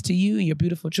congratulations to you and your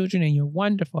beautiful children and your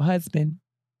wonderful husband.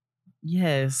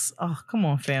 Yes. Oh, come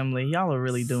on, family. Y'all are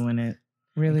really doing it.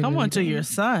 Really? Come really on to your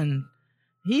son.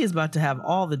 He is about to have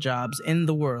all the jobs in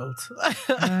the world.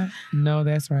 No,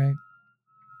 that's right.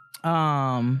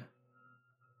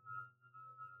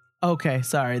 Okay,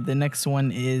 sorry. The next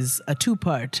one is a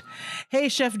 2-part. Hey,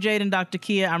 Chef Jade and Dr.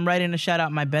 Kia. I'm writing to shout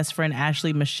out my best friend,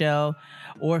 Ashley Michelle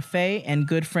Orfe, and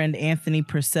good friend, Anthony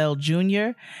Purcell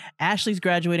Jr. Ashley's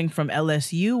graduating from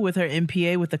LSU with her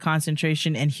MPA with a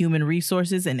concentration in human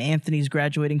resources, and Anthony's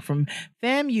graduating from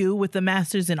FAMU with a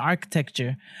master's in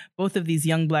architecture. Both of these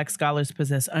young Black scholars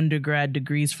possess undergrad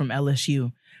degrees from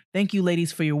LSU. Thank you,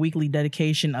 ladies, for your weekly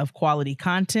dedication of quality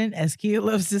content. As Kia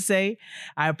loves to say,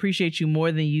 I appreciate you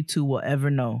more than you two will ever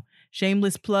know.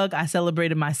 Shameless plug, I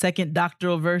celebrated my 2nd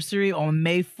doctoral anniversary on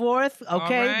May 4th.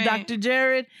 Okay, right. Dr.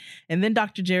 Jared. And then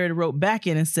Dr. Jared wrote back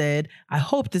in and said, I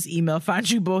hope this email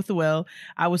finds you both well.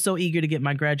 I was so eager to get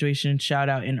my graduation shout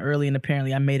out in early, and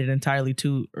apparently I made it entirely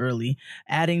too early.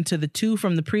 Adding to the 2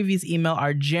 from the previous email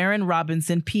are Jaron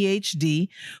Robinson, PhD,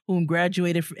 whom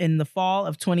graduated in the fall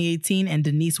of 2018, and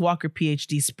Denise Walker,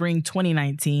 PhD, spring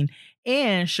 2019,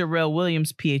 and Sherelle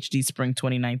Williams, PhD, spring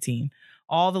 2019.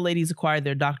 All the ladies acquired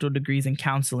their doctoral degrees in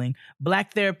counseling.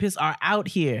 Black therapists are out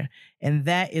here. And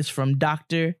that is from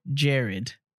Dr.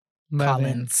 Jared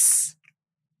Collins.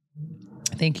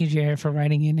 Thank you, Jared, for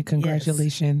writing in. And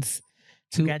congratulations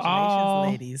to all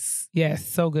ladies. Yes,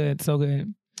 so good, so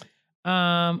good.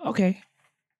 Okay.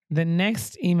 The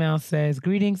next email says,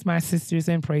 greetings, my sisters,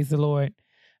 and praise the Lord.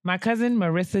 My cousin,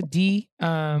 Marissa D.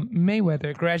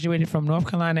 Mayweather, graduated from North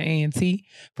Carolina A&T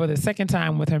for the 2nd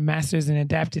time with her master's in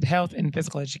adapted health and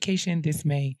physical education this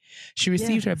May. She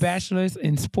received her bachelor's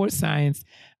in sports science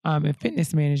and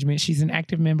fitness management. She's an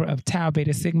active member of Tau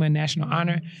Beta Sigma National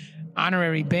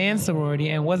Honorary Band Sorority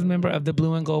and was a member of the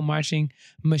Blue and Gold Marching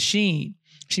Machine.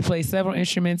 She plays several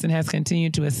instruments and has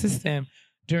continued to assist them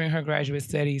during her graduate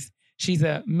studies. She's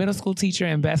a middle school teacher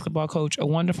and basketball coach, a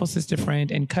wonderful sister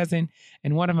friend and cousin,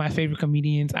 and one of my favorite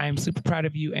comedians. I am super proud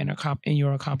of you and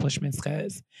your accomplishments,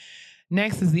 cuz.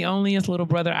 Next is the onlyest little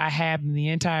brother I have in the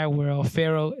entire world,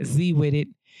 Pharaoh Z. Whitted.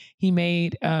 He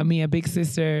made me a big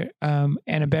sister and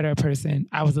a better person.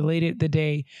 I was elated the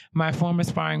day my former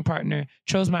sparring partner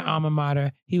chose my alma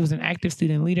mater. He was an active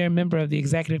student leader, member of the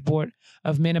executive board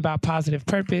of Men About Positive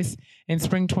Purpose, and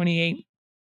Spring 28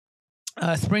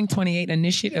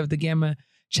 initiate of the Gamma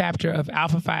chapter of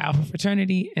Alpha Phi Alpha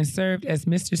Fraternity, and served as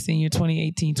Mr. Senior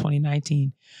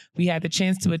 2018-2019. We had the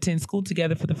chance to attend school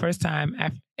together for the first time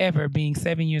ever, being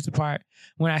 7 years apart,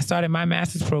 when I started my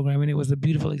master's program, and it was a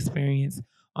beautiful experience.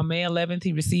 On May 11th,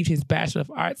 he received his Bachelor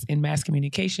of Arts in Mass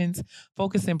Communications,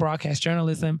 focused in broadcast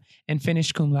journalism, and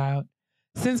finished cum laude.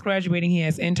 Since graduating, he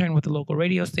has interned with the local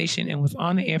radio station and was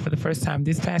on the air for the first time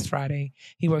this past Friday.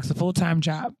 He works a full-time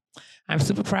job. I'm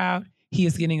super proud. He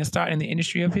is getting a start in the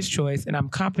industry of his choice, and I'm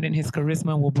confident his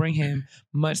charisma will bring him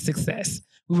much success.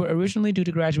 We were originally due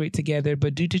to graduate together,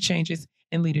 but due to changes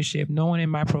in leadership, no one in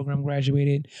my program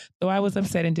graduated. Though I was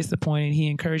upset and disappointed, he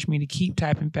encouraged me to keep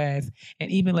typing fast and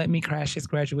even let me crash his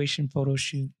graduation photo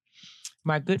shoot.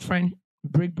 My good friend,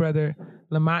 big brother,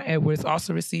 Lamont Edwards,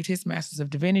 also received his Master's of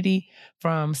Divinity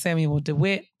from Samuel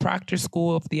DeWitt Proctor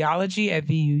School of Theology at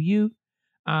VUU.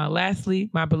 Lastly,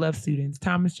 my beloved students,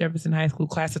 Thomas Jefferson High School,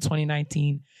 class of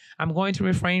 2019. I'm going to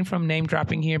refrain from name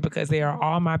dropping here because they are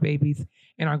all my babies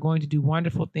and are going to do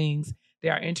wonderful things. They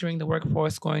are entering the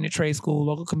workforce, going to trade school,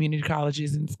 local community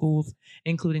colleges and schools,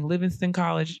 including Livingston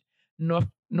College,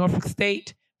 Norfolk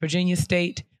State, Virginia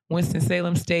State,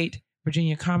 Winston-Salem State,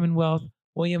 Virginia Commonwealth,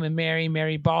 William and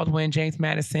Mary Baldwin, James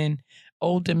Madison,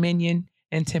 Old Dominion,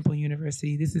 and Temple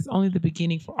University. This is only the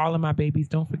beginning for all of my babies.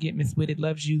 Don't forget, Miss Whitted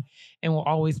loves you and will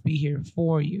always be here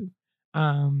for you.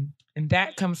 And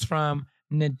that comes from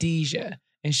Nadeja.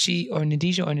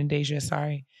 Nadeja,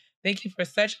 sorry. Thank you for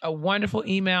such a wonderful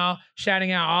email,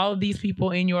 shouting out all of these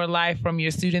people in your life, from your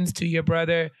students to your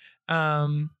brother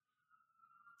and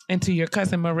to your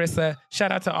cousin Marissa.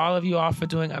 Shout out to all of you all for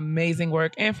doing amazing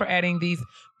work and for adding these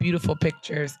beautiful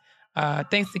pictures.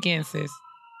 Thanks again, sis.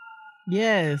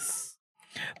 Yes.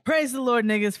 Praise the Lord,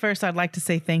 niggas. First, I'd like to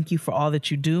say thank you for all that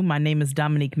you do. My name is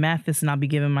Dominique Mathis, and I'll be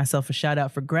giving myself a shout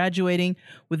out for graduating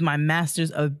with my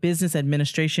Master's of Business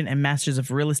Administration and Master's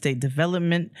of Real Estate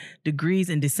Development degrees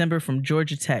in December from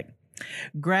Georgia Tech.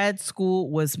 Grad school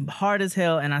was hard as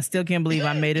hell, and I still can't believe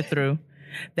I made it through.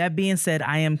 That being said,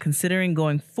 I am considering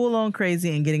going full on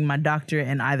crazy and getting my doctorate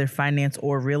in either finance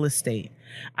or real estate.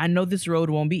 I know this road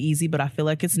won't be easy, but I feel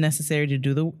like it's necessary to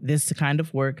do this kind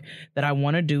of work that I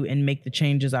want to do and make the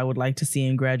changes I would like to see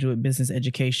in graduate business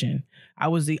education. I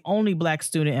was the only Black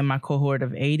student in my cohort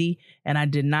of 80, and I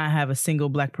did not have a single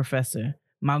Black professor.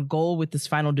 My goal with this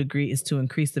final degree is to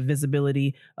increase the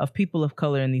visibility of people of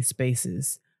color in these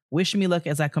spaces. Wish me luck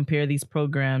as I compare these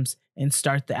programs and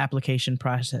start the application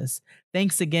process.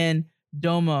 Thanks again,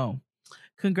 Domo.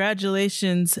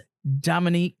 Congratulations,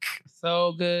 Dominique.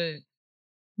 So good.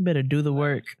 Better do the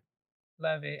work.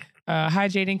 Love it. Hi,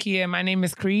 Jade and Kia. My name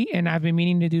is Cree, and I've been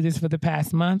meaning to do this for the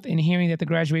past month, and hearing that the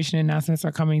graduation announcements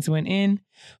are coming to an end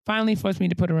finally forced me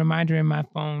to put a reminder in my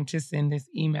phone to send this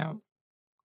email.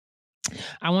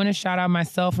 I want to shout out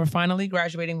myself for finally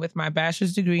graduating with my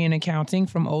bachelor's degree in accounting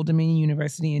from Old Dominion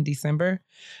University in December.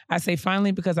 I say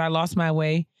finally because I lost my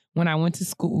way when I went to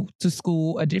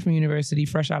school, a different university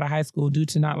fresh out of high school, due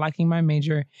to not liking my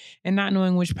major and not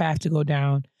knowing which path to go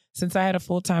down. Since I had a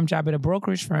full-time job at a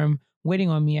brokerage firm waiting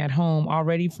on me at home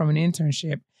already from an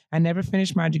internship, I never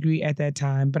finished my degree at that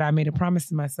time, but I made a promise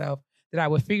to myself that I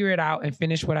would figure it out and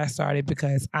finish what I started,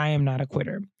 because I am not a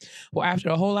quitter. Well, after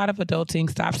a whole lot of adulting,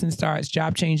 stops and starts,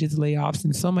 job changes, layoffs,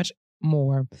 and so much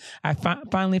more, I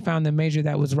finally found the major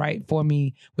that was right for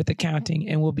me with accounting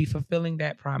and will be fulfilling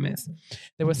that promise.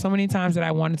 There were so many times that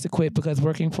I wanted to quit because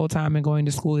working full-time and going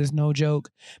to school is no joke,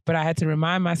 but I had to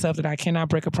remind myself that I cannot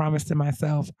break a promise to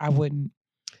myself. I wouldn't.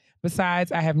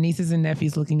 Besides, I have nieces and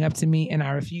nephews looking up to me, and I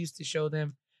refuse to show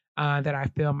them that I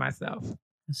failed myself.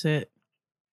 That's it.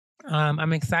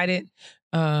 I'm excited.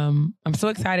 I'm so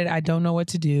excited. I don't know what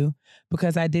to do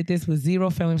because I did this with zero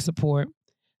family support.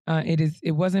 If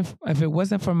it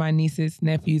wasn't for my nieces,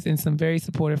 nephews, and some very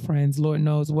supportive friends, Lord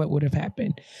knows what would have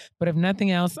happened. But if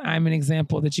nothing else, I'm an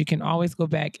example that you can always go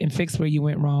back and fix where you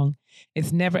went wrong.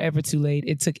 It's never, ever too late.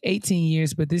 It took 18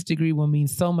 years, but this degree will mean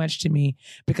so much to me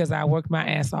because I worked my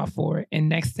ass off for it. And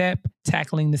next step,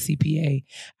 tackling the CPA.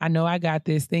 I know I got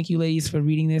this. Thank you, ladies, for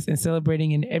reading this and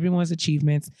celebrating in everyone's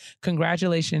achievements.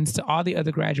 Congratulations to all the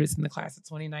other graduates in the class of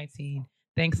 2019.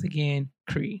 Thanks again,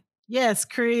 Cree. Yes,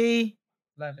 Cree.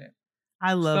 Love it.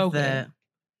 I love that. Good.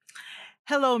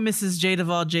 Hello, Mrs. Jade of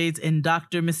all Jades and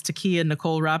Dr. Miss Takia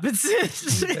Nicole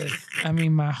Robinson. I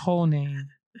mean, my whole name.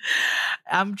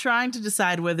 I'm trying to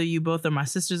decide whether you both are my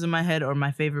sisters in my head or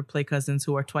my favorite play cousins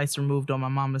who are twice removed on my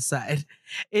mama's side.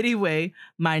 Anyway,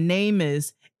 my name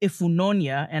is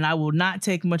Ifunonia, and I will not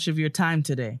take much of your time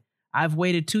today. I've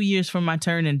waited 2 years for my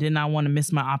turn and did not want to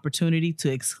miss my opportunity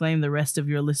to exclaim the rest of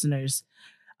your listeners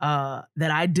that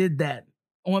I did that.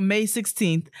 On May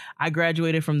 16th, I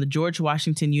graduated from the George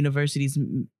Washington University's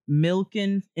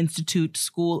Milken Institute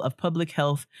School of Public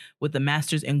Health with a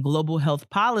master's in global health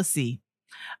policy.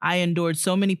 I endured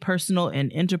so many personal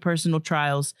and interpersonal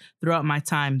trials throughout my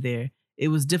time there. It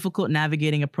was difficult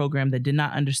navigating a program that did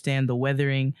not understand the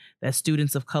weathering that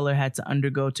students of color had to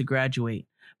undergo to graduate.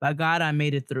 By God, I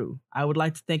made it through. I would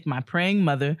like to thank my praying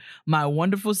mother, my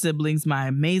wonderful siblings, my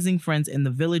amazing friends, and the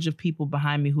village of people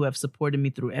behind me who have supported me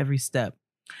through every step.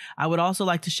 I would also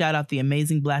like to shout out the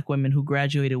amazing Black women who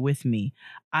graduated with me.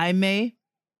 Ima,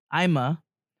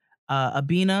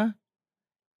 Abina,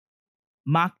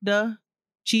 Makda,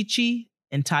 Chichi,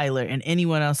 and Tyler, and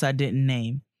anyone else I didn't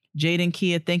name. Jade and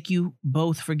Kia, thank you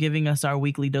both for giving us our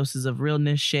weekly doses of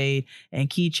realness, shade, and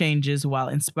key changes while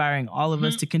inspiring all of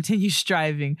us to continue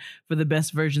striving for the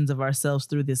best versions of ourselves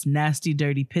through this nasty,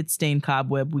 dirty, pit-stained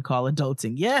cobweb we call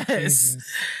adulting. Yes! Jesus.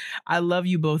 I love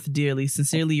you both dearly.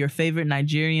 Sincerely, your favorite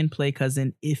Nigerian play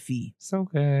cousin, Iffy. So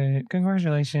good.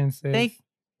 Congratulations, sis.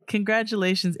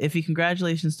 Congratulations, Iffy.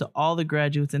 Congratulations to all the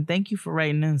graduates, and thank you for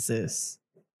writing in, sis.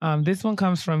 This one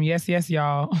comes from Yes,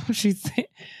 y'all. She said...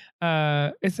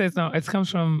 it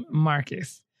comes from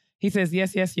Marcus. He says,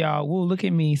 yes, y'all. Woo, look at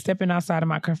me stepping outside of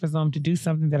my comfort zone to do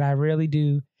something that I rarely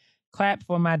do. Clap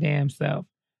for my damn self.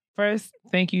 First,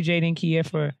 thank you, Jade and Kia,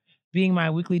 for being my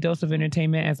weekly dose of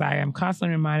entertainment, as I am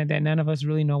constantly reminded that none of us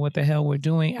really know what the hell we're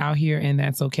doing out here, and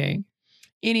that's okay.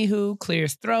 Anywho,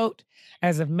 clears throat.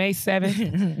 As of May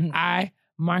 7th, I,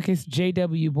 Marcus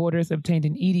J.W. Borders, obtained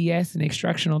an EDS in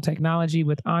Instructional Technology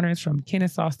with honors from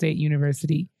Kennesaw State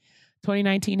University.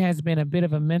 2019 has been a bit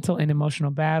of a mental and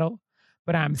emotional battle,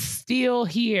 but I'm still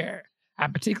here.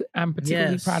 I'm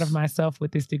particularly proud of myself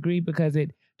with this degree because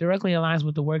it directly aligns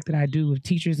with the work that I do with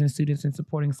teachers and students in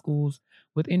supporting schools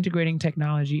with integrating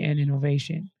technology and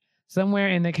innovation. Somewhere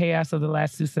in the chaos of the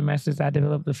last 2 semesters, I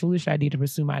developed the foolish idea to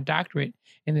pursue my doctorate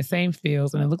in the same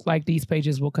fields, and it looks like these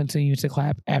pages will continue to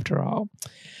clap after all.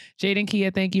 Jade and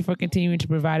Kia, thank you for continuing to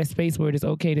provide a space where it is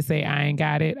okay to say, I ain't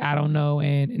got it, I don't know,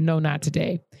 and no, not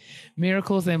today.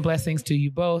 Miracles and blessings to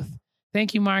you both.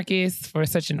 Thank you, Marcus, for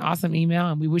such an awesome email,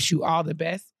 and we wish you all the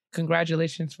best.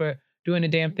 Congratulations for doing the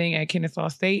damn thing at Kennesaw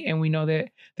State, and we know that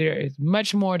there is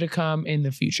much more to come in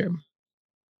the future.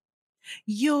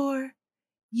 You're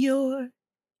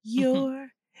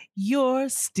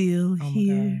still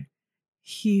here.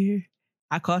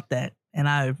 I caught that, and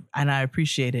I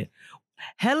appreciate it.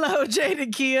 Hello, Jade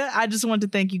and Kia. I just want to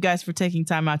thank you guys for taking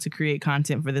time out to create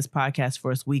content for this podcast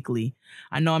for us weekly.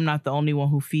 I know I'm not the only one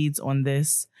who feeds on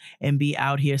this and be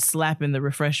out here slapping the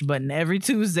refresh button every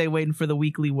Tuesday waiting for the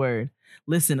weekly word.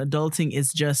 Listen, adulting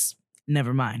is just,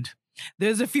 never mind.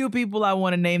 There's a few people I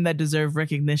want to name that deserve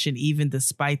recognition even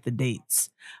despite the dates.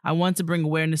 I want to bring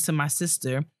awareness to my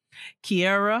sister,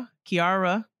 Kiara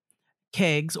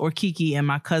Kegs, or Kiki, and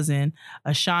my cousin,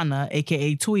 Ashana,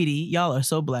 aka Tweety. Y'all are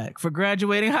so Black, for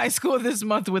graduating high school this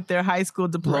month with their high school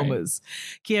diplomas.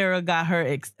 Right.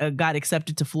 Kiara got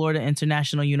accepted to Florida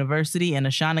International University, and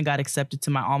Ashana got accepted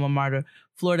to my alma mater,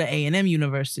 Florida A&M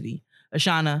University.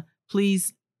 Ashana,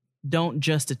 please don't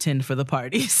just attend for the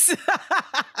parties.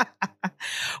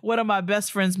 One of my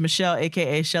best friends, Michelle,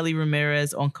 aka Shelly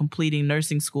Ramirez, on completing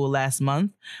nursing school last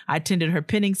month. I attended her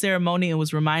pinning ceremony and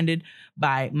was reminded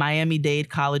by Miami-Dade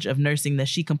College of Nursing that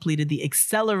she completed the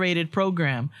accelerated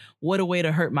program. What a way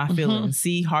to hurt my feelings.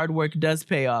 See, hard work does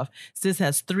pay off. Sis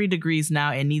has 3 degrees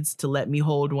now and needs to let me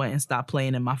hold one and stop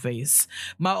playing in my face.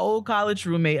 My old college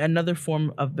roommate, another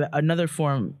form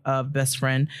of best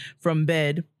friend from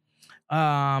bed,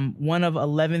 one of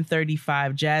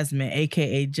 1135 Jasmine,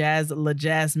 aka Jazz La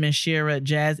Jasmine Shira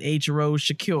Jazz H Rose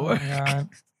Shakur.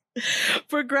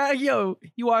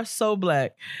 You are so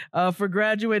Black. For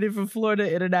graduating from Florida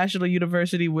International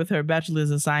University with her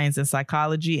Bachelor's of Science in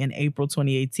Psychology in April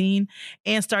 2018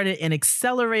 and started an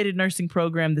accelerated nursing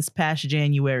program this past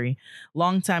January.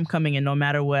 Long time coming, and no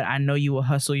matter what, I know you will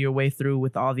hustle your way through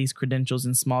with all these credentials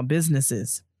and small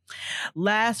businesses.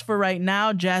 Last for right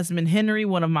now, Jasmine Henry,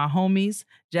 one of my homies.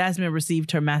 Jasmine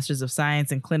received her Master's of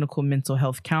Science in Clinical Mental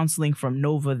Health Counseling from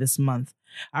Nova this month.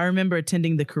 I remember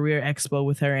attending the Career Expo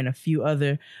with her and a few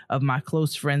other of my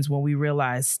close friends when we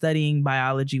realized studying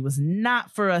biology was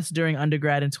not for us during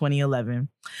undergrad in 2011.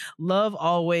 Love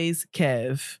always,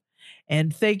 Kev.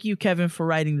 And thank you, Kevin, for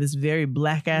writing this very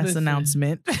black-ass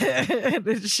announcement.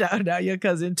 Shout out your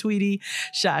cousin Tweety,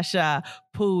 Shasha,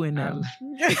 Pooh, and them.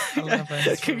 I love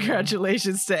us.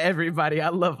 Congratulations to everybody. I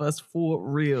love us for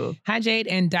real. Hi, Jade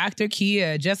and Dr.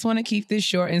 Kia. Just want to keep this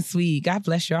short and sweet. God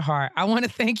bless your heart. I want to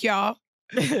thank y'all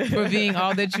for being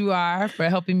all that you are, for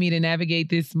helping me to navigate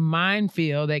this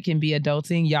minefield that can be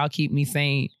adulting. Y'all keep me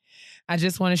sane. I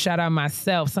just want to shout out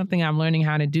myself, something I'm learning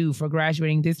how to do, for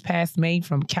graduating this past May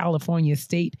from California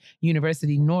State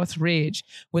University, Northridge,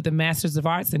 with a Master's of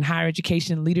Arts in Higher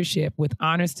Education Leadership with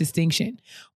honors distinction,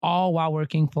 all while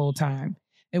working full-time.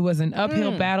 It was an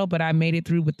uphill battle, but I made it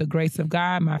through with the grace of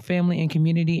God, my family and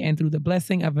community, and through the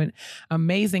blessing of an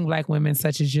amazing Black women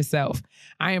such as yourself.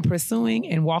 I am pursuing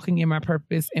and walking in my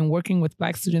purpose and working with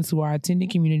Black students who are attending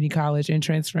community college and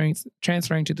transferring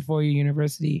to the four-year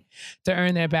university to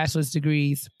earn their bachelor's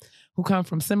degrees, who come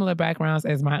from similar backgrounds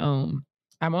as my own.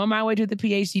 I'm on my way to the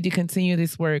PhD to continue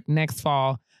this work next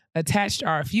fall. Attached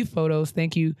are a few photos.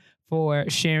 Thank you for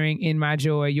sharing in my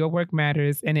joy. Your work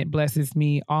matters, and it blesses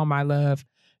me. All my love.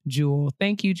 Jewel.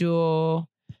 Thank you, Jewel.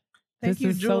 Thank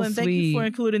you, Jewel, and thank you for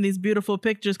including these beautiful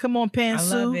pictures. Come on,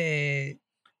 Pantsuit. I love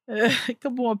it.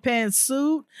 Come on,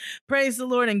 Pantsuit. Praise the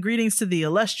Lord and greetings to the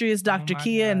illustrious Dr.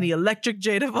 Kia God. and the electric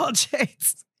Jade of all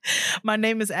Jades. My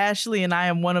name is Ashley, and I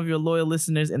am one of your loyal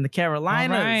listeners in the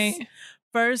Carolinas. All right.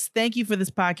 First, thank you for this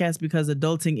podcast because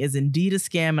adulting is indeed a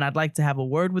scam, and I'd like to have a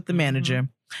word with the manager.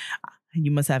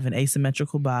 You must have an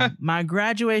asymmetrical bob. My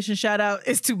graduation shout out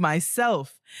is to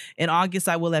myself. In August,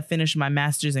 I will have finished my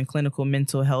master's in clinical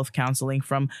mental health counseling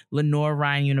from Lenore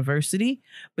Ryan University.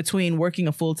 Between working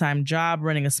a full-time job,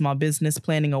 running a small business,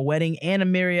 planning a wedding, and a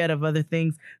myriad of other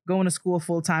things, going to school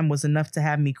full-time was enough to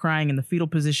have me crying in the fetal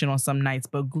position on some nights.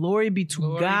 But glory be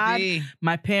to God,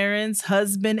 my parents,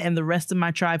 husband, and the rest of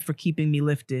my tribe for keeping me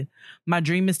lifted. My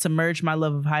dream is to merge my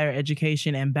love of higher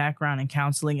education and background in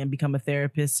counseling and become a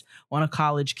therapist on a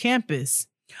college campus.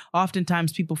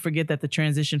 Oftentimes, people forget that the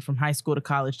transition from high school to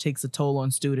college takes a toll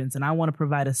on students, and I want to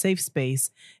provide a safe space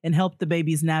and help the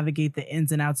babies navigate the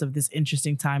ins and outs of this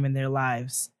interesting time in their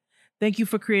lives. Thank you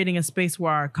for creating a space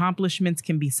where our accomplishments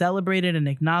can be celebrated and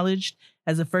acknowledged.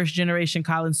 As a first-generation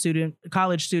college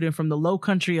student from the low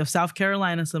country of South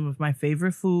Carolina, some of my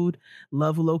favorite food,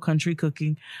 love low country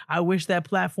cooking. I wish that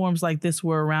platforms like this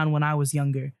were around when I was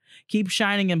younger. Keep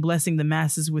shining and blessing the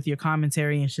masses with your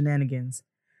commentary and shenanigans.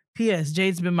 P.S.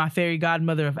 Jade's been my fairy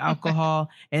godmother of alcohol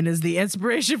and is the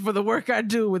inspiration for the work I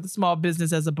do with a small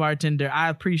business as a bartender. I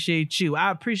appreciate you.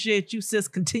 I appreciate you, sis.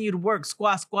 Continue to work.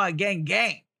 Squad, squad, gang,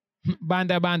 gang.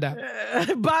 Banda, banda.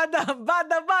 Banda,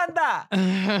 banda,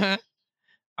 banda.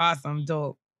 Awesome.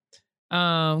 Dope.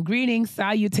 Greetings,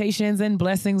 salutations, and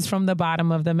blessings from the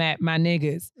bottom of the map, my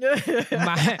niggas.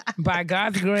 By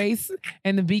God's grace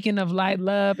and the beacon of light,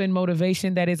 love, and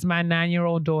motivation that is my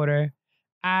 9-year-old daughter,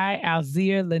 I,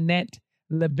 Alzir Lynette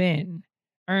Leben,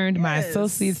 earned my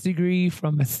associate's degree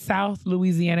from South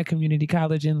Louisiana Community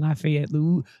College in Lafayette,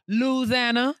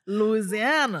 Louisiana.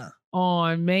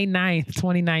 On May 9th,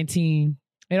 2019.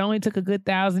 It only took a good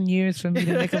 1,000 years for me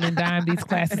to nickel and dime these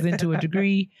classes into a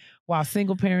degree, while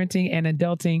single parenting and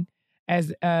adulting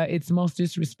as its most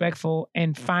disrespectful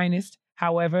and finest.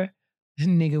 However,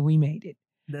 nigga, we made it.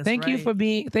 Thank you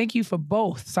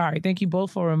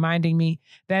both for reminding me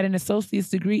that an associate's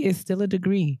degree is still a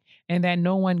degree and that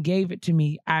no one gave it to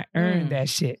me. I earned that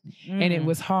shit and it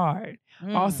was hard.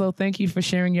 Also, thank you for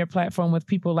sharing your platform with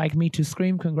people like me to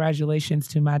scream congratulations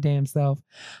to my damn self.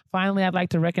 Finally, I'd like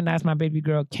to recognize my baby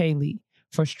girl, Kaylee,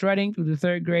 for strutting through the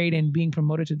 3rd grade and being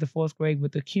promoted to the 4th grade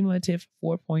with a cumulative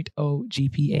 4.0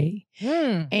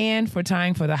 GPA. And for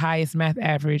tying for the highest math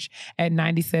average at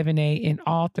 97A in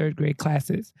all 3rd grade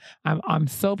classes. I'm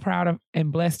so proud of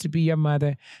and blessed to be your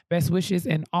mother. Best wishes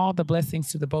and all the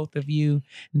blessings to the both of you.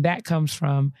 That comes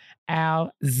from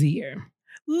Alzir.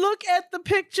 Look at the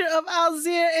picture of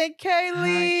Alzir and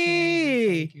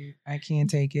Kaylee. I can't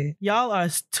take it. Y'all are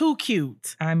too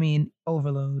cute. I mean,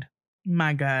 overload.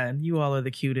 My God, you all are the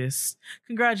cutest.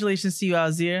 Congratulations to you,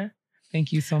 Alzir.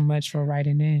 Thank you so much for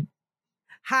writing in.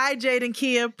 Hi, Jade and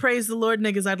Kia. Praise the Lord,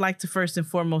 niggas. I'd like to first and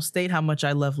foremost state how much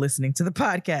I love listening to the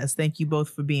podcast. Thank you both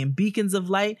for being beacons of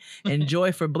light and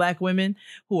joy for Black women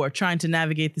who are trying to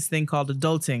navigate this thing called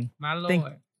adulting. My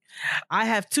Lord. I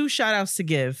have 2 shout outs to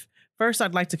give. First,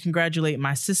 I'd like to congratulate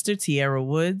my sister, Tiara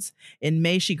Woods. In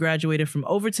May, she graduated from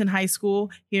Overton High School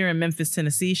here in Memphis,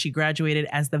 Tennessee. She graduated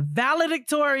as the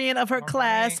valedictorian of her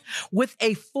class with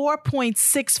a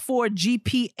 4.64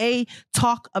 GPA.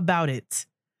 Talk about it.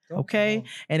 Okay.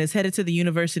 And is headed to the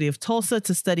University of Tulsa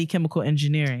to study chemical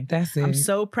engineering. That's it. I'm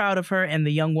so proud of her and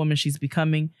the young woman she's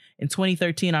becoming. In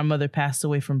 2013, our mother passed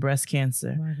away from breast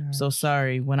cancer. I'm so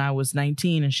sorry. When I was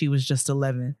 19 and she was just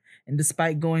 11. And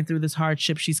despite going through this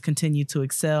hardship, she's continued to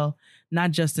excel,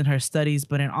 not just in her studies,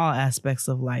 but in all aspects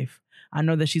of life. I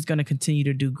know that she's going to continue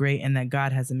to do great and that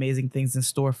God has amazing things in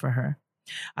store for her.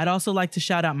 I'd also like to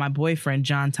shout out my boyfriend,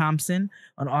 John Thompson.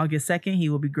 On August 2nd, he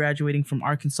will be graduating from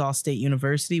Arkansas State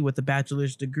University with a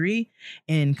bachelor's degree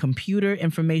in computer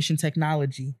information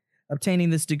technology.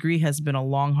 Obtaining this degree has been a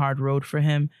long, hard road for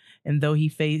him. And though he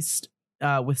faced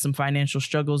with some financial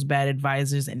struggles, bad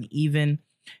advisors, and even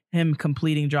him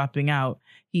dropping out,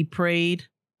 he prayed,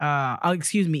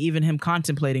 even him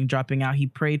contemplating dropping out, he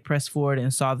prayed, pressed forward,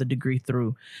 and saw the degree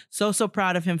through. So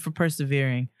proud of him for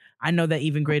persevering. I know that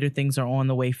even greater things are on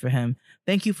the way for him.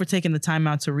 Thank you for taking the time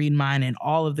out to read mine and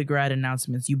all of the grad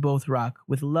announcements. You both rock.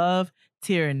 With love,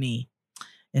 Tyranny.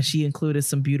 And she included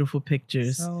some beautiful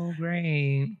pictures. So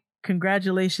great.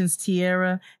 Congratulations,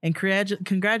 Tiara. And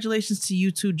congratulations to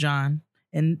you too, John.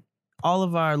 And all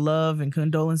of our love and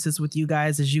condolences with you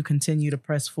guys as you continue to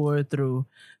press forward through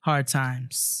hard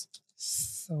times.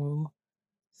 So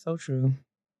true.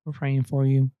 We're praying for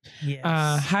you. Yes.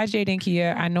 Hi, Jade and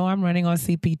Kia. I know I'm running on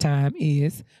CP time,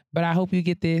 but I hope you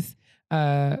get this.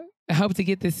 I hope to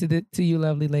get this to you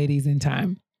lovely ladies in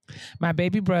time. My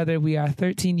baby brother, we are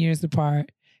 13 years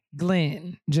apart.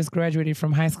 Glenn just graduated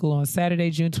from high school on Saturday,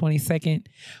 June 22nd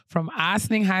from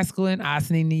Ossining High School in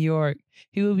Ossining, New York.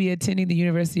 He will be attending the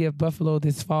University of Buffalo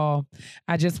this fall.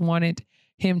 I just wanted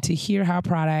him to hear how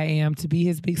proud I am to be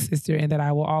his big sister and that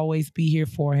I will always be here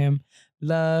for him.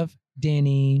 Love,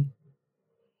 Denny.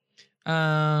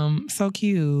 So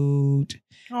cute.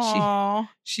 Aww.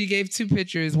 She gave 2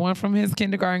 pictures, one from his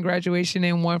kindergarten graduation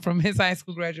and one from his high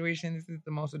school graduation. This is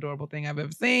the most adorable thing I've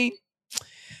ever seen.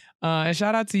 And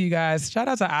shout out to you guys. Shout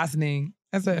out to Ossining.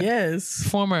 That's a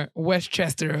former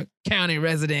Westchester County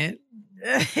resident.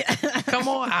 Come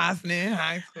on, Ossining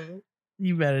High School.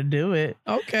 You better do it.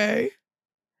 Okay.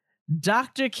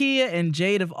 Dr. Kia and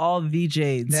Jade of all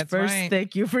VJs. That's First, right.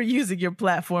 Thank you for using your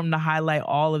platform to highlight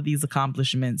all of these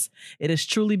accomplishments. It has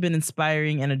truly been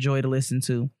inspiring and a joy to listen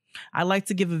to. I'd like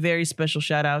to give a very special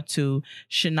shout out to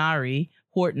Shinari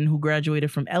Horton, who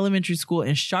graduated from elementary school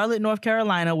in Charlotte, North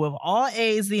Carolina with all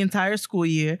A's the entire school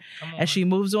year. As she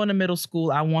moves on to middle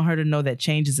school, I want her to know that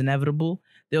change is inevitable.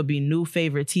 There'll be new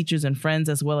favorite teachers and friends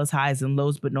as well as highs and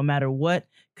lows, but no matter what,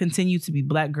 continue to be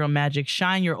Black girl magic,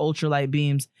 shine your ultralight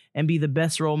beams, and be the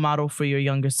best role model for your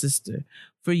younger sister.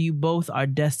 For you both are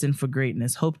destined for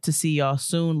greatness. Hope to see y'all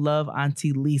soon. Love,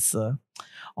 Auntie Lisa.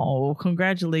 Oh,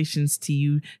 congratulations to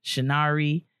you,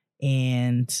 Shinari.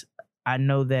 And I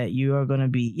know that you are going to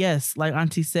be, yes, like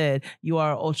Auntie said, you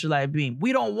are an ultralight beam.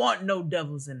 We don't want no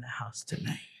devils in the house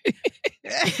tonight.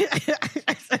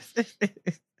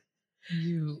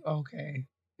 Okay.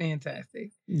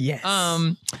 Fantastic. Yes.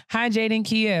 Hi, Jade and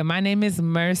Kia. My name is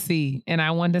Mercy, and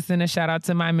I wanted to send a shout out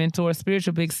to my mentor,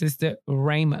 spiritual big sister,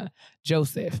 Rhema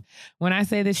Joseph. When I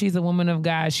say that she's a woman of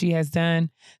God, she has done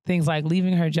things like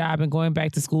leaving her job and going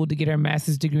back to school to get her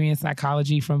master's degree in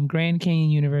psychology from Grand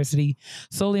Canyon University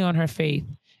solely on her faith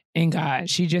in God.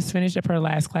 She just finished up her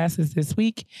last classes this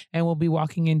week and will be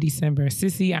walking in December.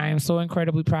 Sissy, I am so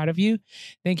incredibly proud of you.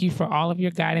 Thank you for all of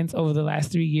your guidance over the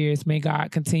last 3 years. May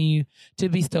God continue to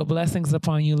bestow blessings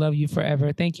upon you. Love you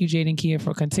forever. Thank you, Jade and Kia,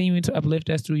 for continuing to uplift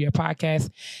us through your podcast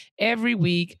every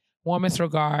week. Warmest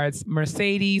regards,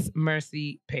 Mercedes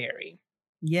Mercy Perry.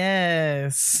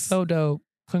 Yes. So dope.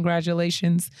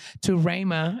 Congratulations to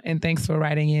Rhema, and thanks for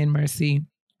writing in, Mercy.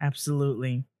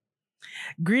 Absolutely.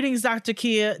 Greetings, Dr.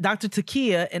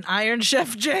 Takia and Iron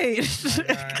Chef Jade.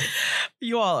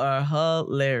 You all are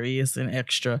hilarious and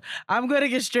extra. I'm going to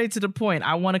get straight to the point.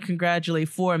 I want to congratulate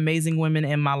 4 amazing women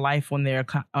in my life on their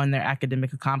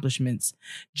academic accomplishments.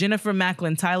 Jennifer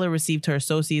Macklin Tyler received her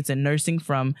associates in nursing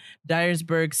from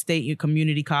Dyersburg State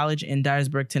Community College in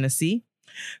Dyersburg, Tennessee.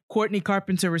 Courtney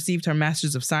Carpenter received her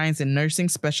Master's of Science in Nursing,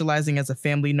 specializing as a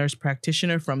family nurse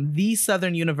practitioner from the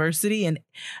Southern University and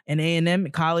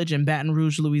A&M College in Baton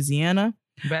Rouge, Louisiana.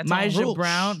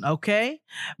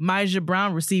 Myja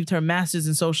Brown received her Master's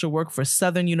in Social Work for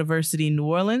Southern University in New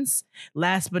Orleans.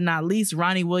 Last but not least,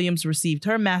 Ronnie Williams received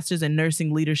her Master's in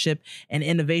Nursing Leadership and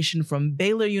Innovation from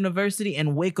Baylor University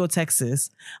in Waco, Texas.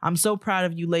 I'm so proud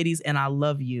of you ladies and I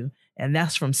love you. And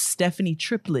that's from Stephanie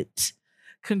Triplett.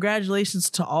 Congratulations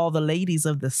to all the ladies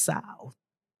of the South.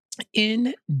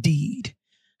 Indeed.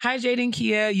 Hi, Jade and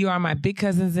Kia. You are my big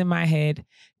cousins in my head.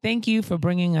 Thank you for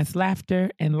bringing us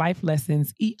laughter and life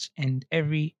lessons each and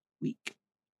every week.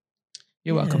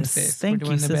 You're welcome, sis. Thank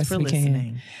you, sis, for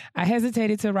listening. I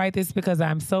hesitated to write this because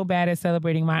I'm so bad at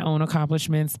celebrating my own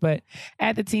accomplishments, but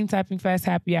at the Team Typing Fast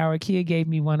happy hour, Kia gave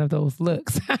me one of those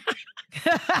looks.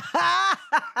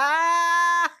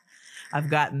 I've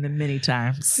gotten them many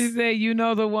times. She said, you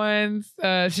know the ones.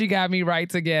 She got me right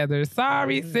together.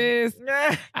 Sorry, sis.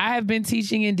 I have been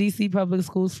teaching in DC public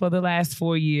schools for the last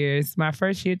 4 years. My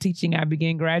first year teaching, I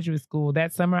began graduate school.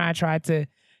 That summer, I tried to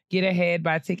get ahead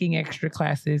by taking extra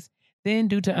classes. Then,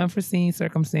 due to unforeseen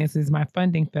circumstances, my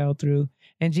funding fell through,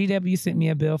 and GW sent me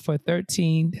a bill for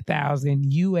 $13,000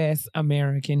 US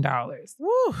American dollars.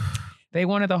 Woo. They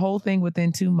wanted the whole thing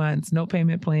within 2 months. No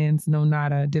payment plans, no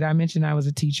nada. Did I mention I was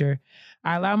a teacher?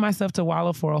 I allowed myself to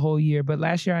wallow for a whole year, but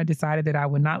last year I decided that I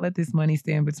would not let this money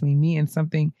stand between me and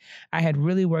something I had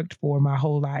really worked for my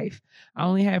whole life. I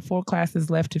only had 4 classes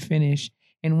left to finish.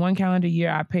 In 1 calendar year,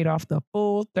 I paid off the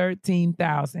full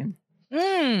 $13,000.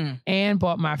 And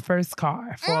bought my first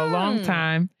car. For a long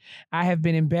time, I have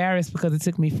been embarrassed because it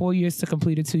took me 4 years to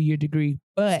complete a 2-year degree,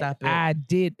 but I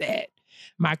did that.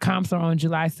 My comps are on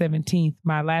July 17th.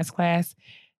 My last class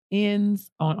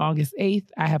ends on August 8th.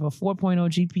 I have a 4.0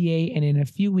 GPA, and in a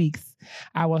few weeks,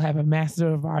 I will have a Master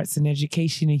of Arts in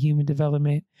Education and Human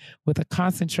Development with a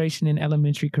concentration in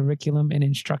elementary curriculum and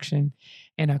instruction,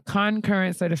 and a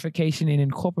concurrent certification in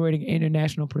incorporating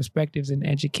international perspectives in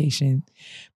education,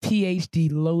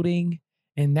 PhD loading,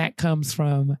 and that comes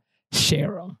from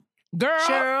Cheryl.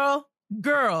 Girl.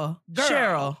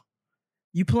 Cheryl.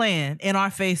 You playing in our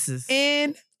faces.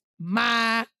 In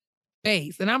my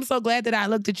face. And I'm so glad that I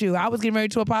looked at you. I was getting ready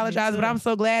to apologize, but I'm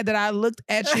so glad that I looked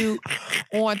at you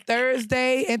on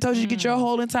Thursday and told you to get your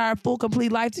whole entire full,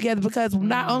 complete life together, because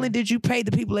not only did you pay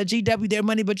the people at GW their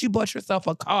money, but you bought yourself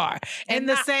a car. In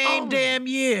the same damn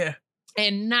year.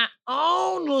 And not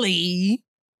only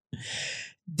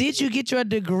did you get your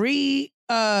degree,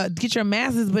 get your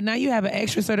master's, but now you have an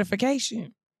extra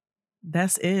certification.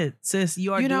 That's it, sis.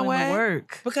 You are doing the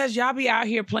work. Because y'all be out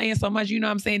here playing so much. You know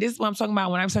what I'm saying? This is what I'm talking about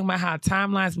when I'm talking about how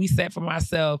timelines we set for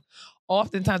ourselves.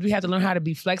 Oftentimes we have to learn how to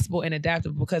be flexible and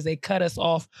adaptable because they cut us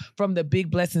off from the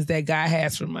big blessings that God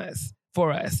has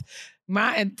for us.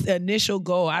 My initial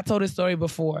goal, I told this story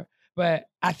before, but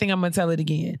I think I'm going to tell it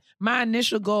again. My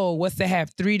initial goal was to have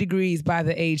 3 degrees by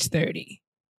the age 30,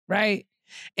 right?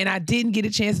 And I didn't get a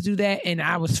chance to do that, and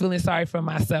I was feeling sorry for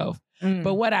myself.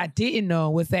 But what I didn't know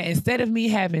was that instead of me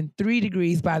having 3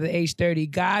 degrees by the age 30,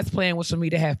 God's plan was for me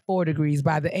to have 4 degrees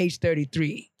by the age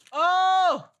 33.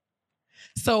 Oh!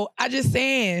 So I just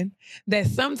saying that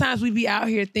sometimes we be out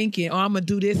here thinking, oh, I'm going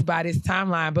to do this by this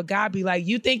timeline. But God be like,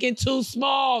 you thinking too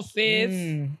small, sis.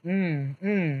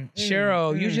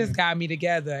 Cheryl, you just got me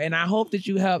together. And I hope that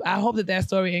you help. I hope that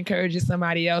story encourages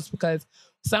somebody else, because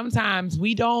sometimes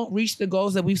we don't reach the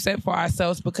goals that we've set for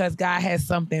ourselves because God has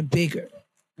something bigger.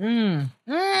 I'm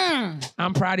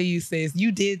proud of you, sis.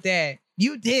 You did that.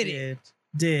 You did it.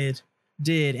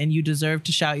 Did. And you deserve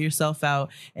to shout yourself out.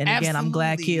 And again, I'm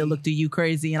glad Kia looked at you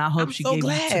crazy, and I hope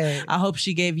I hope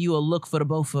she gave you a look for the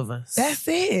both of us. That's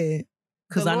it.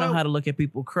 Because I know how to look at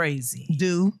people crazy.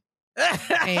 Do.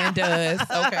 And does.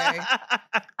 Okay.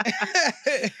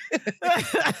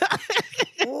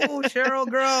 Ooh, Cheryl,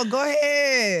 girl, go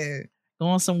ahead. Go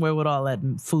on somewhere with all that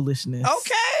foolishness.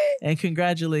 Okay. And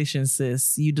congratulations,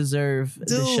 sis. You deserve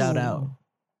the shout out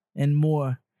and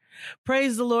more.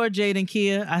 Praise the Lord, Jade and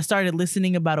Kia. I started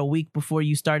listening about a week before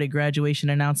you started graduation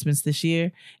announcements this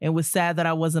year, and was sad that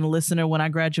I wasn't a listener when I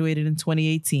graduated in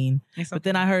 2018. But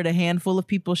then I heard a handful of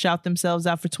people shout themselves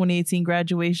out for 2018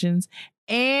 graduations,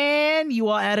 and you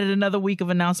all added another week of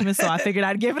announcements, so I figured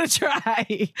I'd give it a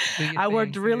try. I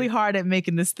worked really hard at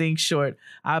making this thing short.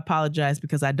 I apologize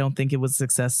because I don't think it was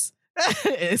successful.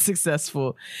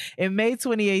 In May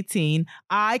 2018,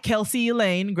 I, Kelsey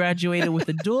Elaine, graduated with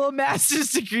a dual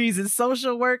master's degrees in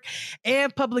social work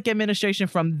and public administration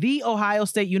from The Ohio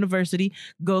State University.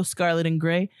 Go Scarlet and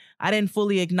Gray. I didn't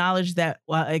fully acknowledge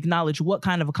what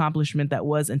kind of accomplishment that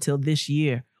was until this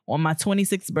year. On my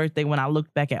 26th birthday, when I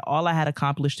looked back at all I had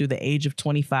accomplished through the age of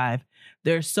 25,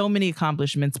 there are so many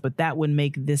accomplishments, but that would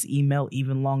make this email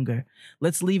even longer.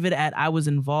 Let's leave it at I was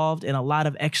involved in a lot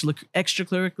of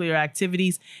extracurricular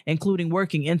activities, including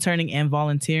working, interning, and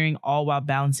volunteering, all while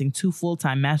balancing 2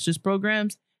 full-time master's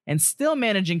programs and still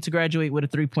managing to graduate with a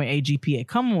 3.8 GPA.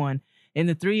 Come on, in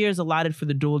the 3 years allotted for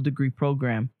the dual degree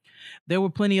program. There were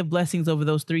plenty of blessings over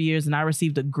those 3 years, and I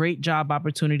received a great job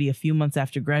opportunity a few months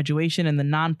after graduation in the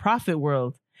nonprofit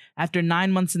world. After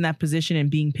 9 months in that position and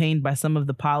being pained by some of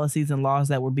the policies and laws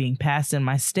that were being passed in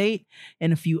my state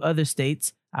and a few other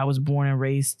states, I was born and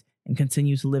raised and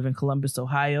continue to live in Columbus,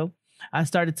 Ohio. I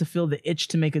started to feel the itch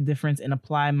to make a difference and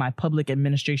apply my public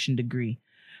administration degree.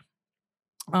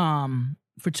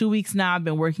 For 2 weeks now, I've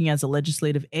been working as a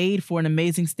legislative aide for an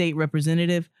amazing state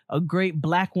representative, a great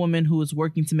Black woman who is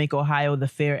working to make Ohio the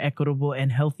fair, equitable,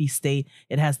 and healthy state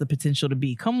it has the potential to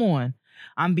be. Come on.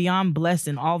 I'm beyond blessed,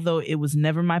 and although it was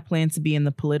never my plan to be in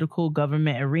the political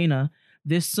government arena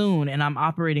this soon, and I'm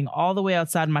operating all the way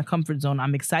outside my comfort zone,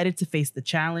 I'm excited to face the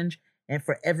challenge and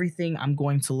for everything I'm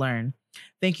going to learn.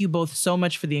 Thank you both so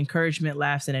much for the encouragement,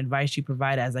 laughs, and advice you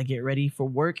provide as I get ready for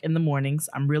work in the mornings.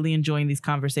 I'm really enjoying these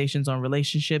conversations on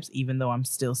relationships, even though I'm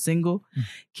still single.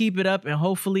 Keep it up, and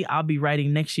hopefully I'll be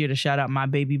writing next year to shout out my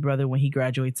baby brother when he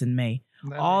graduates in May.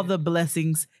 All the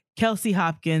blessings, Kelsey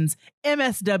Hopkins,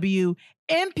 MSW,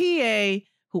 MPA,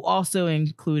 who also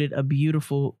included a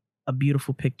beautiful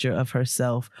picture of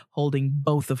herself holding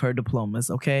both of her diplomas,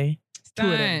 okay?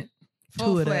 Stunt.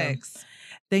 Full flex.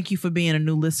 Thank you for being a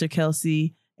new listener,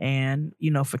 Kelsey, and,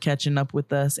 you know, for catching up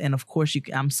with us. And of course,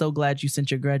 I'm so glad you sent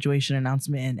your graduation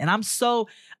announcement in. And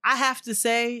I have to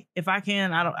say, if I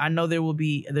can, I know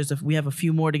we have a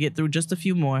few more to get through, just a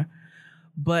few more,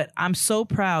 but I'm so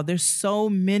proud. There's so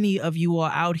many of you all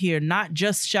out here, not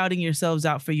just shouting yourselves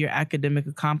out for your academic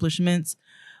accomplishments,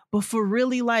 but for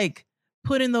really like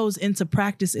putting those into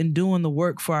practice and doing the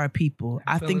work for our people.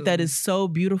 Absolutely. I think that is so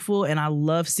beautiful, and I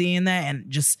love seeing that, and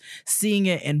just seeing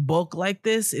it in bulk like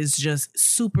this is just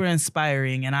super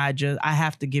inspiring. And I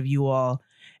have to give you all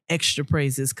extra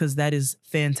praises because that is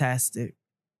fantastic.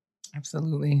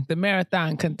 Absolutely. The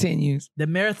marathon continues. The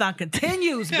marathon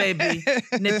continues, baby.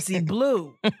 Nipsey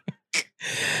Blue.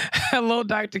 Hello,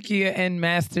 Dr. Kia and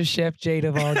Master Chef Jade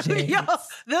of all Jades. Yo,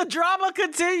 the drama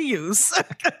continues.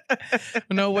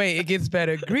 No, wait, it gets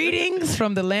better. Greetings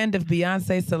from the land of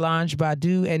Beyonce, Solange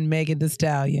Badu, and Megan Thee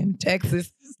Stallion,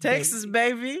 Texas,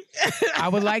 baby. I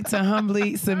would like to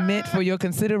humbly submit for your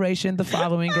consideration the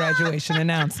following graduation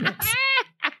announcements.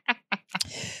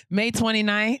 May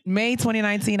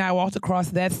 2019, I walked across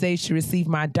that stage to receive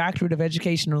my Doctorate of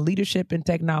Educational Leadership and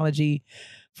Technology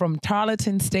from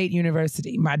Tarleton State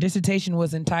University. My dissertation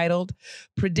was entitled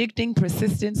Predicting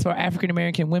Persistence for African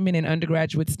American Women in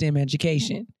Undergraduate STEM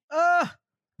Education.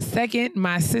 Second,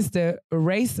 my sister,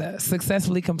 Raisa,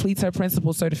 successfully completes her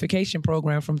principal certification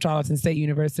program from Tarleton State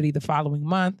University the following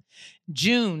month,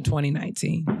 June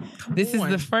 2019. This is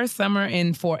the first summer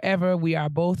in forever we are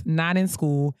both not in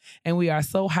school, and we are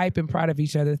so hype and proud of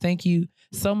each other. Thank you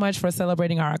so much for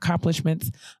celebrating our accomplishments.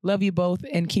 Love you both,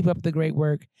 and keep up the great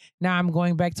work. Now I'm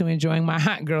going back to enjoying my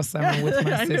hot girl summer with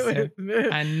my sister.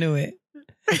 I knew it.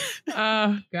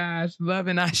 Oh, gosh. Love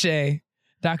and Ashe.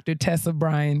 Dr. Tessa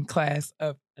Bryan, class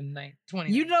of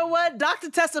 20. You know what?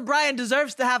 Dr. Tessa Bryan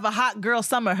deserves to have a hot girl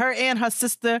summer. Her and her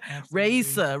sister,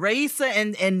 Raisa. Raisa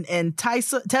and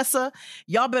Tessa,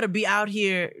 y'all better be out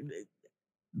here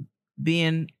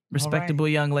being respectable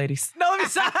young ladies. No, I'm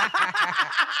sorry.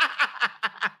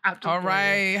 All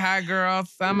right, hot girl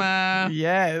summer.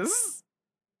 Yes.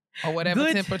 Or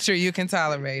whatever temperature you can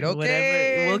tolerate.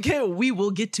 Okay. We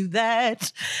will get to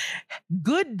that.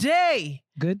 Good day.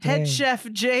 Good day. Head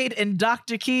Chef Jade and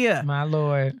Dr. Kia. My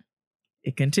Lord.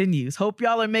 It continues. Hope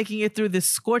y'all are making it through this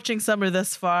scorching summer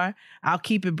thus far. I'll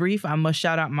keep it brief. I must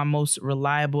shout out my most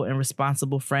reliable and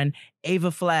responsible friend, Ava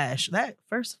Flash.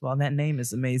 First of all, that name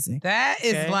is amazing. That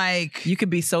is like... You could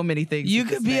be so many things. You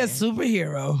could be a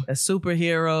superhero. A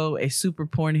superhero, a super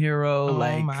porn hero.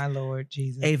 Oh, my Lord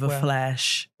Jesus. Ava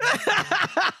Flash.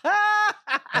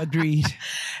 Agreed.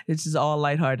 It's just all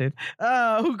lighthearted.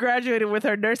 Who graduated with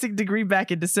her nursing degree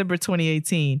back in December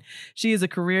 2018. She is a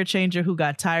career changer who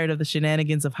got tired of the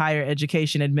shenanigans of higher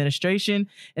education administration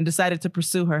and decided to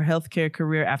pursue her healthcare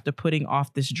career after putting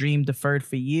off this dream deferred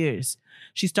for years.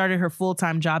 She started her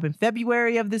full-time job in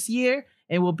February of this year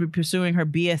and will be pursuing her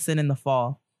BSN in the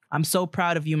fall. I'm so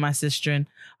proud of you, my sister.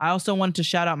 I also wanted to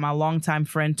shout out my longtime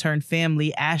friend turned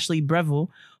family, Ashley Breville,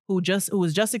 who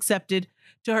was just accepted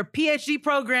to her PhD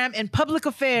program in public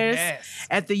affairs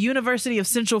at the University of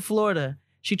Central Florida.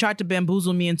 She tried to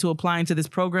bamboozle me into applying to this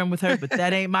program with her, but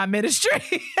that ain't my ministry.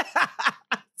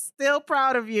 Still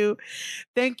proud of you.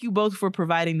 Thank you both for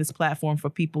providing this platform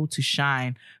for people to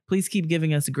shine. Please keep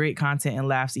giving us great content and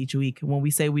laughs each week. When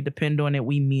we say we depend on it,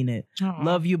 we mean it. Aww.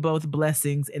 Love you both.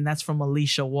 Blessings. And that's from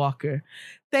Alicia Walker.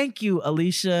 Thank you,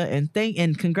 Alicia.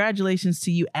 And congratulations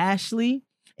to you, Ashley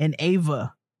and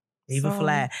Ava.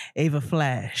 Ava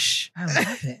Flash. I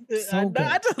love it. So good.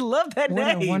 I just love that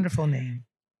name. What a wonderful name.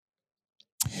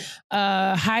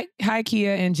 Hi,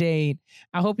 Kia and Jade.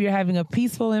 I hope you're having a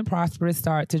peaceful and prosperous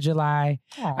start to July.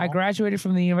 Aww. I graduated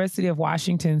from the University of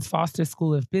Washington's Foster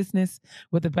School of Business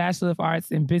with a Bachelor of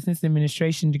Arts in Business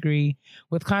Administration degree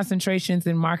with concentrations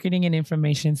in marketing and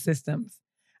information systems.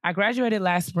 I graduated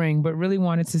last spring, but really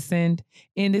wanted to send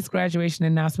in this graduation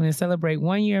announcement and celebrate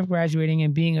 1 year of graduating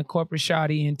and being a corporate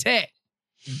shawty in tech.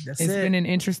 It's been an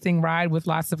interesting ride with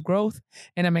lots of growth,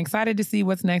 and I'm excited to see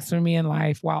what's next for me in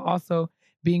life while also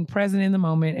being present in the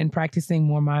moment and practicing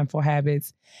more mindful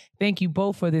habits. Thank you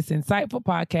both for this insightful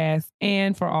podcast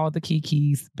and for all the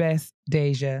Kikis. Best,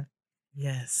 Deja.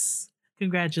 Yes.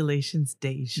 Congratulations,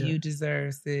 Deja. You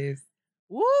deserve, sis.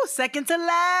 Woo, second to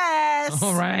last.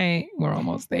 All right. We're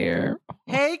almost there.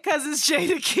 Hey, cousins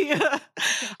Jade and Kia.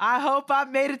 I hope I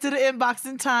made it to the inbox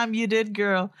in time. You did,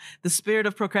 girl. The spirit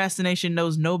of procrastination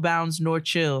knows no bounds nor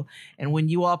chill. And when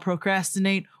you all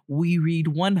procrastinate, we read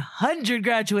 100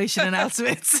 graduation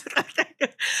announcements.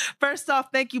 First off,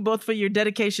 thank you both for your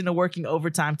dedication to working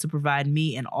overtime to provide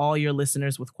me and all your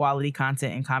listeners with quality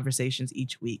content and conversations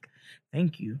each week.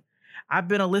 Thank you. I've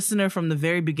been a listener from the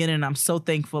very beginning, and I'm so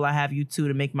thankful I have you two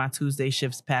to make my Tuesday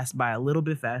shifts pass by a little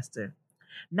bit faster.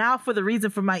 Now for the reason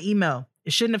for my email.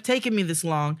 It shouldn't have taken me this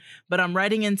long, but I'm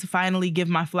writing in to finally give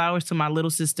my flowers to my little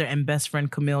sister and best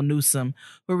friend Camille Newsom,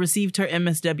 who received her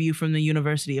MSW from the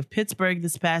University of Pittsburgh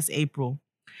this past April.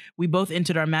 We both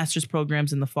entered our master's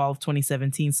programs in the fall of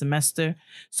 2017 semester,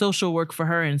 social work for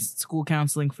her and school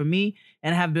counseling for me,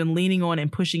 and have been leaning on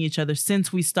and pushing each other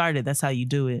since we started. That's how you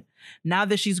do it. Now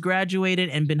that she's graduated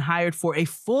and been hired for a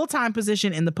full-time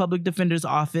position in the public defender's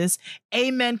office,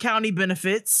 amen county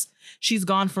benefits, she's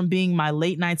gone from being my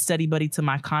late night study buddy to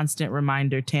my constant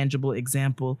reminder, tangible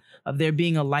example of there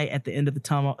being a light at the end of the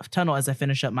tunnel as I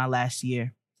finish up my last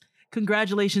year.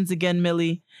 Congratulations again,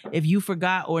 Millie. If you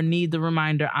forgot or need the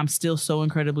reminder, I'm still so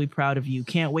incredibly proud of you.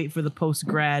 Can't wait for the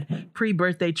post-grad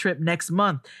pre-birthday trip next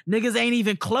month. Niggas ain't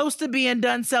even close to being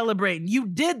done celebrating. You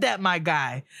did that, my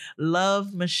guy.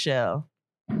 Love, Michelle.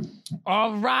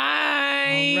 All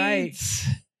right.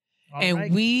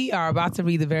 We are about to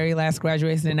read the very last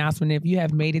graduation announcement. If you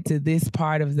have made it to this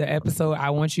part of the episode,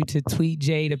 I want you to tweet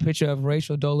Jade a picture of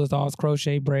Rachel Dolezal's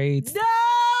crochet braids. No!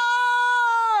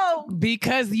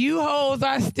 Because you hoes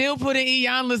are still putting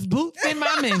Iyanla's boots in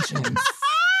my mentions.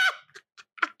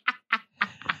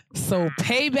 So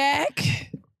payback.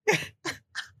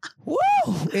 Woo!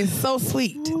 It's so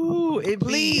sweet. Ooh, it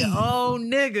be your own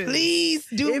niggas. Please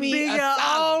do me be a your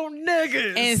solid own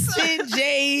niggas. and send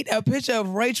Jade a picture of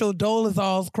Rachel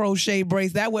Dolezal's crochet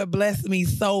braids. That would bless me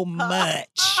so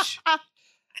much.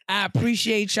 I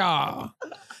appreciate y'all.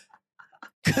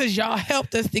 Because y'all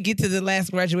helped us to get to the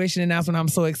last graduation announcement. I'm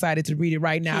so excited to read it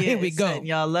right now. Kia Here we is go. setting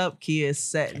y'all up. Kia is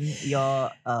setting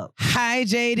y'all up. Hi,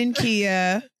 Jade and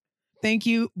Kia. Thank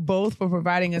you both for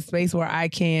providing a space where I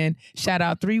can shout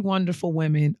out 3 wonderful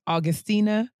women,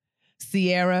 Augustina,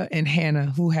 Sierra, and Hannah,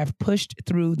 who have pushed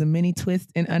through the many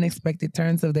twists and unexpected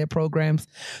turns of their programs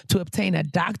to obtain a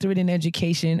doctorate in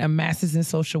education, a master's in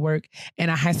social work, and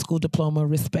a high school diploma,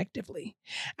 respectively.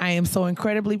 I am so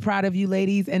incredibly proud of you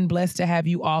ladies and blessed to have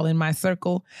you all in my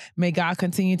circle. May God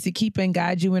continue to keep and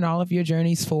guide you in all of your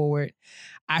journeys forward.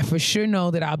 I for sure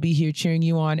know that I'll be here cheering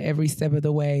you on every step of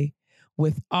the way.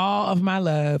 With all of my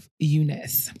love,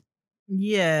 Eunice.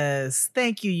 Yes.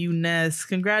 Thank you, Eunice.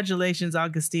 Congratulations,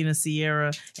 Augustina,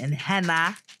 Sierra, and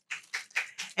Hannah.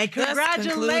 And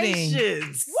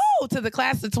congratulations. Woo, to the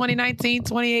class of 2019,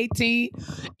 2018,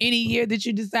 any year that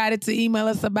you decided to email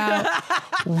us about.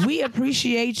 We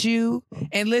appreciate you.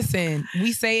 And listen,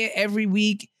 we say it every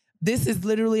week. This is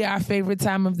literally our favorite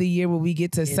time of the year where we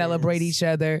get to celebrate each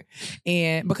other.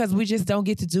 And because we just don't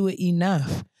get to do it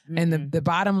enough. And the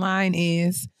bottom line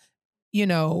is, you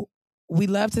know, we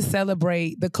love to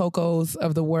celebrate the Cocos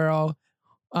of the world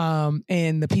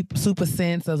and the people, Super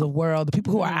Sense of the world, the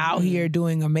people who are out here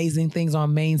doing amazing things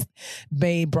on main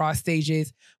broad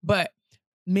stages. But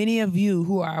many of you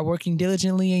who are working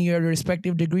diligently in your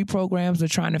respective degree programs or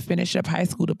trying to finish up high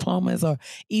school diplomas or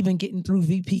even getting through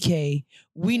VPK,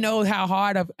 we know how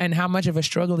hard and how much of a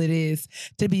struggle it is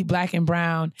to be Black and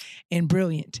brown and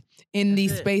brilliant in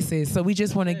these spaces. So we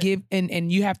just want to give,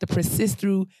 and you have to persist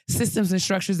through systems and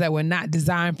structures that were not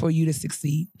designed for you to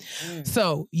succeed.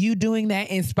 So you doing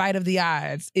that in spite of the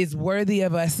odds is worthy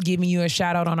of us giving you a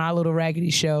shout out on our little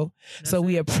raggedy show. So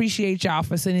we appreciate y'all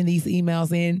for sending these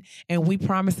emails in, and we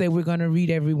promise that we're going to read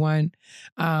everyone.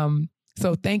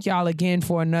 So thank y'all again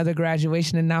for another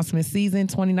graduation announcement season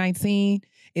 2019.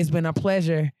 It's been a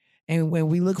pleasure. And when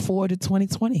we look forward to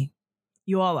 2020.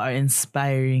 You all are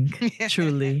inspiring,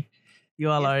 truly. You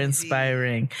all are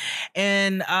inspiring.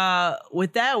 And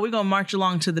with that, we're going to march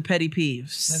along to the petty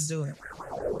peeves. Let's do it.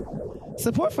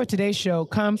 Support for today's show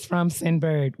comes from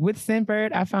Scentbird. With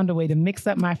Scentbird, I found a way to mix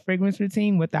up my fragrance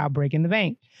routine without breaking the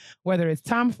bank. Whether it's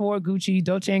Tom Ford, Gucci,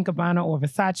 Dolce & Gabbana, or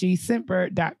Versace,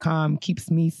 Scentbird.com keeps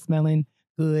me smelling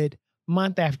good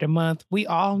month after month. We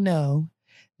all know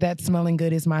that smelling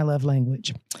good is my love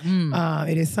language.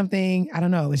 It is something, I don't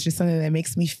know, it's just something that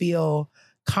makes me feel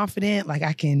confident, like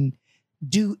I can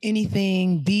do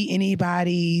anything, be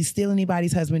anybody, steal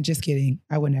anybody's husband. Just kidding.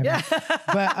 I would never. Yeah.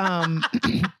 But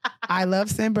I love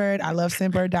Scentbird. I love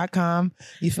Scentbird.com.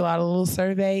 You fill out a little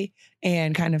survey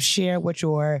and kind of share what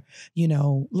your,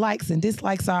 likes and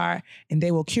dislikes are. And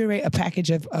they will curate a package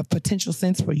of potential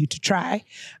scents for you to try.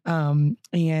 And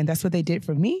that's what they did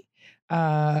for me.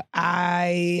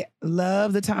 I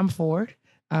love the Tom Ford.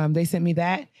 They sent me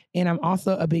that. And I'm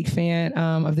also a big fan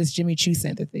of this Jimmy Choo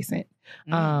scent that they sent.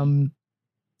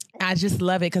 I just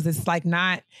love it because it's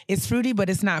it's fruity, but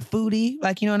it's not foodie.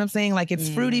 Like, you know what I'm saying? Like, it's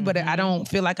fruity, but I don't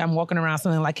feel like I'm walking around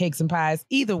smelling like cakes and pies.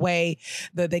 Either way,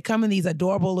 they come in these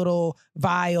adorable little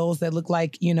vials that look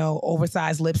like,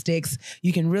 oversized lipsticks.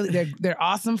 You can really, they're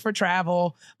awesome for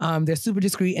travel. They're super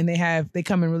discreet and they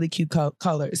come in really cute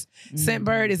colors.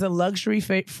 Scentbird is a luxury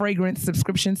fragrance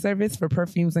subscription service for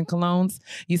perfumes and colognes.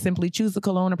 You simply choose the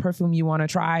cologne or perfume you want to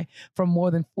try from more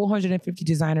than 450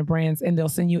 designer brands, and they'll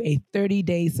send you a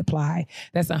 30-day supply.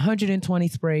 That's 120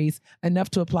 sprays, enough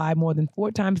to apply more than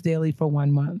 4 times daily for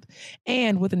 1 month.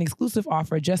 And with an exclusive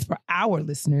offer just for our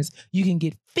listeners, you can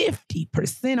get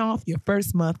 50% off your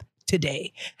first month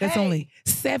today. That's only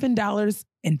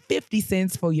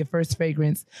 $7.50 for your first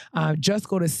fragrance. Just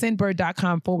go to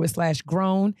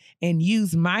Scentbird.com/grown and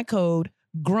use my code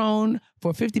GROWN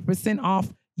for 50%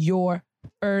 off your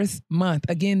first month.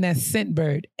 Again, that's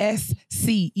Scentbird,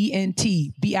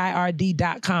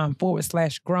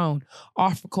 SCENTBIRD.com/grown.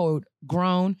 Offer code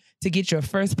GROWN to get your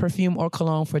first perfume or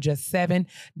cologne for just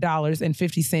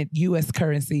 $7.50 US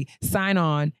currency. Sign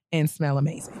on and smell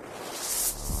amazing.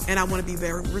 And I want to be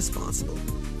very responsible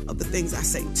of the things I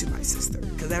say to my sister,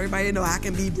 because everybody know I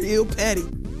can be real petty.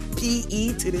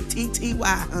 P-E to the T-T-Y,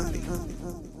 honey.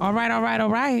 All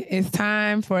right. It's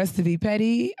time for us to be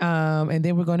petty, and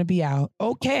then we're going to be out.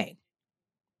 Okay.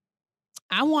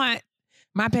 I want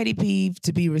my petty peeve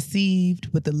to be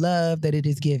received with the love that it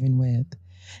is given with.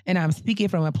 And I'm speaking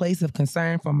from a place of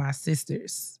concern for my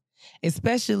sisters,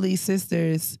 especially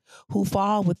sisters who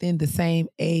fall within the same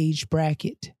age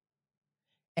bracket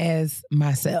as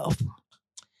myself.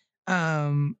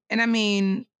 And I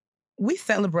mean, we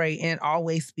celebrate and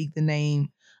always speak the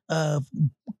name of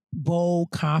bold,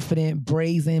 confident,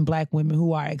 brazen Black women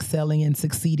who are excelling and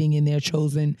succeeding in their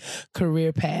chosen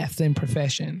career paths and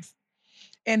professions.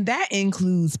 And that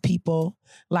includes people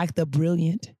like the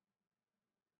brilliant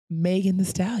Megan Thee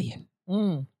Stallion.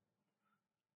 And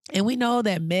we know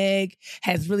that Meg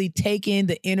has really taken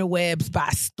the interwebs by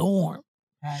storm.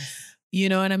 Yes. You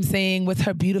know what I'm saying? With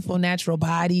her beautiful natural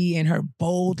body and her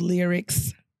bold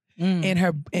lyrics. And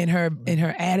her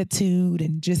attitude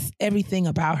and just everything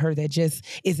about her that just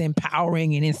is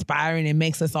empowering and inspiring and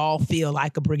makes us all feel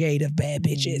like a brigade of bad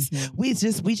bitches. We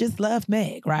just love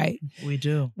Meg, right? We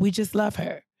do. We just love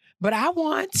her. But I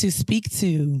want to speak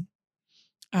to,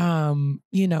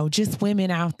 just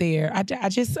women out there. I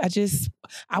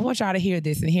want y'all to hear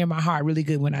this and hear my heart really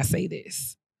good when I say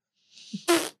this.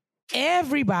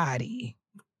 Everybody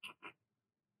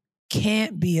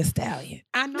can't be a stallion.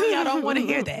 I know y'all don't want to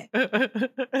hear that.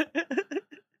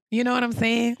 You know what I'm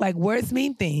saying? Like, words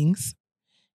mean things.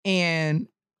 And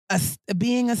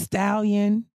being a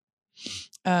stallion,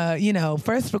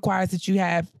 first requires that you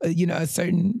have, a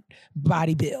certain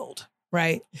body build,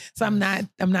 right? So I'm not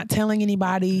telling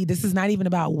anybody, this is not even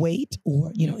about weight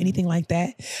or, anything like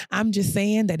that. I'm just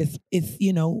saying that it's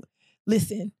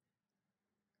listen,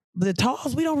 the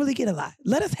talls, we don't really get a lot.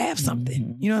 Let us have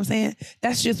something. You know what I'm saying?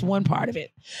 That's just one part of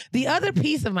it. The other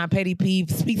piece of my petty peeve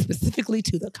speaks specifically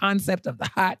to the concept of the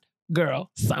hot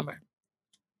girl summer.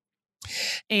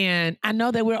 And I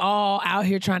know that we're all out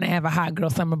here trying to have a hot girl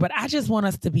summer, but I just want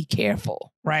us to be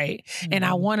careful, right? And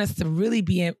I want us to really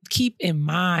keep in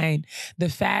mind the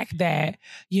fact that,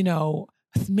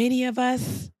 many of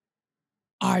us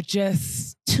are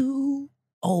just too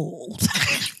old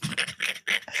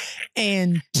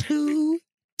and too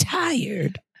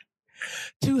tired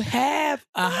to have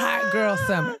a hot girl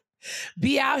summer.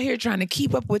 Be out here trying to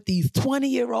keep up with these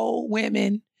 20-year-old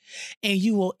women, and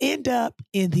you will end up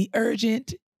in the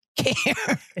urgent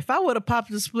care. If I would have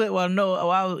popped the split while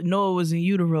Noah was in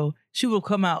utero, she would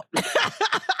come out.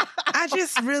 I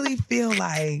just really feel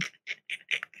like,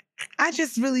 I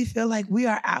just really feel like we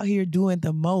are out here doing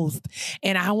the most.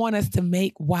 And I want us to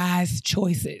make wise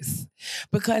choices.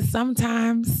 Because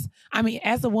sometimes, I mean,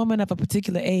 as a woman of a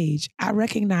particular age, I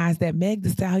recognize that Meg Thee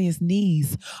Stallion's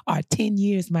knees are 10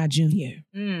 years my junior.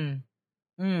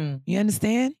 You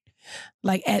understand?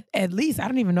 Like at least, I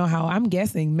don't even know how, I'm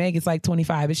guessing Meg is like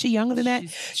 25. Is she younger than that?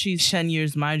 She's 10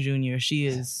 years my junior. She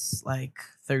is like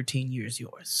 13 years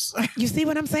yours. You see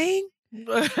what I'm saying?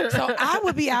 So I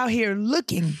would be out here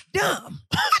looking dumb,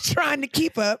 trying to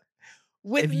keep up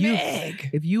with Meg.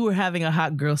 If you were having a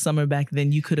hot girl summer back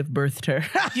then, you could have birthed her.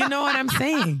 You know what I'm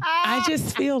saying? I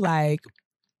just feel like,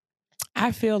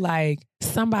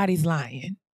 somebody's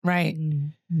lying, right?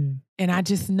 Mm-hmm. And I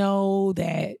just know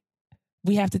that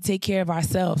we have to take care of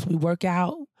ourselves. We work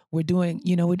out. We're doing,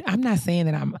 I'm not saying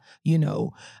that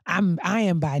I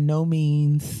am by no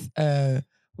means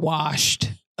washed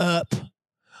up.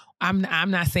 I'm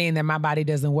not saying that my body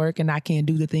doesn't work and I can't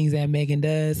do the things that Megan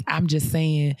does. I'm just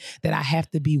saying that I have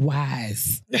to be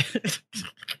wise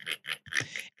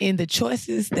in the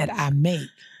choices that I make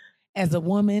as a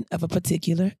woman of a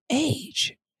particular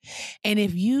age. And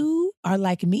if you are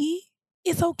like me,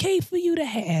 it's okay for you to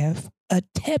have a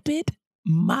tepid,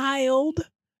 mild,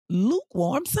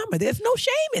 lukewarm summer. There's no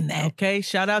shame in that. Okay,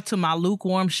 shout out to my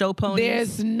lukewarm show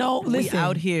ponies. Listen, we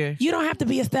out here. You don't have to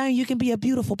be a stallion. You can be a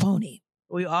beautiful pony.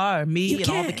 We are. All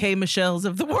the K. Michelles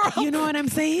of the world. You know what I'm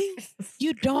saying?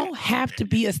 You don't have to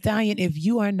be a stallion if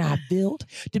you are not built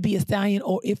to be a stallion,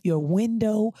 or if your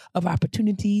window of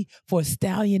opportunity for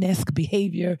stallion-esque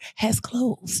behavior has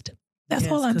closed. That's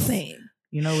all I'm saying.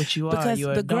 You know what you are. Because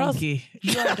You're a donkey.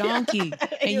 You're a donkey.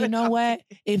 And you know what?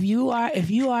 If you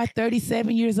are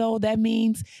 37 years old, that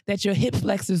means that your hip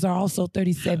flexors are also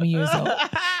 37 years old.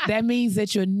 That means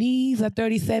that your knees are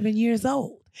 37 years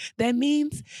old. That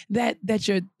means that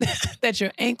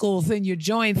your ankles and your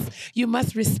joints, you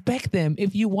must respect them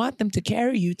if you want them to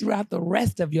carry you throughout the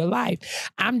rest of your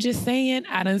life. I'm just saying,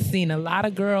 I done seen a lot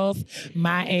of girls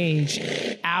my age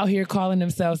out here calling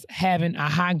themselves having a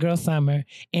hot girl summer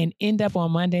and end up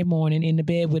on Monday morning in the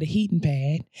bed with a heating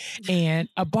pad and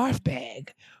a barf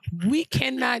bag. We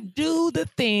cannot do the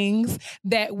things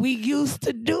that we used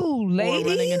to do, ladies. Or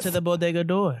running into the bodega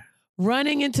door.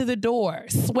 Running into the door,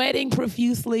 sweating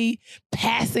profusely,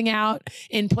 passing out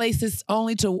in places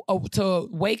only to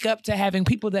wake up to having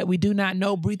people that we do not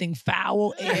know breathing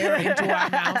foul air into our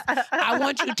mouths. I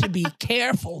want you to be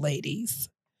careful, ladies.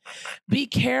 Be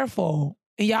careful.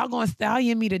 And y'all gonna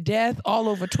stallion me to death all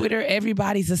over Twitter.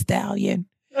 Everybody's a stallion.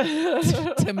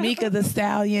 Tamika the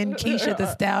Stallion, Keisha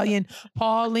the Stallion,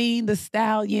 Pauline the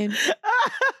Stallion.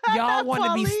 Y'all want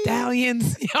to be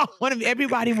stallions.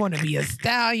 Everybody want to be a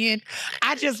stallion.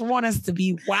 I just want us to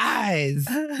be wise.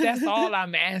 That's all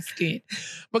I'm asking.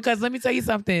 Because let me tell you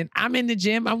something. I'm in the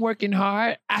gym. I'm working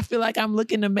hard. I feel like I'm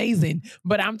looking amazing.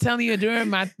 But I'm telling you, during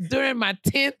my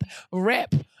 10th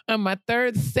rep on my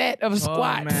third set of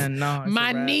squats,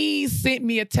 my knees sent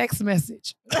me a text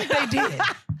message. They did.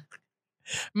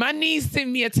 My knees sent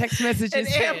me a text message and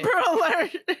said, Amber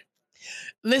Alert.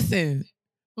 Listen,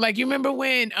 like you remember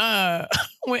when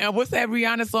what's that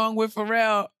Rihanna song with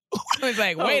Pharrell? It was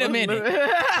like, wait a minute.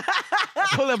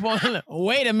 Pull up on,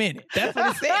 wait a minute. That's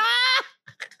what it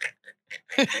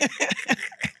said.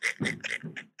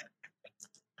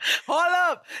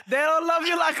 Hold up. They don't love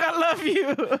you like I love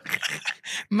you.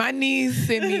 My knees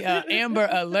sent me an Amber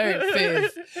Alert,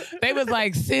 sis. They was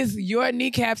like, sis, your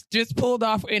kneecaps just pulled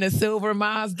off in a silver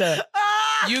Mazda.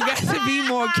 You got to be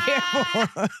more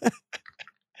careful.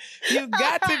 You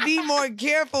got to be more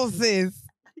careful, sis.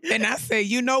 And I say,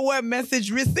 you know what? Message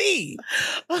received.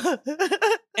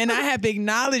 And I have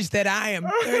acknowledged that I am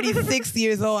 36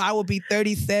 years old. I will be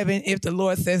 37 if the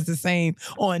Lord says the same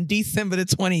on December the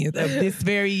 20th of this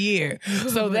very year.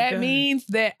 So that means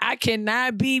that I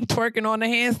cannot be twerking on the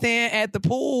handstand at the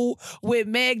pool with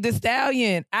Meg Thee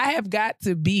Stallion. I have got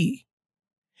to be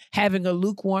having a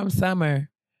lukewarm summer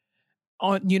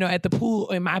at the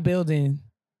pool in my building.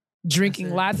 Drinking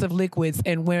lots of liquids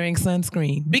and wearing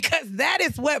sunscreen, because that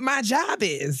is what my job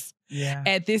is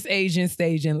at this age and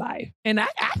stage in life. And I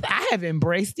have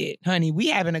embraced it, honey. We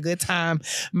having a good time.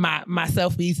 My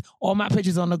selfies, all my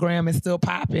pictures on the gram is still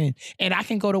popping. And I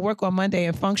can go to work on Monday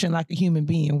and function like a human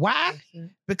being. Why?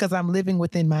 Because I'm living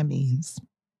within my means.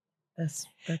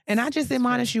 And I just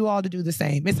admonish you all to do the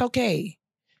same. It's okay.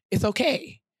 It's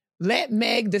okay. Let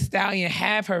Meg Thee Stallion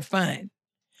have her fun.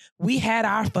 We had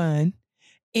our fun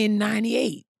in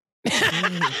 98.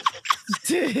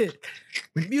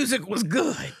 When music was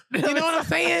good. You know what I'm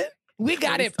saying? We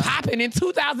got it popping. In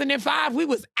 2005, we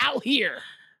was out here.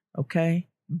 Okay.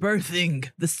 Birthing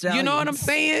the stallions. You know what I'm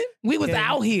saying? We was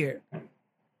out here.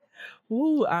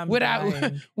 Ooh, I'm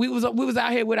dying. We was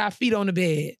out here with our feet on the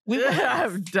bed.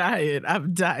 I'm dying.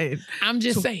 I'm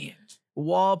just saying.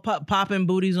 Wall popping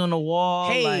booties on the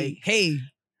wall. Hey.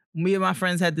 Me and my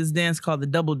friends had this dance called the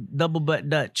double butt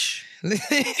Dutch.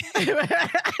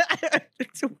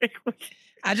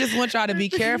 I just want y'all to be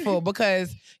careful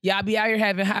because y'all be out here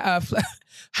having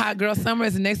hot girl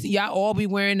summers, and next thing y'all all be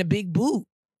wearing the big boot.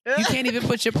 You can't even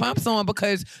put your pumps on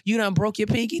because you done broke your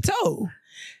pinky toe.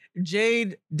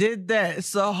 Jade did that,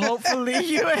 so hopefully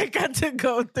you ain't got to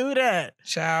go through that.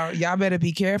 Child, y'all better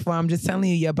be careful. I'm just telling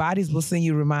you, your bodies will send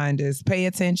you reminders. Pay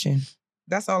attention.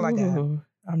 That's all I got. Ooh,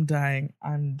 I'm dying.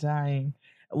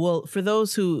 Well, for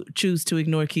those who choose to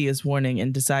ignore Kia's warning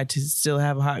and decide to still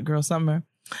have a hot girl summer,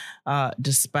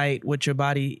 despite what your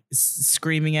body is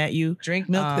screaming at you, drink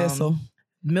milk thistle.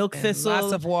 Milk thistle.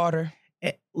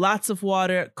 Lots of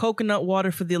water. Coconut water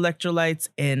for the electrolytes,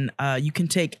 and you can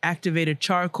take activated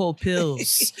charcoal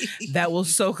pills that will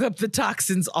soak up the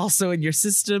toxins also in your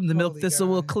system. The milk thistle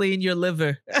will clean your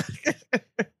liver.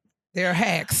 They're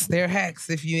hacks. They're hacks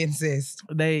if you insist.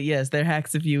 They're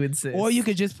hacks if you insist. Or you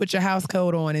could just put your house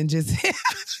coat on and just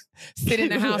sit in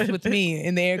the house with me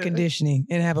in the air conditioning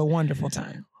and have a wonderful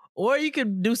time. Or you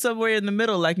could do somewhere in the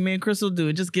middle like me and Crystal do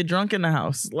and just get drunk in the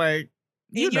house. Like,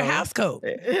 your house coat.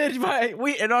 Right.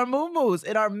 We in our muumuus,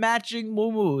 in our matching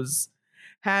muumuus,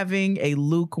 having a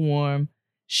lukewarm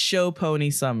show pony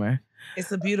summer.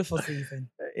 It's a beautiful season.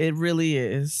 It really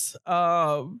is.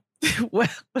 Well,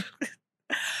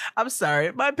 I'm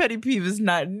sorry. My petty peeve is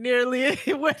not nearly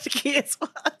what Kia's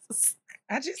was.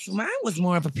 Mine was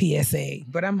more of a PSA,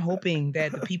 but I'm hoping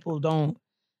that the people don't.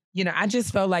 I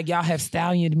just felt like y'all have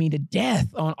stallioned me to death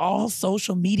on all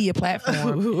social media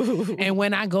platforms. And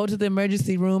when I go to the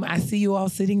emergency room, I see you all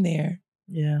sitting there.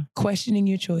 Yeah. Questioning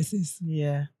your choices.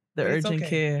 Yeah. The urgent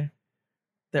care.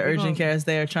 The urgent care is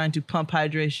there trying to pump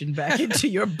hydration back into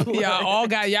your blood.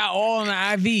 Y'all all on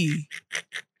the IV.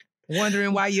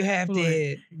 Wondering why you half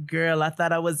dead. Girl, I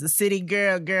thought I was a city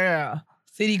girl.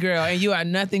 City girl, and you are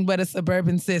nothing but a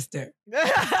suburban sister.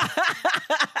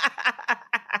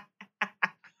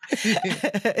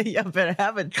 Y'all better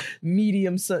have a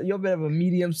medium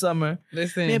summer.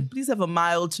 Listen. Man, please have a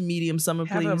mild to medium summer,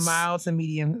 please. Have a mild to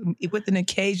medium with an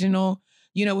occasional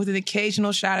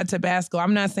shot of Tabasco.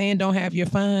 I'm not saying don't have your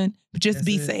fun, but just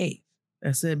be safe.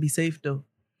 That's it. Be safe though.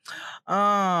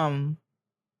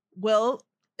 Well,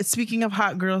 speaking of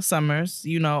hot girl summers,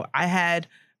 I had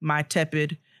my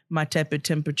tepid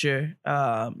temperature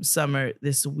summer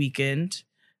this weekend.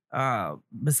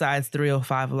 Besides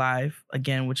 305 Live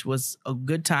again, which was a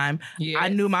good time. Yes. I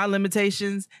knew my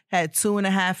limitations, had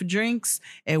 2.5 drinks,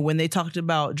 and when they talked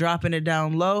about dropping it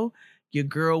down low, your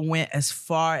girl went as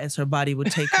far as her body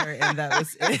would take her, and that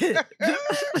was it.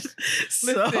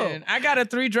 Listen, I got a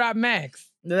 3-drop max.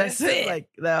 That's it. Like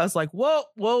that, I was like,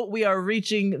 whoa, we are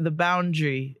reaching the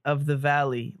boundary of the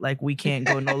valley. Like we can't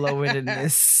go no lower than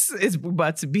this. It's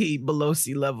about to be below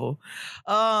sea level.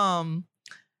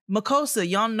 Makosa,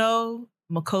 y'all know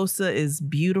Makosa is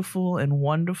beautiful and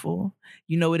wonderful.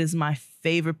 It is my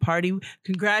favorite party.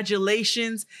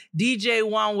 Congratulations, DJ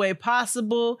One Way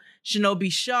Possible, Shinobi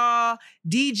Shaw,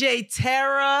 DJ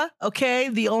Tara, okay,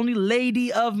 the only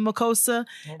lady of Makosa,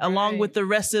 okay, along with the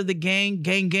rest of the gang,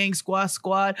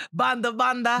 squad,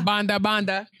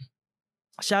 banda.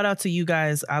 Shout out to you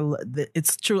guys.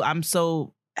 It's true. I'm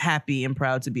so happy and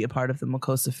proud to be a part of the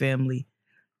Makosa family.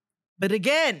 But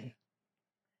again,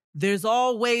 there's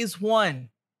always one.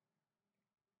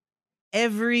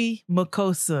 Every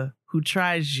Makosa who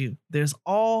tries you, there's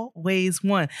always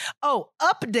one. Oh,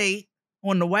 update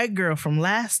on the white girl from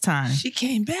last time. She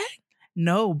came back?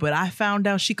 No, but I found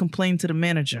out she complained to the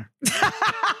manager.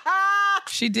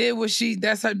 She did what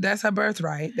that's her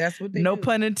birthright. That's what they do. No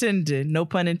pun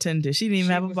intended. She didn't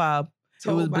even have a bob.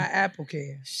 Told by Apple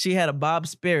Care. She had a Bob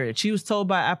Spirit. She was told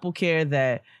by Apple Care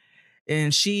that.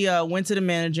 And she went to the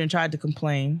manager and tried to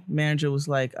complain. Manager was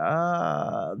like,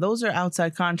 those are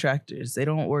outside contractors. They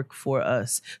don't work for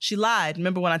us. She lied.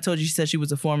 Remember when I told you she said she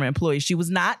was a former employee? She was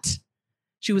not.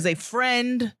 She was a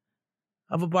friend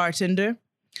of a bartender.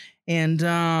 And,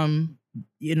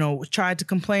 tried to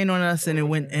complain on us and it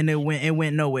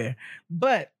went nowhere.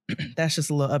 But that's just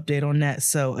a little update on that.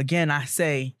 So again, I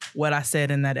say what I said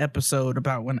in that episode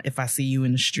about if I see you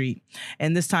in the street.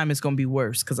 And this time it's going to be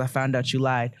worse because I found out you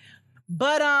lied.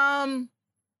 But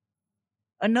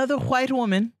another white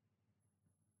woman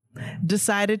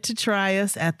decided to try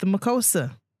us at the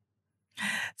Makosa.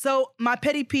 So my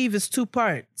petty peeve is 2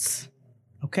 parts,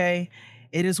 okay?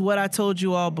 It is what I told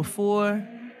you all before.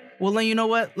 Well, then you know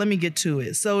what? Let me get to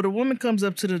it. So the woman comes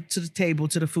up to the table,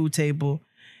 to the food table,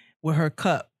 with her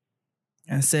cup,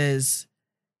 and says,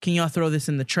 "Can y'all throw this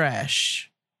in the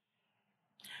trash?"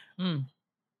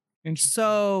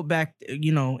 So back,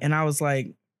 and I was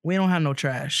like, "We don't have no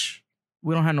trash.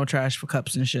 We don't have no trash for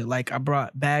cups and shit." Like, I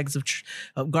brought bags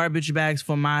of garbage bags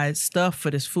for my stuff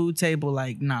for this food table.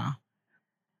 Like, nah.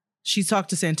 She talked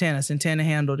to Santana. Santana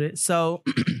handled it. So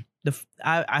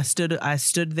I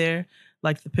stood there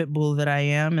like the pit bull that I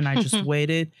am, and I just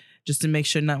waited just to make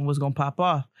sure nothing was gonna pop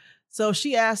off. So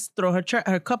she asked to throw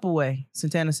her cup away.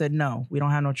 Santana said, "No, we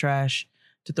don't have no trash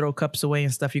to throw cups away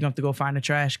and stuff. You're gonna have to go find a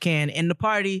trash can in the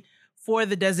party for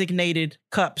the designated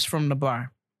cups from the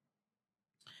bar."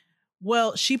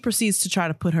 Well, she proceeds to try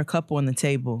to put her cup on the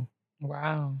table.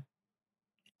 Wow.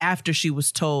 After she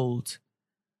was told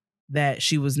that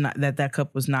she was not, that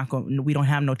cup was not going, we don't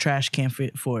have no trash can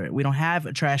for it. We don't have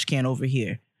a trash can over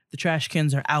here. The trash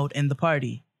cans are out in the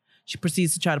party. She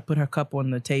proceeds to try to put her cup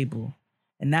on the table.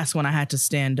 And that's when I had to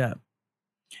stand up.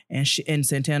 And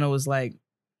Santana was like,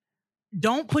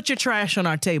 "Don't put your trash on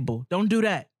our table. Don't do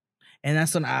that." And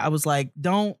that's when I was like,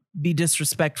 "Don't be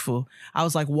disrespectful." I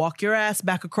was like, "Walk your ass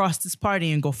back across this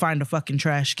party and go find a fucking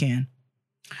trash can."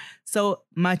 So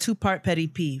my 2-part petty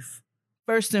peeve.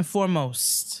 First and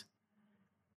foremost,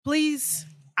 please,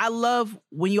 I love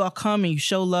when you all come and you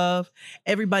show love.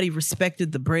 Everybody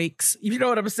respected the breaks. You know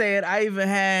what I'm saying? I even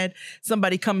had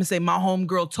somebody come and say, "My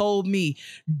homegirl told me,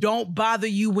 don't bother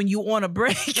you when you on a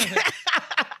break."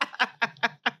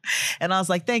 And I was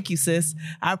like, "Thank you, sis.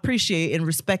 I appreciate and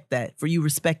respect that for you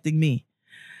respecting me."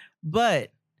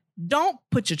 But don't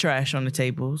put your trash on the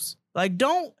tables. Like,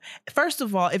 first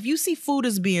of all, if you see food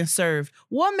is being served,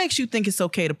 what makes you think it's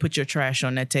okay to put your trash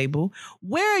on that table?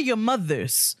 Where are your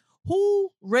mothers?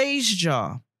 Who raised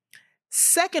y'all?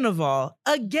 Second of all,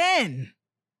 again,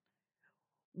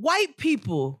 white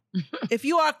people, if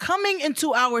you are coming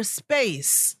into our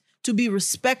space to be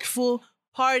respectful,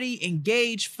 party,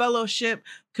 engage, fellowship,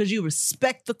 because you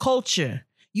respect the culture,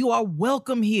 you are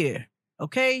welcome here.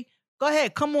 Okay? Go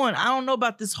ahead. Come on. I don't know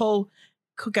about this whole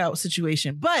cookout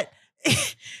situation, but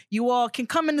you all can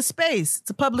come into space. It's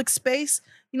a public space.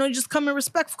 You just come in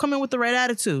respectful, come in with the right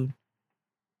attitude.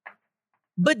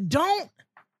 But don't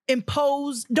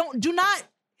impose, don't do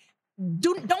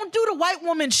the white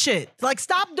woman shit. Like,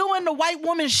 stop doing the white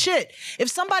woman shit. If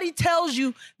somebody tells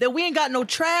you that we ain't got no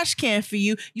trash can for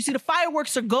you, you see the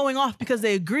fireworks are going off because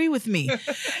they agree with me.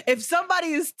 If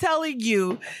somebody is telling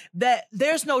you that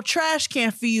there's no trash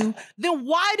can for you, then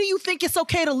why do you think it's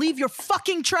okay to leave your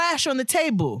fucking trash on the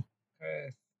table?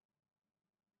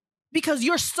 Because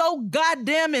you're so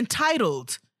goddamn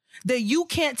entitled that you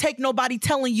can't take nobody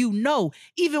telling you no,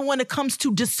 even when it comes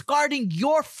to discarding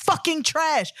your fucking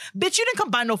trash. Bitch, you didn't come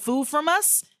buy no food from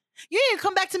us. You didn't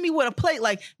come back to me with a plate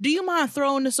like, "Do you mind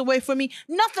throwing this away for me?"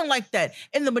 Nothing like that.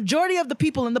 And the majority of the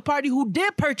people in the party who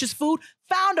did purchase food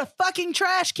found a fucking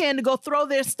trash can to go throw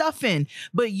their stuff in.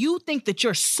 But you think that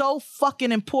you're so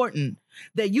fucking important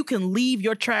that you can leave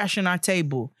your trash on our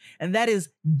table. And that is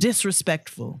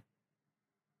disrespectful.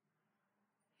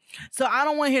 So I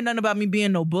don't want to hear nothing about me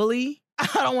being no bully. I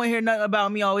don't want to hear nothing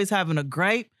about me always having a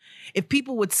gripe. If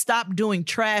people would stop doing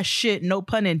trash shit, no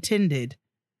pun intended,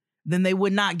 then they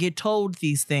would not get told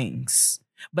these things.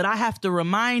 But I have to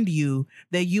remind you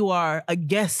that you are a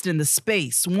guest in the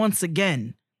space once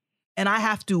again. And I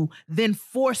have to then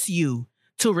force you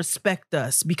to respect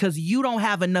us because you don't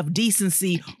have enough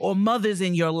decency or mothers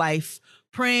in your life,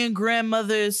 praying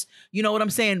grandmothers, you know what I'm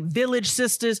saying, village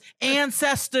sisters,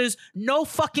 ancestors, no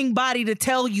fucking body to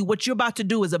tell you what you're about to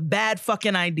do is a bad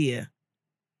fucking idea.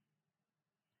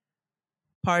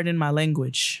 Pardon my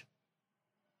language.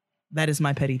 That is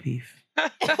my petty peeve.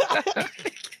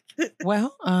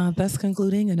 Well, thus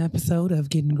concluding an episode of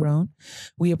Getting Grown.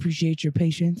 We appreciate your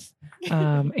patience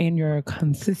and your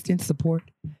consistent support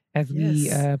as we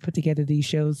put together these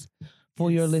shows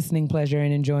for your listening pleasure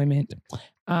and enjoyment.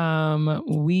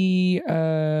 We,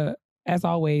 as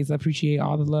always, appreciate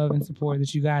all the love and support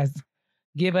that you guys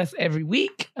give us every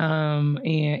week. And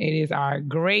it is our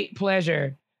great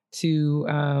pleasure to,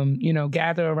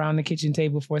 gather around the kitchen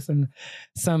table for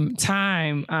some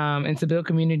time and to build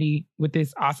community with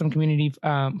this awesome community,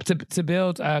 to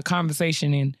build a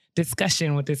conversation and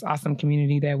discussion with this awesome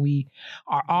community that we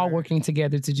are all working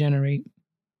together to generate.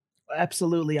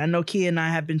 Absolutely. I know Kia and I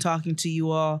have been talking to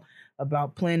you all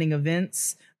about planning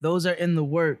events. Those are in the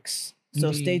works. So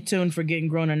Indeed. Stay tuned for Getting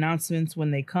Grown announcements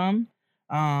when they come.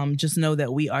 Just know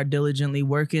that we are diligently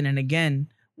working. And again,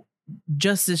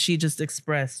 just as she just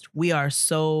expressed, we are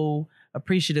so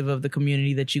appreciative of the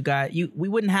community that you got. We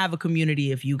wouldn't have a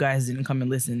community if you guys didn't come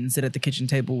and listen and sit at the kitchen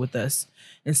table with us.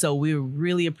 And so we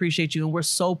really appreciate you. And we're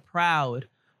so proud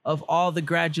of all the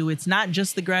graduates, not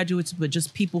just the graduates, but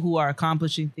just people who are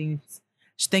accomplishing things.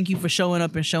 Thank you for showing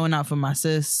up and showing out for my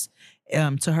sis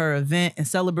to her event and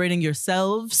celebrating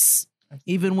yourselves,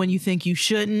 even when you think you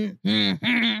shouldn't.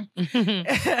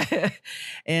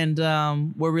 And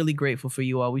we're really grateful for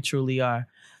you all. We truly are.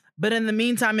 But in the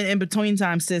meantime and in between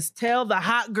time, sis, tell the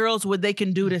hot girls what they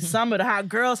can do this summer. The hot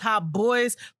girls, hot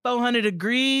boys, 400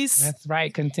 degrees. That's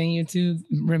right. Continue to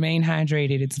remain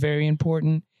hydrated. It's very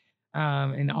important.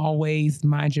 And always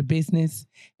mind your business.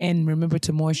 And remember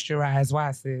to moisturize.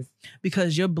 Why, sis?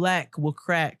 Because your black will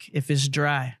crack if it's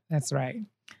dry. That's right.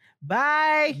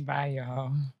 Bye. Bye,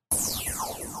 y'all.